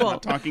 Stupid people. I'm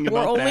not talking We're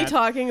about only that.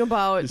 talking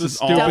about This is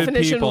stupid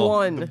definition people.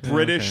 one.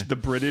 The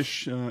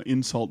British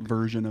insult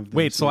version of this.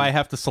 Wait, so I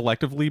have to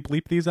selectively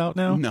bleep these out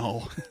now?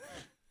 No.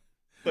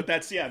 But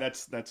that's a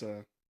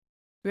Do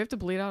we have to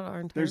bleed out our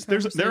entire there are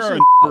a conversation number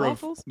about of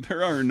waffles?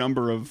 there are a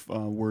number of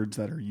words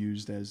that are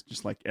used as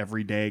just like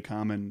everyday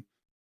common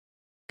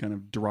kind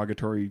of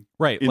derogatory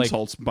Right,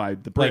 insults by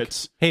the like,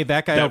 Brits. hey,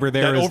 that guy over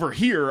there that is... over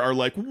here are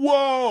like,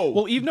 whoa.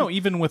 Well,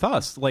 even with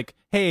us, like,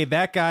 hey,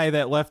 that guy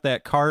that left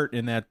that cart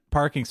in that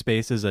parking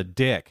space is a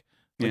dick.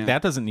 Like, Yeah.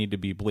 that doesn't need to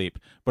be bleep.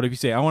 But if you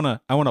say, I wanna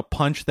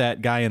punch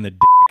that guy in the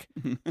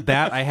dick,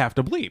 that I have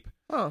to bleep.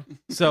 Oh,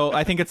 So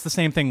I think it's the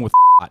same thing with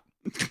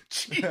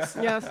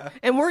Jeez. yes.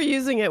 And we're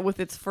using it with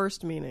its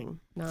first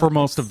meaning. not For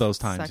most its of those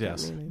times, second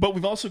yes. meaning. But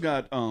we've also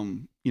got a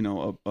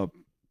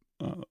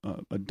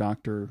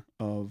doctor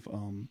of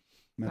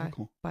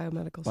medical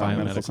Biomedical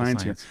biomedical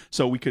science here.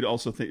 So we could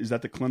also think, is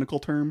that the clinical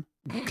term?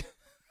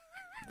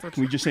 Can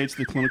we just say it's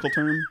the clinical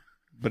term?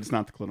 But it's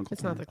not the clinical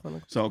It's term. not the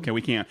clinical. So, okay,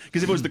 we can't.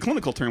 Because if it was the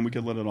clinical term, we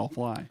could let it all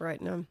fly.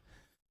 Right, no.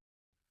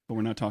 But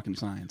we're not talking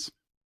science.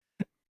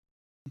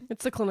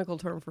 It's the clinical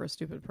term for a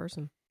stupid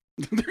person.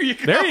 There you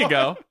go. There you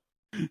go.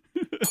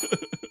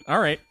 All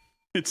right.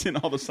 It's in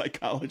all the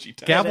psychology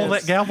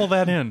tests. Gavel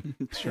that in,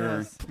 Sure.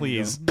 Yes.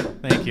 please.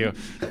 Thank you.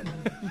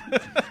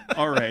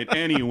 All right.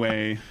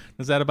 Anyway,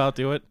 Does that about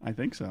do it? I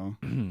think so.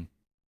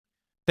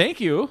 Thank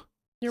you,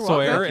 You're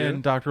Sawyer welcome. Thank you.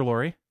 and Dr.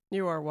 Lori.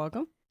 You are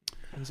welcome.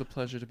 It was a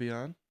pleasure to be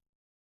on.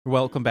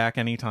 Welcome back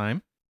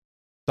anytime.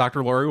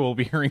 Dr. Lori will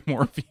be hearing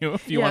more of you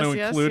if you want to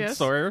Yes, include yes.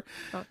 Sawyer,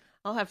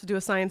 I'll have to do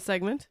a science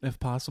segment. if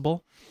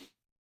possible.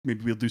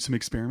 Maybe we'll do some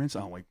experiments.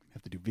 Oh, wait, we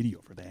have to do video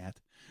for that.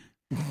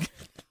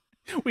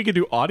 We could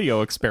do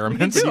audio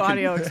experiments. do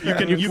audio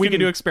experiments. We can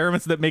do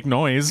experiments that make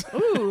noise.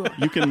 Ooh.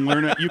 You can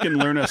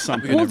learn us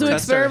something. We'll do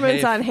Test our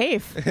experiments hay. on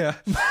HAFE. Yeah.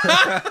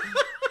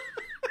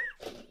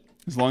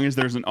 As long as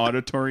there's an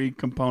auditory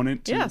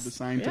component to Yes, the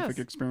scientific yes.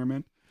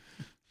 experiment.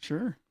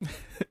 Sure.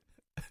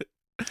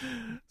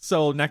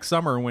 So next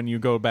summer, when you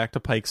go back to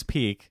Pikes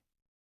Peak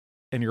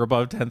and you're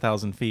above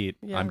 10,000 feet,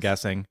 I'm Yes.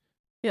 guessing,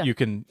 Yeah. you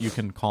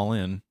can call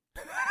in.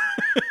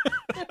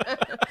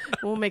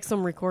 We'll make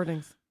some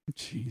recordings.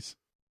 Jeez.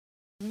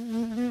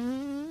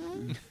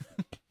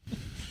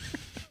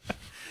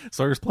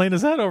 Sawyer's playing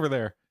his head over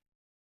there.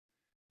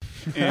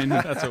 And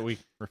That's what we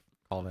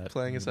call that.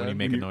 Playing his when you head?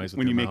 make when a you- noise with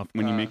when your you make mouth.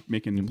 when you make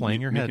making You're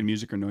playing your making head.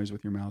 music or noise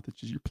with your mouth. It's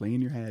just you're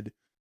playing your head.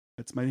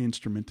 That's my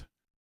instrument.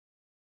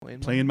 Playing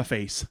Playing my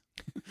face.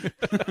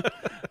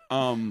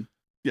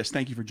 Yes,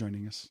 thank you for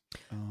joining us.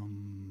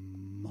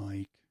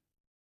 Mike,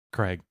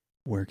 Craig.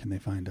 where can they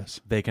find us?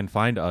 They can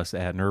find us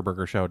at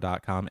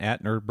nerdburgershow.com,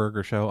 at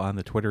nerdburgershow on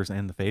the Twitters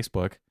and the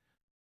Facebook.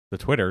 The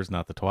Twitters,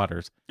 not the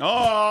twatters.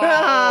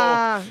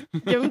 Oh,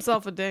 Give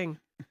himself a ding.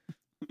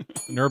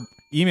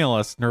 Email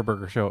us,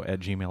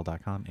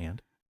 nerdburgershow@gmail.com,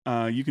 and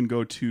you can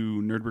go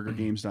to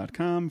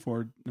nerdburgergames.com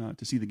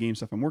to see the game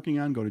stuff I'm working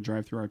on. Go to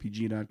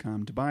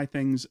drivethrurpg.com to buy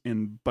things,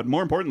 but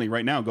more importantly,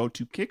 right now, go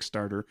to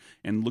Kickstarter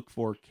and look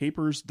for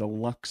Capers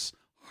Deluxe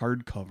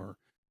hardcover.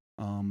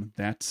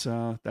 That's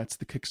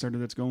the Kickstarter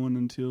that's going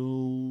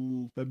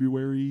until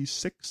February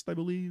 6th, I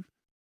believe.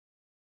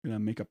 Gonna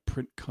make a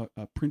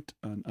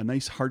a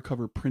nice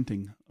hardcover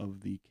printing of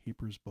the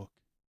Capers book.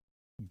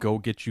 go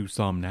get you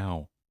some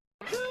now.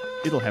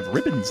 It'll have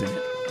ribbons in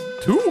it.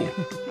 2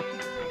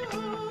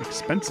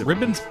 Expensive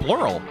ribbons,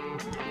 plural.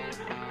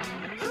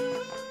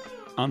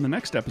 On the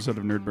next episode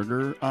of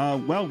Nerdburger,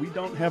 well, we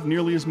don't have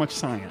nearly as much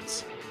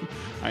science.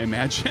 I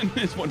imagine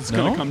is what it's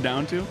going No? to come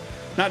down to.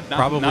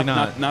 Probably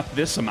not. Not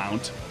this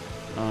amount.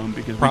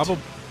 Because Probably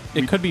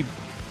it could be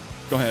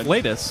go ahead.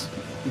 Flatus.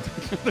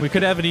 We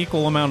could have an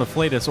equal amount of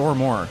Flatus or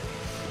more,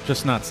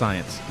 just not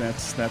science.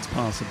 That's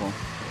possible.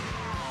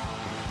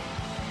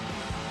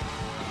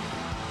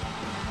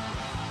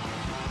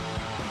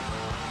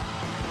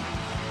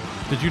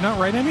 Did you not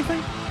write anything?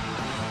 Nope.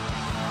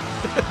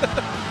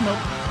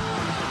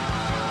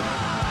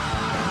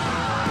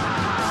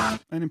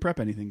 I didn't prep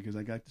anything because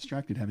I got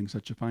distracted having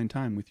such a fine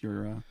time with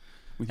your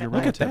Look at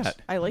relatives.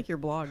 that. I like your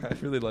blog. I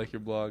really like your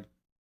blog.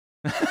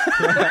 That's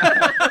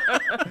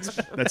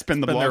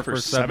been the Been blog there for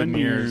for 7 7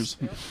 years.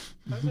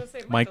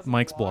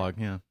 Mike's blog,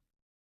 yeah.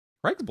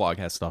 Craig's blog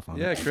has stuff on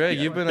Yeah, it. Craig,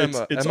 you've been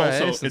It's MIA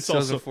also- since it's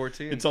also-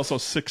 2014. It's also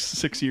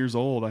six years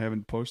old. I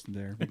haven't posted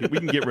there. We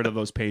can get rid of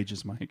those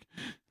pages, Mike.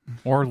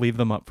 Or leave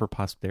them up for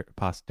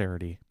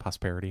posterity.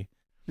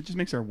 It just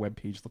makes our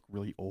webpage look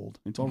really old.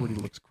 It already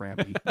looks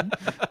crappy.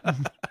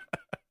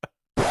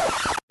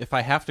 If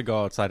I have to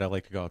go outside, I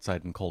like to go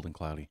outside in cold and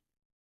cloudy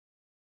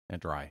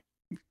and dry.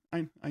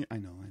 I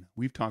know.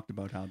 We've talked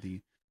about how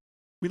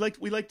we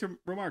like to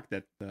remark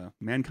that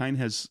mankind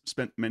has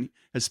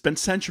spent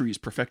centuries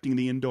perfecting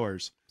the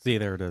indoors. See,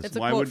 there it is. It's a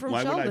quote from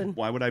Sheldon.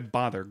 Why would I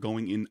bother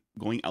going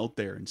out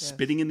there and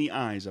spitting in the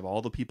eyes of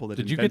all the people that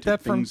Did you invented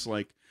get that things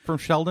like from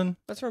Sheldon?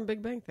 That's from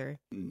Big Bang Theory.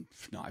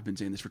 No, I've been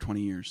saying this for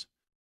 20 years.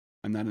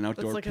 I'm not an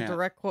outdoor That's like cat. a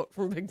direct quote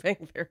from Big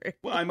Bang Theory.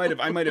 Well, I might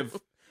have.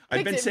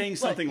 I've been saying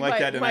something like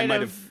that, and I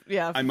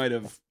might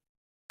have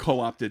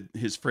co-opted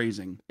his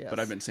phrasing. Yes. But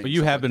I've been saying. But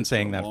you have been like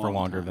saying for a that for long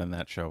longer time. than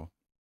that show,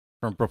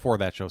 from before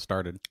that show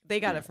started. They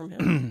got it from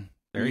him.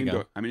 There you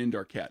go. I'm an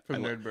indoor cat.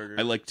 From Nerdburger.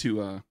 I like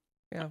to.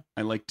 Yeah.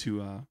 I like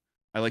to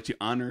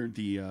honor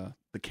the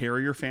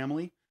Carrier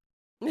family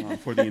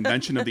for the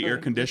invention of the air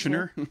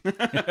conditioner,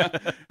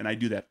 and I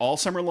do that all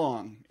summer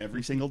long,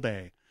 every single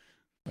day,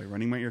 by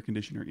running my air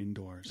conditioner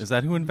indoors. Is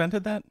that who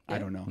invented that? I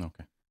don't know.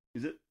 Okay.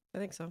 Is it? I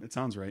think so. It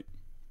sounds right.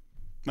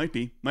 Might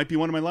be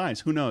one of my lies.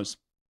 Who knows?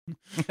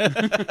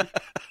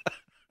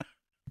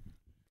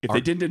 If they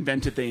didn't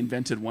invent it, they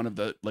invented one of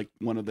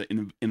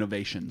the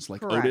innovations.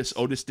 Like Correct.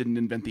 Otis didn't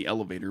invent the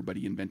elevator, but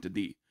he invented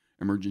the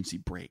emergency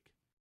brake.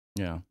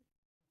 Yeah.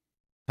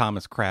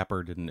 Thomas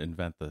Crapper didn't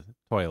invent the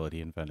toilet.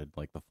 He invented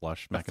like the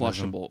flush The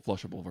mechanism.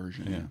 flushable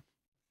version.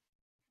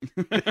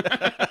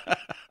 Yeah.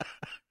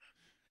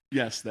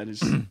 Yes, that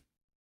is.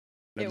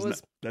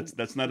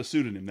 That's not a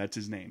pseudonym. That's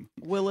his name.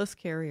 Willis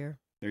Carrier.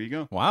 There you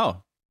go.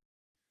 Wow.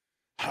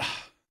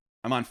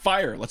 I'm on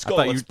fire. Let's go.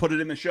 thought Let's you- put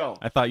it in the show.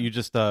 I thought you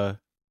just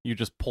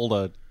pulled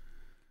a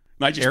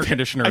air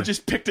conditioner. I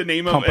just picked a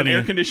name of an company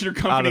air conditioner out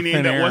company of name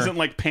thin that air. wasn't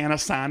like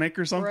Panasonic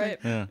or something. Right.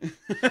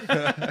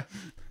 Yeah.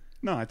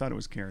 No, I thought it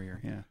was Carrier.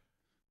 Yeah.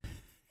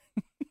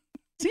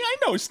 See, I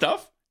know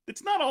stuff.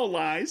 It's not all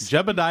lies.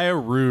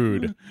 Jebediah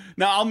Rude.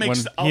 Now I'll make. When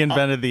he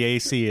invented the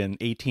AC in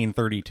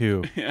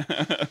 1832.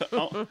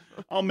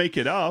 I'll make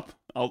it up.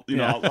 I'll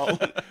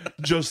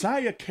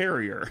Josiah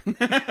Carrier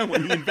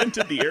when he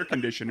invented the air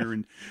conditioner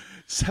in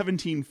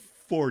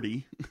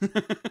 1740.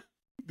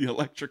 The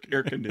electric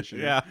air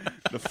conditioner. Yeah.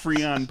 The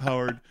Freon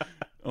powered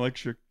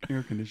electric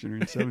air conditioner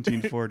in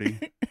 1740.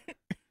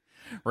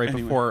 Right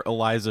Anyway. before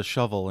Eliza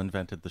Shovel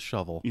invented the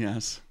shovel.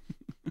 Yes.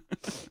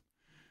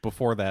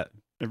 Before that,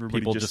 Everybody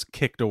people just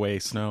kicked away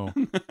snow.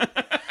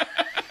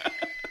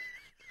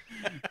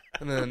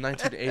 And then in the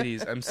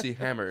 1980s, MC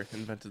Hammer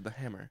invented the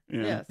hammer.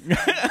 Yeah.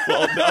 Yes.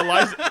 Well,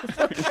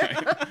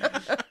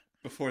 Eliza.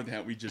 Before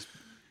that, we just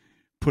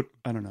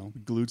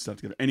glued stuff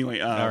together. Anyway,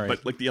 right.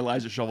 but like the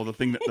Eliza Shovel, the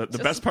thing that the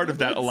best part of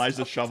that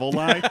Eliza Shovel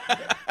lie,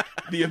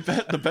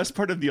 the best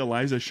part of the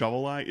Eliza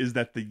Shovel lie is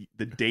that the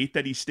date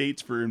that he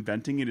states for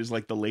inventing it is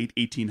like the late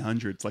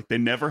 1800s. Like they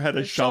never had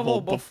a The shovel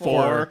shovel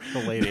before the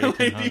late the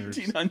late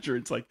 1800s.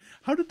 1800s. Like,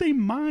 how did they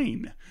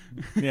mine?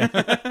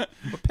 Yeah.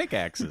 With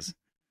pickaxes.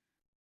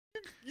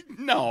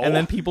 No. And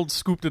then people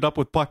scooped it up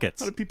with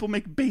buckets. how do people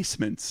make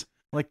basements?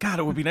 Like, God,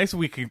 it would be nice if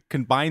we could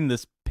combine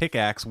this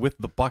pickaxe with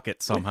the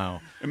bucket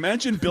somehow.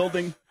 Imagine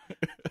building,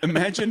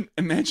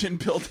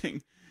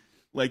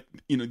 like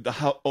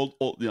the old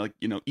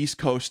East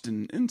Coast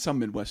and some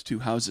Midwest too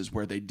houses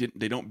where they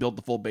don't build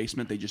the full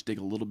basement, they just dig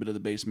a little bit of the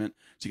basement.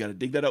 So you got to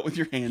dig that out with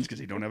your hands because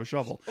they don't have a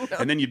shovel,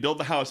 and then you build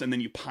the house and then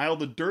you pile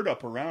the dirt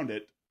up around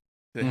it.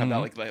 They have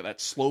that that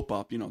slope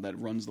up, that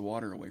runs the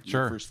water away from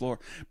Sure. the first floor.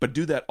 But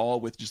do that all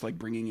with just like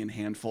bringing in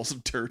handfuls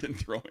of dirt and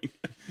throwing,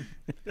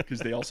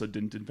 because they also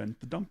didn't invent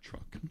the dump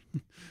truck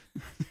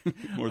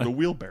or the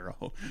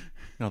wheelbarrow.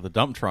 No, the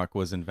dump truck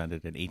was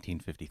invented in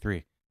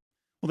 1853.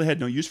 Well, they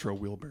had no use for a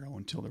wheelbarrow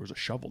until there was a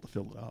shovel to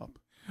fill it up.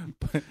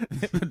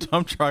 The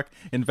dump truck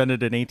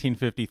invented in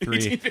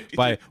 1853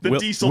 by The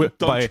diesel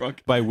dump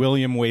truck. by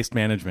William Waste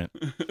Management.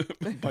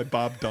 By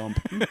Bob Dump.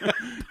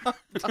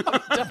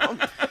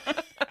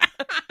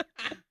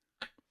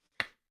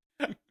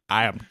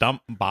 I am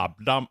Bob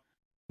Dump.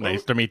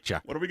 Nice to meet you.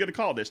 What are we going to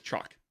call this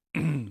truck?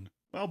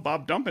 Well,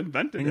 Bob Dump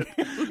invented it.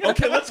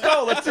 Okay, let's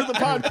go. Let's do the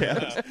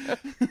podcast.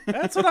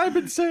 That's what I've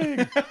been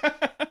saying.